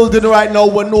in the building right now.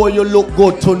 We know you look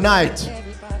good tonight.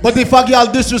 But if a girl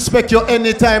disrespect you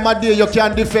any time of day, you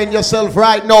can defend yourself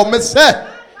right now, me say.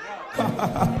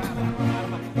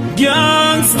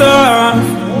 Gangster,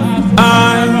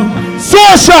 I'm so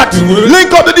shot.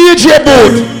 Link up the DJ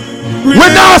booth. We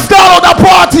now start out the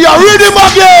party and read him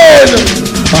again.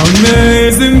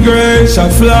 Amazing grace, shall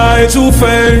fly to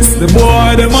face. The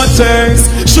boy them a chase,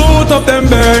 shoot up them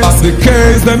base. As the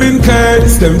case them in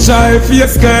case, them try to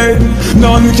escape,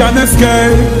 none can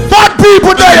escape. Bad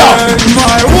people there.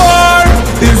 My war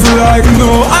is like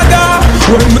no other.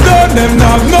 When we done them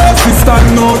have no sister,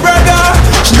 no brother.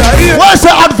 Where's the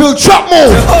Advil trap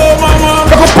move? Oh mama,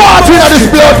 like a party in this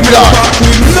blood clot.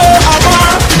 With no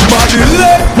amor, body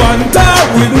left one time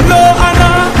with no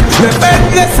honor. The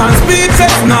headless and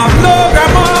speechless, not no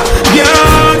grammar.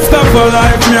 Gangsta for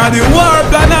life, me a the war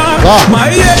planner. My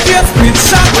head gets split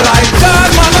shot like John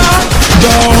Manor.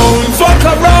 Don't fuck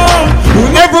around.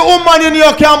 Every woman in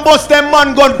here can bust them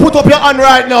man gun. Put up your hand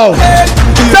right now.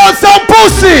 Tell some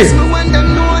pussy.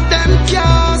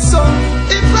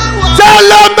 Tell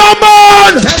them no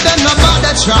man.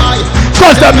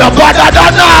 Cause them no better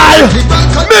than I.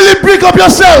 Millie, pick up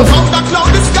yourself.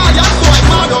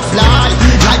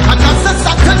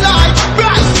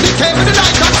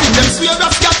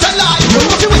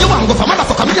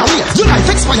 You like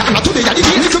expire and today I did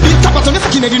it. Be top on the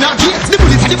fucking head in our gates. The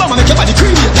bullet had the bomb and make your body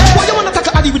creamy. Why you wanna take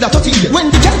a addy with a 30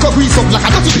 when the chemical grease up like a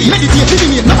dirty plate? Meditate,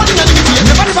 eliminate, nobody na limitate.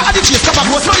 Never never addy chase, cover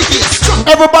was not the face.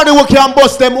 Everybody who can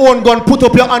bust them own gun, put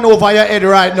up your hand over your head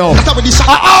right now.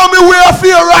 Armywear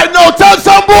feel right now. Tell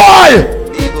some boy.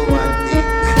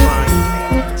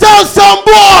 Tell some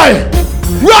boy.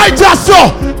 Right, just so.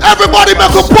 Everybody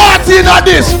make a party in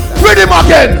this. Read him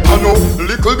again. I know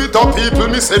little bit of people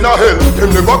me send a hell.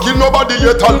 Them never kill nobody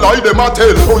yet and lie them a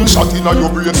tell. Gunshot in a your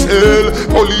brain cell.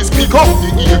 Police pick up the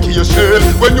AK shell.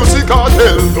 When you see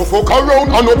cartel, no fuck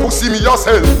around and no pussy me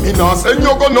yourself. Me nah send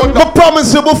you gun on that. I promise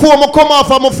you before I come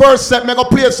off of my first set, me go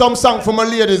play some song for my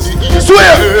ladies.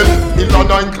 Swear. Me la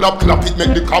nine clap it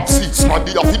make the cops see.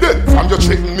 Smaddy off the dead. From your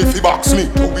threaten me fi box me.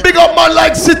 Big up man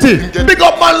like City. Big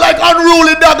up man like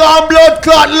Unruly Dagger and Blood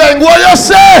Clot Leng. What you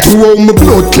say? Oh, my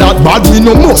blood clot bad, we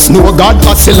no must know God.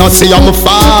 I say I'm a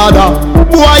father.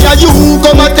 Why are you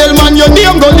come and tell man your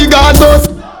name go the God us?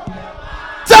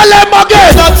 Tell them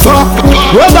again.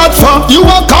 Where that for? You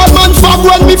a call man fuck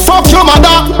when me fuck your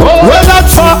mother. Where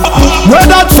that for? Where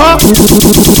that for?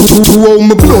 Oh,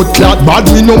 my blood clot bad,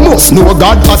 we no must know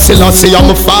God. I say I'm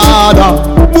a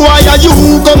father. Why are you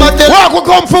come and tell work will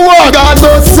come for work? God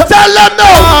us. Tell them no.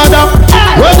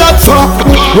 Where that for?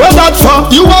 Where that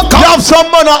for? You a call. You have some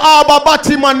man a harbor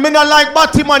Batty man. Me not like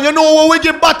Batty man. You know what we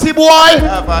give Batty boy?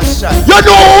 You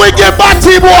know what we give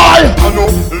Batty boy? I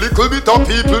know little bit of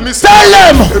people me tell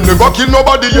them. Them never kill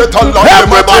nobody yet and lie.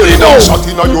 Everybody know. Shot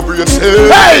in a your brain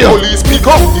cell. Hey. Police pick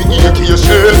up the AK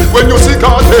shell. When you see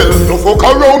cartel, no fuck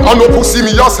around and no pussy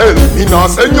me yourself. Me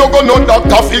nah send you gun on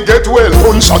doctor fi get well.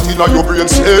 Gunshot in a your brain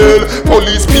cell.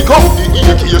 Police pick up the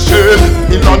AK shell.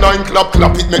 Me la nine clap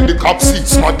it make the cops see.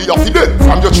 Smaddy off the dead.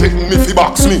 From your threaten me fi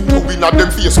box me. To win at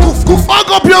them face goof. Fuck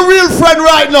up your real friend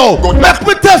right now. Make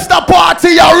me test the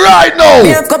party right now.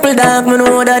 Me a couple dog, me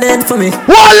know that dead for me.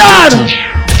 Hold on.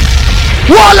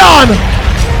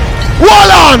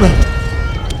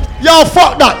 Yo,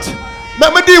 fuck that.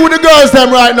 Let me deal with the girls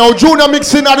them right now. Junior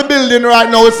mixing at the building right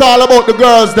now. It's all about the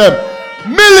girls them.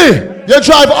 Millie, you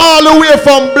drive all the way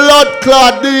from Blood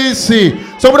Clot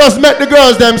DC. So we just make the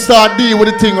girls them start deal with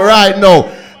the thing right now.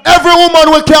 Every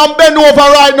woman we can bend over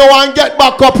right now and get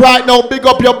back up right now. Big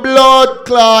up your blood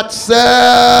clot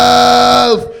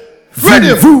self.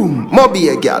 Ready? Boom, Moby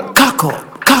a girl. Cock up.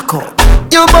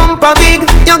 You bumper big,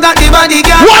 you got the body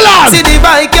girl. Wall on. See the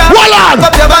bike girl. Wall on.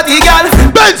 Up your body girl.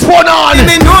 Bench phone on.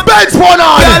 Bench phone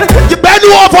on. You bend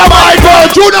over my girl.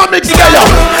 Junior mix together.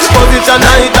 Position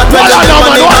 9 that when you're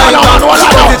on the bike back.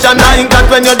 Position 9 that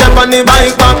when you're on the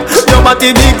bike back. Your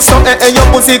body big so your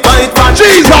pussy quite fat.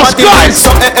 Jesus Christ.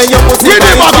 So your pussy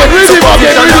quite fat. Read him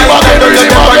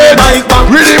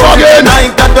again.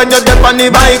 9 that when you're on the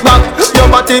bike back.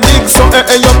 Your body big so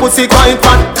your pussy quite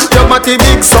fat. Your body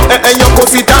big so your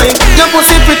pussy tight. Your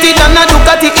pussy pretty than a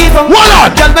Ducati Evo.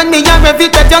 Girl when me a rev it,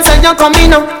 you say you come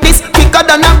in. This quicker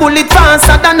than a bullet,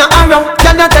 faster than a arrow.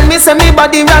 Girl you tell me say me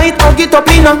body right, hug it up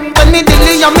in. Tell me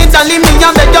dilly and me tally me a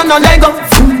bed you no Lego.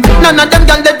 None of them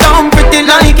girl they down pretty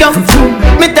like you.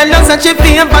 Me tell you say she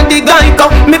feel for the guy go.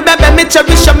 Me baby me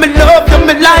cherish you, me love you,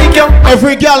 me like you.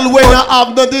 Every girl when I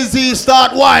have no disease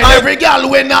start wine. Every girl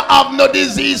when I have no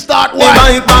disease start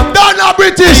wine. Don't know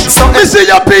British, me see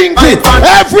your pinky.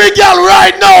 Every girl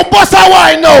right now, bust a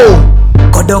wine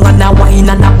now. Go down and a wine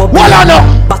and a bubble. Walla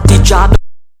no. Back the job.